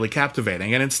undeniably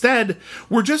captivating. And instead,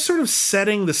 we're just sort of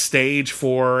setting the stage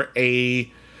for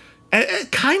a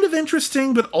kind of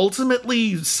interesting, but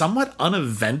ultimately somewhat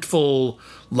uneventful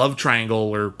love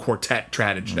triangle or quartet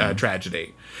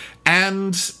tragedy.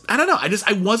 And I don't know,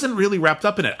 I wasn't really wrapped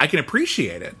up in it. I can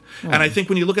appreciate it. And I think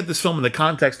when you look at this film in the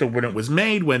context of when it was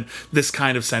made, when this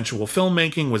kind of sensual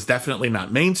filmmaking was definitely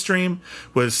not mainstream,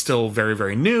 was still very,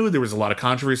 very new, there was a lot of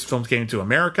controversy. Films came to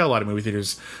America. A lot of movie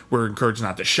theaters were encouraged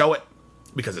not to show it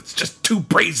because it's just too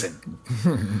brazen.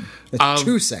 It's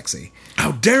too sexy.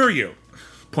 How dare you?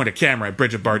 Point a camera at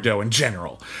Bridget Bardot in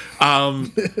general.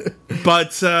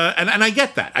 But I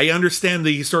get that. I understand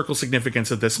the historical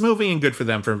significance of this movie, and good for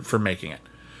them for making it.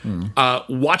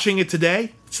 Watching it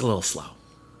today, it's a little slow.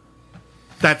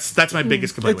 That's my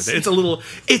biggest complaint with it. It's a little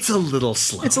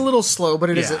slow. It's a little slow, but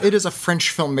it is a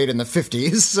French film made in the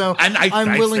 50s, so and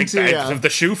I'm willing to. If the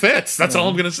shoe fits, that's all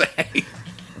I'm going to say.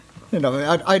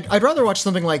 I'd rather watch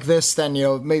something like this than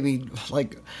maybe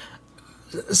like.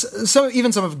 So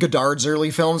even some of Godard's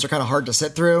early films are kind of hard to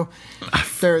sit through. I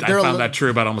found that true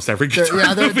about almost every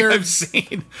Godard movie I've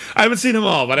seen. I haven't seen them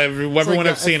all, but everyone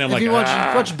I've seen, I'm like, you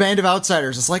watch Band of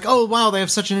Outsiders, it's like, oh wow, they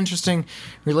have such an interesting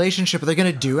relationship. Are they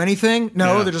going to do anything?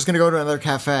 No, they're just going to go to another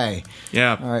cafe.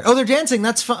 Yeah. All right. Oh, they're dancing.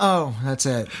 That's fun. Oh, that's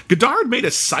it. Godard made a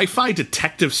sci-fi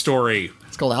detective story.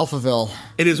 It's called Alphaville.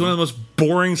 It is one of the most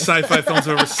boring sci-fi films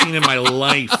I've ever seen in my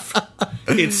life.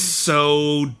 It's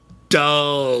so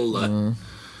dull.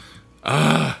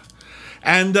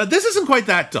 And this isn't quite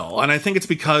that dull, and I think it's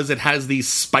because it has these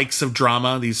spikes of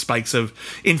drama, these spikes of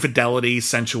infidelity,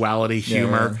 sensuality,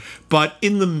 humor. Yeah. But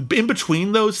in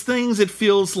between those things, it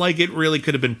feels like it really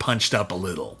could have been punched up a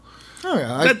little. Oh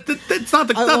yeah, it's not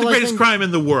the greatest crime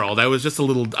in the world. I was a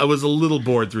little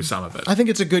bored through some of it. I think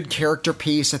it's a good character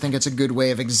piece. I think it's a good way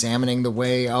of examining the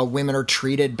way women are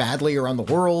treated badly around the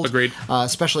world. Agreed.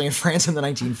 Especially in France in the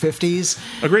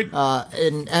 1950s. Agreed.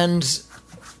 And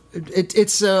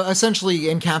it's essentially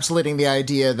encapsulating the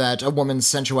idea that a woman's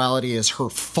sensuality is her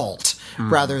fault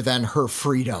rather than her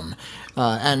freedom.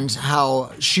 And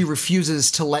how she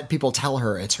refuses to let people tell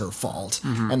her it's her fault,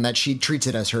 and that she treats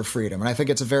it as her freedom. And I think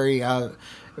it's a very,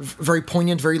 very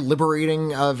poignant, very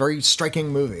liberating, very striking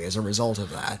movie as a result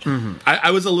of that. I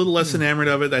was a little less enamored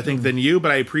of it, I think, than you,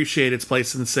 but I appreciate its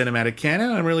place in the cinematic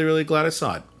canon. I'm really, really glad I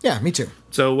saw it. Yeah, me too.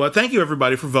 So thank you,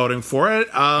 everybody, for voting for it.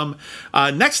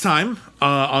 Next time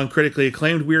on Critically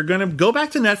Acclaimed, we're going to go back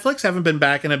to Netflix. Haven't been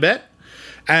back in a bit.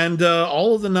 And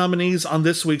all of the nominees on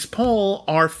this week's poll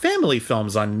are family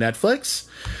films on Netflix.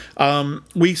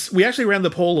 We actually ran the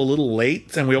poll a little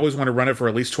late, and we always want to run it for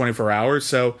at least 24 hours.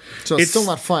 So it's still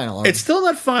not final. It's still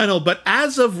not final, but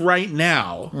as of right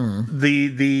now,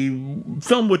 the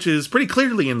film which is pretty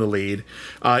clearly in the lead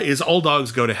is All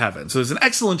Dogs Go to Heaven. So there's an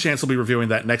excellent chance we'll be reviewing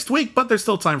that next week, but there's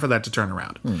still time for that to turn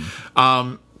around.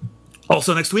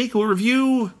 Also next week, we'll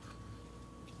review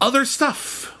other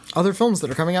stuff. Other films that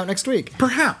are coming out next week.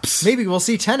 Perhaps. Maybe we'll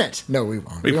see Tenet. No, we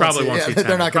won't. We probably won't see Tenet.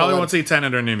 They're not probably won't see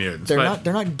Tenet or New Mutants.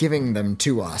 They're not giving them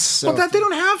to us. So. Well, they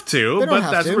don't have to.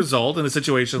 But as a result, in a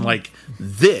situation like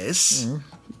this,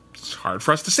 it's hard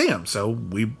for us to see them. So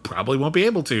we probably won't be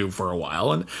able to for a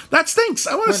while. And that stinks.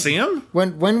 I want to see them.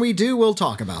 When we do, we'll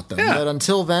talk about them. Yeah. But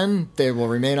until then, they will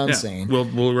remain unseen. Yeah.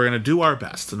 We're going to do our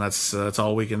best. And that's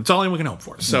all we can. It's all we can hope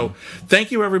for. So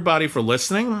thank you, everybody, for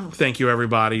listening. Thank you,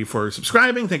 everybody, for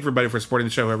subscribing. Thank you, everybody, for supporting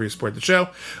the show, however you support the show.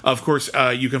 Of course,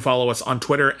 you can follow us on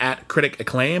Twitter at Critic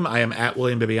Acclaim. I am at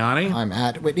William Bibiani. I'm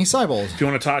at Whitney Seibold. If you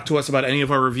want to talk to us about any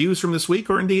of our reviews from this week,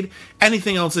 or indeed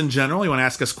anything else in general, you want to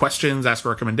ask us questions, ask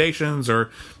recommendations, or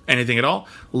anything at all,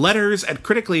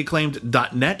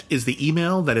 letters@criticallyacclaimed.net is the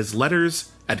email. That is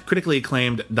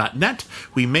letters@criticallyacclaimed.net.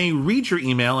 We may read your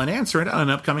email and answer it on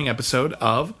an upcoming episode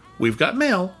of We've Got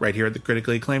Mail right here at the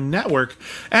Critically Acclaimed Network.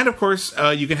 And of course,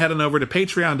 you can head on over to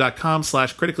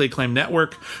patreon.com/critically acclaimed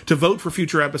network to vote for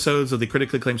future episodes of the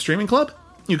Critically Acclaimed Streaming Club.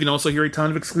 You can also hear a ton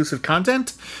of exclusive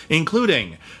content,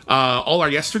 including all our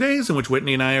yesterdays, in which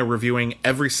Whitney and I are reviewing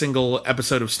every single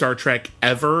episode of Star Trek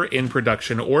ever in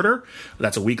production order.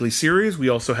 That's a weekly series. We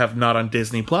also have Not on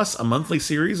Disney Plus, a monthly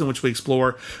series in which we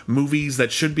explore movies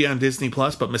that should be on Disney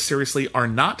Plus, but mysteriously are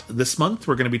not. This month,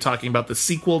 we're going to be talking about the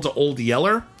sequel to Old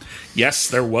Yeller. Yes,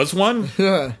 there was one.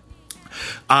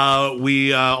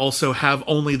 We also have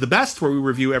Only the Best, where we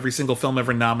review every single film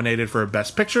ever nominated for a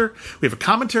Best Picture. We have a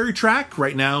commentary track.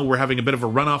 Right now, we're having a bit of a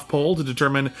runoff poll to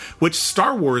determine which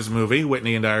Star Wars movie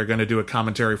Whitney and I are going to do a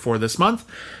commentary for this month.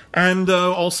 And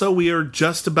also, we are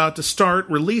just about to start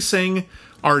releasing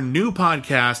our new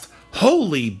podcast,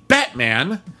 Holy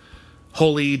Batman.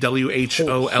 Holy,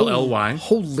 WHOLLY.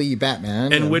 Holy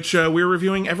Batman. In which we're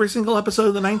reviewing every single episode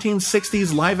of the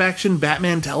 1960s live-action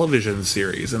Batman television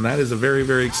series. And that is a very,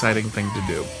 very exciting thing to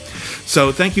do.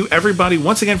 So thank you, everybody,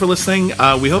 once again for listening.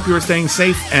 We hope you are staying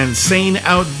safe and sane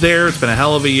out there. It's been a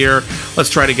hell of a year. Let's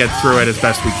try to get through it as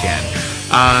best we can.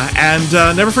 And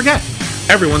never forget,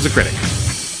 everyone's a critic.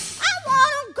 I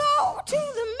want to go to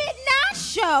the midnight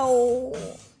show.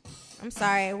 I'm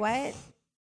sorry, what?